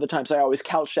couple of other times, I always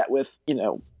couch that with,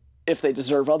 if they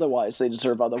deserve otherwise, they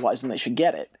deserve otherwise, and they should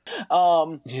get it.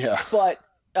 But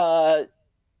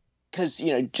because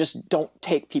just don't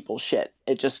take people's shit.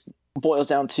 It just boils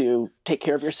down to take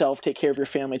care of yourself, take care of your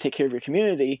family, take care of your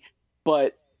community,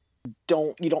 but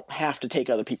you don't have to take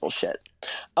other people's shit.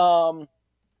 I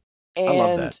love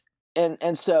that.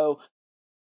 And so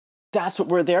that's what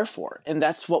we're there for, and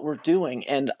that's what we're doing.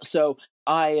 And so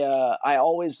I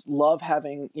always love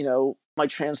having, my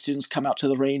trans students come out to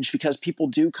the range, because people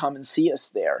do come and see us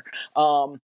there.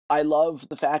 I love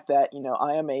the fact that,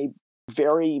 I am a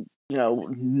very,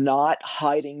 not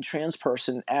hiding trans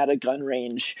person at a gun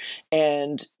range,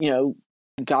 and,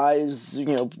 guys,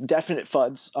 definite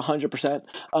FUDs, 100%,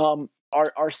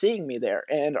 are seeing me there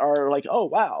and are like, oh,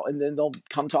 wow. And then they'll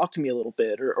come talk to me a little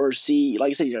bit, or see,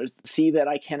 like I said, see that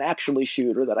I can actually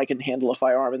shoot, or that I can handle a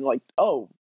firearm, and like, oh,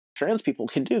 trans people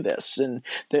can do this, and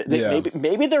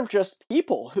maybe they're just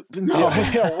people.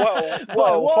 Whoa,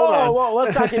 whoa,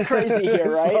 let's not get crazy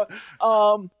here, right?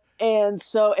 And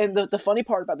the funny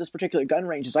part about this particular gun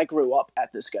range is I grew up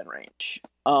at this gun range.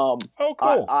 Oh,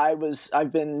 cool.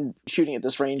 I've been shooting at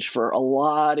this range for a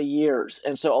lot of years,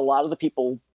 and so a lot of the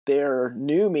people there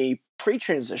knew me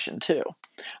pre-transition too.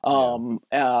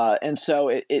 And so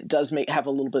it does have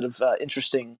a little bit of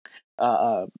interesting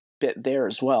bit there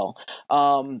as well.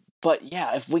 But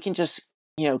yeah, if we can just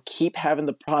keep having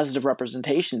the positive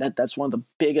representation, that's one of the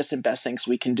biggest and best things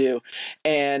we can do.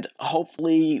 And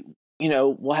hopefully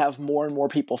we'll have more and more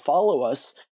people follow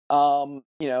us, and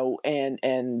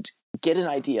get an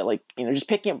idea, like just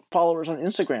picking up followers on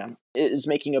Instagram is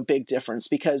making a big difference,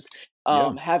 because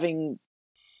having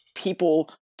people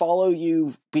follow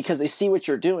you because they see what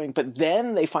you're doing, but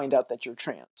then they find out that you're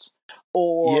trans,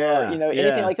 or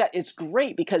anything like that. It's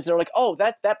great, because they're like, oh,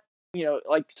 that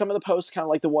like some of the posts, kind of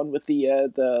like the one with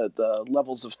the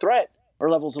levels of threat or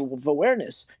levels of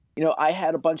awareness. I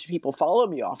had a bunch of people follow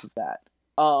me off of that,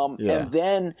 and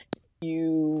then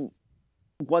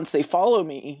once they follow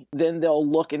me, then they'll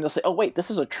look and they'll say, oh wait,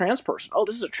 this is a trans person. Oh,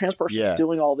 this is a trans person that's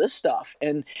doing all this stuff,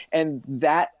 and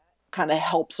that kind of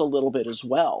helps a little bit as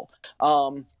well.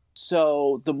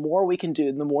 So the more we can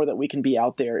do, the more that we can be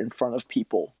out there in front of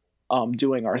people,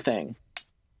 doing our thing.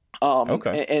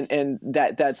 Okay. And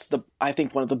that's I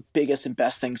think one of the biggest and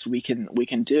best things we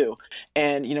can do.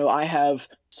 And I have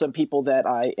some people that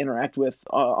I interact with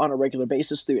on a regular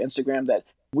basis through Instagram that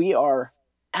we are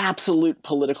absolute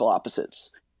political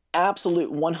opposites,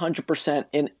 absolute 100%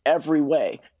 in every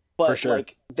way. But sure.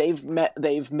 like they've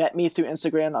met me through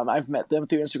Instagram. I've met them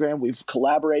through Instagram. We've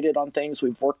collaborated on things.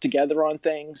 We've worked together on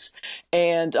things,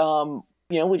 and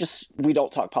we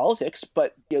don't talk politics,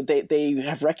 but they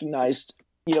have recognized,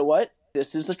 what,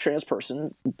 this is a trans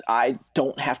person. I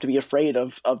don't have to be afraid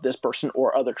of this person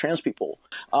or other trans people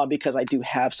because I do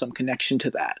have some connection to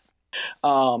that,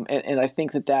 and I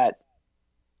think that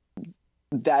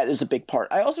is a big part.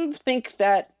 I also think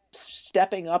that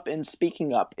stepping up and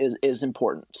speaking up is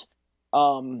important.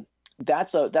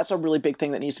 That's a really big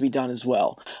thing that needs to be done as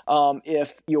well.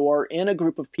 If you're in a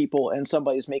group of people and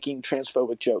somebody's making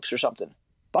transphobic jokes or something,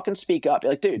 fucking speak up. Be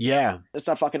like, dude, yeah, that's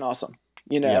not fucking awesome.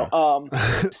 Speak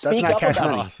that's not up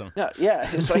about it. Awesome. No, yeah,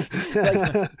 it's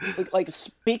like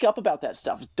speak up about that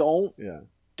stuff. Don't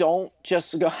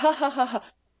just go ha ha ha ha.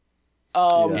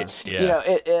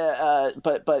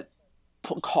 But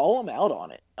call them out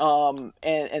on it.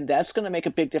 And that's going to make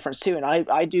a big difference too. And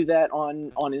I do that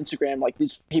on Instagram. Like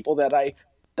these people that I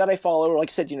follow, like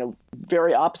I said,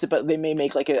 very opposite, but they may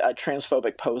make like a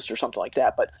transphobic post or something like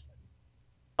that, but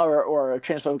or a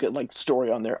transphobic like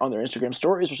story on their Instagram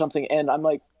stories or something. And I'm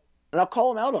like, and I'll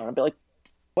call them out on it. I'll be like,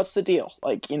 what's the deal?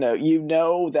 Like,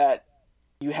 that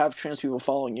you have trans people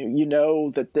following you. You know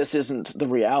that this isn't the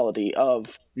reality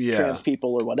of trans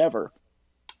people or whatever.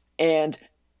 And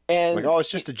like, oh,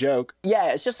 it's just a joke.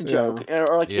 Yeah, it's just a joke.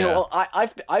 Or like,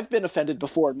 I've been offended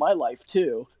before in my life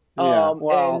too. Yeah.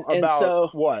 And so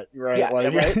what, right? Yeah,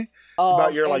 like, right.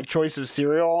 About your like choice of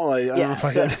cereal. Like, I don't know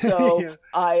if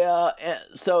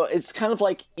so it's kind of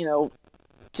like,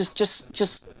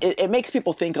 just it makes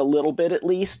people think a little bit at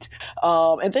least.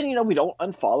 And then, we don't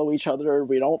unfollow each other.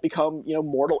 We don't become,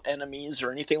 mortal enemies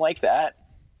or anything like that.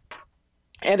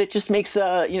 And it just makes,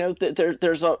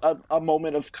 there's a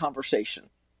moment of conversation.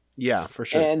 Yeah, for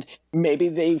sure. And maybe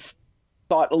they've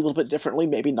thought a little bit differently,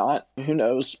 maybe not. Who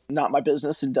knows? Not my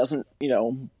business. It doesn't,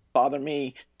 bother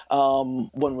me one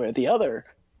way or the other.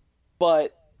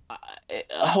 But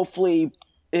hopefully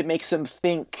it makes them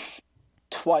think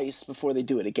twice before they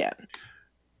do it again.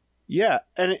 Yeah,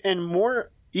 and more,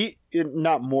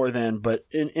 not more than, but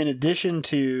in addition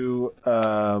to,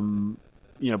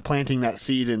 planting that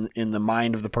seed in the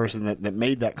mind of the person that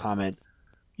made that comment,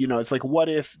 it's like, what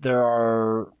if there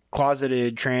are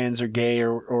closeted trans or gay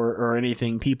or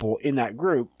anything people in that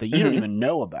group that you don't even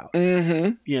know about?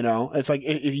 Mm-hmm. It's like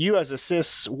if you as a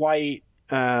cis white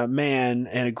man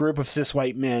and a group of cis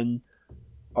white men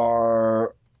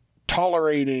are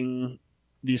tolerating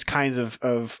these kinds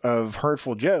of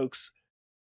hurtful jokes,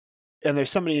 and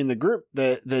there's somebody in the group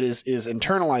that is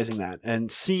internalizing that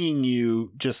and seeing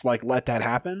you just like let that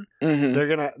happen, they're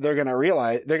gonna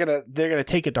realize they're gonna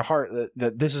take it to heart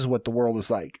that this is what the world is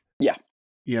like. Yeah.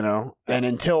 And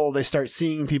until they start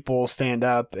seeing people stand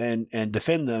up and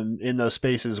defend them in those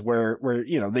spaces where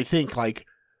they think like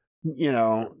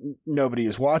nobody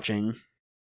is watching,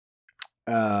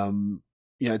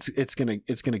 it's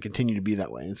gonna continue to be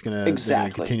that way. It's gonna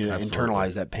continue to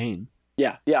internalize that pain.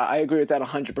 Yeah, I agree with that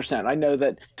 100%. I know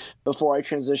that before I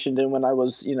transitioned and when I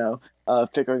was,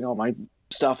 figuring all my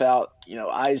stuff out,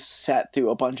 I sat through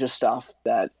a bunch of stuff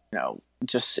that,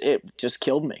 it just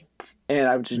killed me. And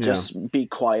I would just be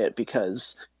quiet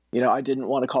because, I didn't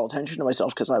want to call attention to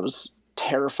myself because I was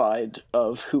terrified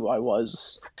of who I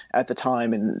was at the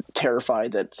time and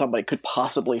terrified that somebody could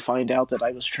possibly find out that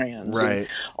I was trans, right, and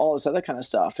all this other kind of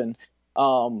stuff. And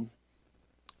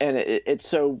it's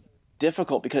so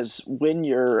difficult because when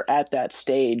you're at that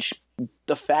stage,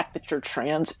 the fact that you're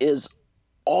trans is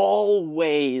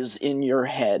always in your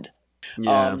head.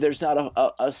 There's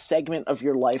not a segment of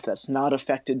your life that's not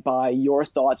affected by your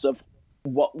thoughts of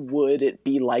what would it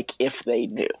be like if they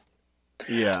knew.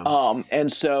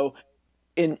 And so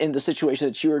in the situation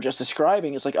that you were just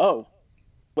describing, it's like, oh,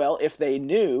 well, if they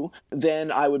knew,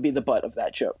 then I would be the butt of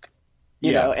that joke.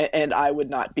 You know, and I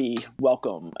would not be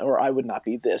welcome, or I would not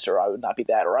be this, or I would not be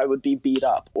that, or I would be beat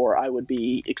up, or I would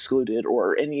be excluded,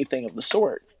 or anything of the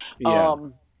sort.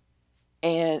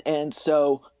 And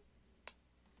so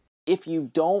if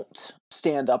you don't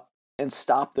stand up and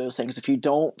stop those things, if you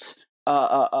don't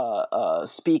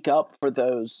speak up for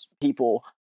those people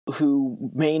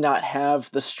who may not have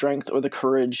the strength or the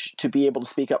courage to be able to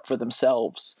speak up for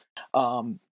themselves,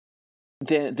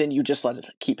 then you just let it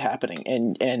keep happening.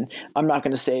 And I'm not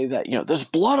going to say that, there's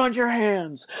blood on your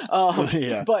hands.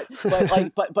 But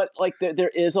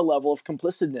there is a level of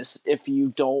complicitness if you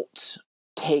don't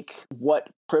take what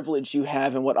privilege you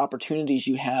have and what opportunities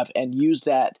you have and use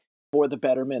that for the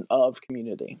betterment of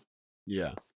community.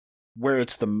 Yeah. Where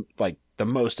it's the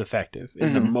most effective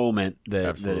in the moment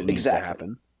that it needs to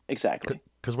happen. Exactly.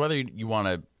 Because whether you want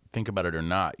to think about it or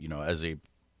not, as a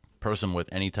person with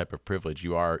any type of privilege,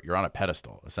 you're on a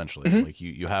pedestal essentially. Like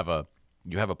you have a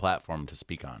platform to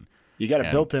speak on. You got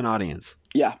a built-in audience.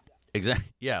 Yeah.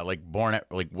 Exactly. Yeah, like born at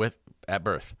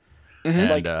birth.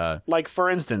 And, And like for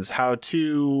instance, how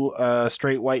two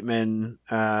straight white men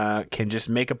can just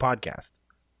make a podcast.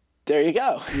 There you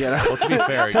go. Well, to be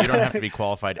fair, you don't have to be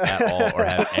qualified at all or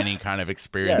have any kind of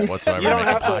experience whatsoever. You don't to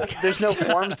make have a to. There's no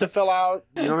forms to fill out.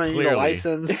 You don't need a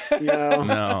license.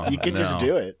 No, you can just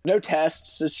do it. No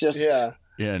tests. It's just no.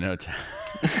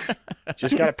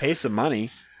 Just got to pay some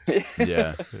money.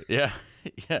 Yeah.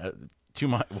 Too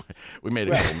much. We made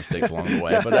a couple mistakes along the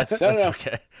way, but that's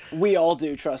okay. We all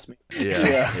do. Trust me.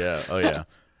 Yeah. Oh yeah.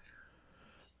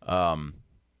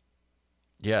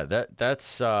 Yeah.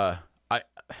 That's.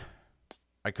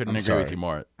 I couldn't agree with you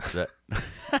more. I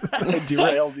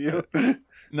derailed you.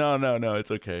 No. It's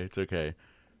okay. It's okay.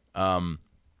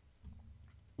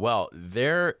 Well,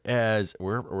 we're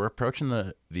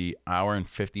approaching the hour and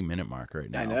 50-minute mark right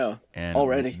now. I know. And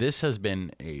already this has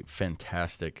been a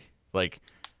fantastic,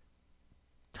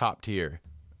 top tier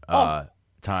time.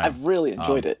 I've really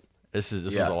enjoyed it. This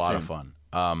was a lot of fun.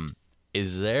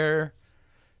 Is there?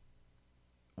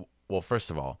 Well, first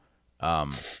of all,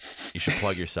 you should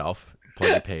plug yourself.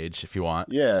 Plug your page if you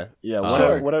want. Yeah.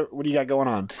 What do you got going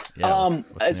on? Yeah,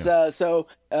 it's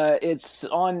it's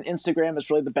on Instagram. It's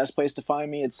really the best place to find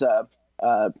me. It's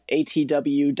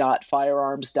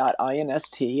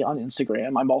atw.firearms.inst on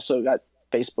Instagram. I'm also got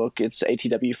Facebook. It's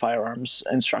ATW Firearms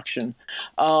Instruction.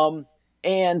 So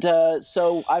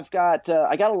I've got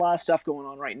I got a lot of stuff going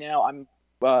on right now. I'm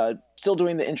still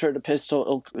doing the intro to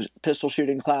pistol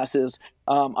shooting classes.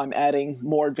 I'm adding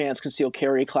more advanced concealed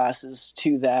carry classes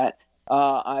to that.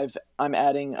 I'm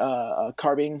adding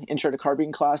intro to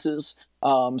carbine classes.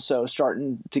 So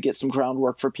starting to get some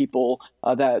groundwork for people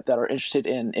that are interested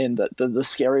in the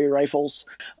scary rifles,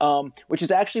 which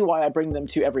is actually why I bring them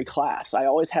to every class. I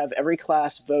always have every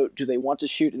class vote, do they want to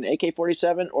shoot an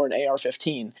AK-47 or an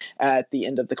AR-15 at the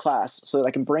end of the class, so that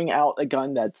I can bring out a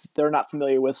gun that they're not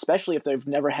familiar with, especially if they've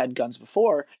never had guns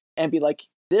before, and be like,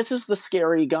 this is the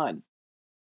scary gun.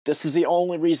 This is the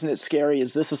only reason it's scary,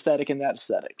 is this aesthetic and that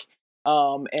aesthetic.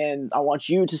 And I want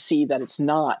you to see that it's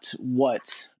not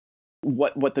what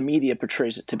the media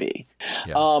portrays it to be.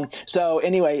 Yeah. So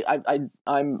anyway,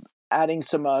 I'm adding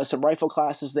some rifle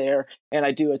classes there, and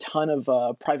I do a ton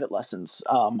of private lessons.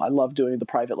 I love doing the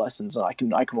private lessons, and I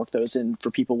can work those in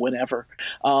for people whenever.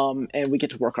 And we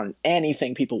get to work on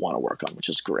anything people want to work on, which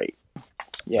is great.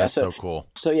 Yeah, that's so cool.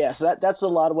 So that's a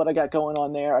lot of what I got going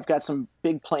on there. I've got some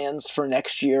big plans for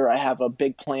next year. I have a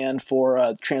big plan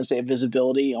for Trans Day of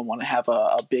Visibility. I want to have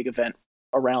a big event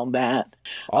around that.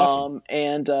 Awesome.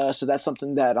 So that's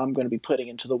something that I'm going to be putting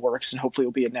into the works, and hopefully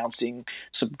we'll be announcing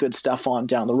some good stuff on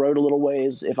down the road a little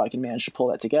ways if I can manage to pull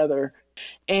that together.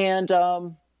 And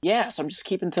so I'm just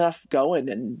keeping stuff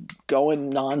going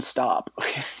nonstop.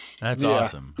 That's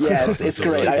awesome. Yeah, it's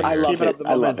great. I love it.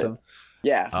 I love it.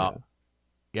 Yeah.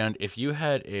 And if you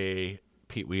had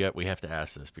Pete, we have to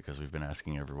ask this because we've been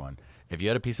asking everyone. If you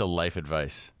had a piece of life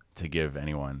advice to give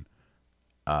anyone,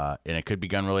 and it could be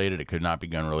gun related, it could not be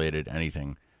gun related,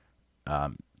 anything,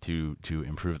 to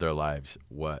improve their lives,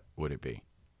 what would it be?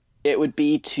 It would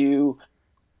be to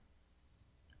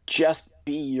just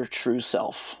be your true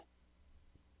self.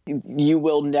 You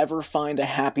will never find a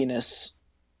happiness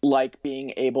like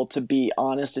being able to be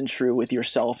honest and true with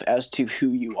yourself as to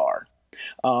who you are.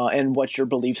 And what your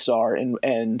beliefs are,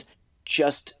 and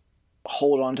just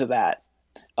hold on to that.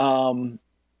 I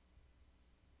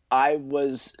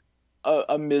was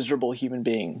a miserable human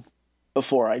being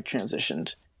before I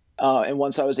transitioned. And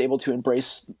once I was able to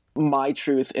embrace my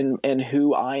truth and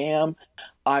who I am,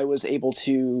 I was able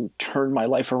to turn my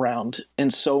life around in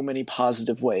so many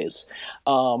positive ways.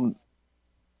 So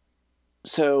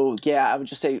I would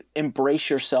just say embrace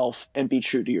yourself and be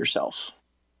true to yourself.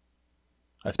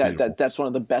 That's one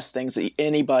of the best things that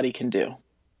anybody can do.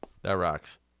 That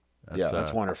rocks.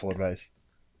 That's wonderful advice.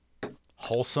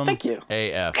 Wholesome. Thank you.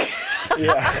 AF.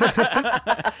 Yeah.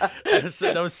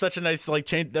 that was such a nice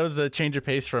change. That was a change of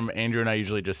pace from Andrew and I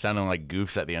usually just sounding like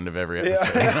goofs at the end of every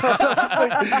episode.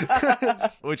 Yeah.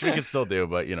 Which we can still do,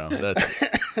 but that's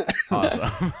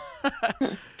awesome.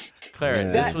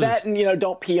 Clara, that and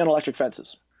don't pee on electric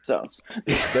fences. So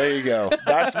there you go.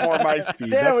 That's more my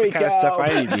speed. There That's the we kind of go. stuff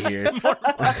I need to hear.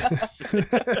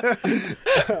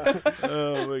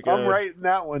 Oh my God. I'm writing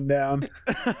that one down.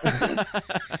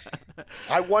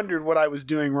 I wondered what I was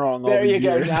doing wrong all there you these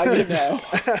go. years. Now you know.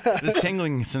 This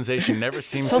tingling sensation never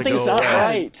seems Something's to go not away.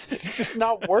 right. It's just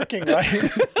not working right.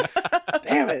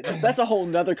 Damn it. That's a whole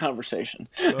nother conversation.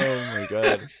 Oh my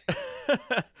God.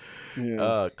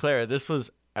 Yeah. Clara, this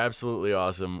was absolutely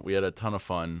awesome. We had a ton of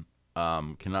fun.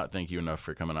 Cannot thank you enough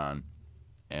for coming on.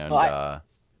 And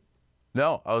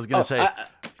no, I was gonna say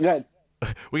go ahead.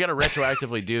 we got to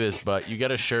retroactively do this, but you get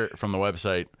a shirt from the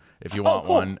website if you want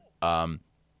cool. one,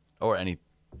 or anything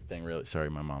really. Sorry,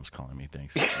 my mom's calling me.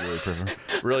 Thanks.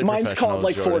 Really Mine's professional, called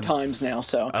like Jordan. 4 times now.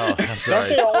 So Oh, I'm Don't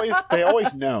sorry. they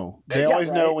always know. They Yeah, always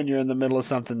know right. when you're in the middle of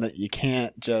something that you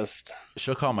can't just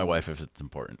She'll call my wife if it's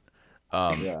important.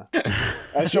 yeah.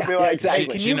 And she'll be like, exactly. hey,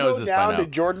 can She you knows go this by down now. to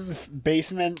Jordan's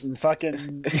basement and fucking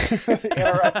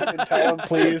interrupt him and tell him,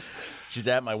 please? She's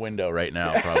at my window right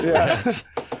now, probably. Yeah.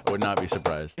 I would not be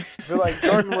surprised. Be like,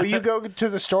 Jordan, will you go to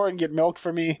the store and get milk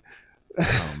for me?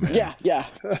 Oh, man. yeah.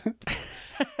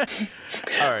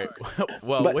 All right.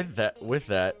 Well, But- with that,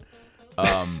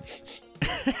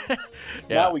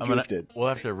 Now we goofed it. We'll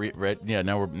have to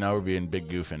now we're being big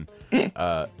goofing, big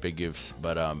goofs.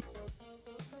 But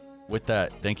with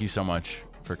that, thank you so much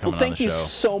for coming Well, on the thank you show.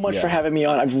 so much Yeah. for having me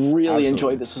on. I've really Absolutely.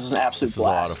 enjoyed this. This was an absolute This was a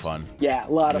lot blast. of fun. Yeah,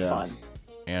 a lot of Yeah. fun.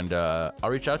 And I'll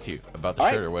reach out to you about the All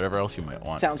shirt right. or whatever else you might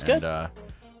want. Sounds good. And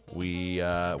we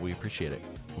appreciate it.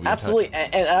 We'll be in Absolutely, touch.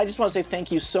 and I just want to say thank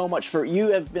you so much for you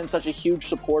have been such a huge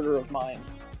supporter of mine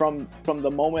from the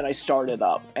moment I started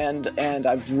up, and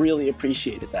I've really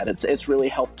appreciated that. It's really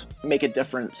helped make a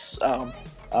difference.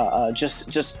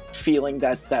 Just feeling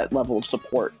that level of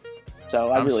support. So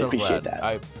I I'm really so appreciate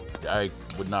glad. that, I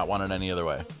would not want it any other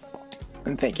way.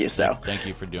 and thank you. So Thank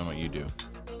you for doing what you do.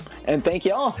 and thank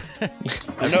you all. No,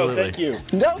 Absolutely. thank you.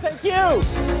 No, thank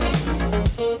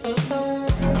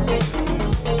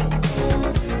you.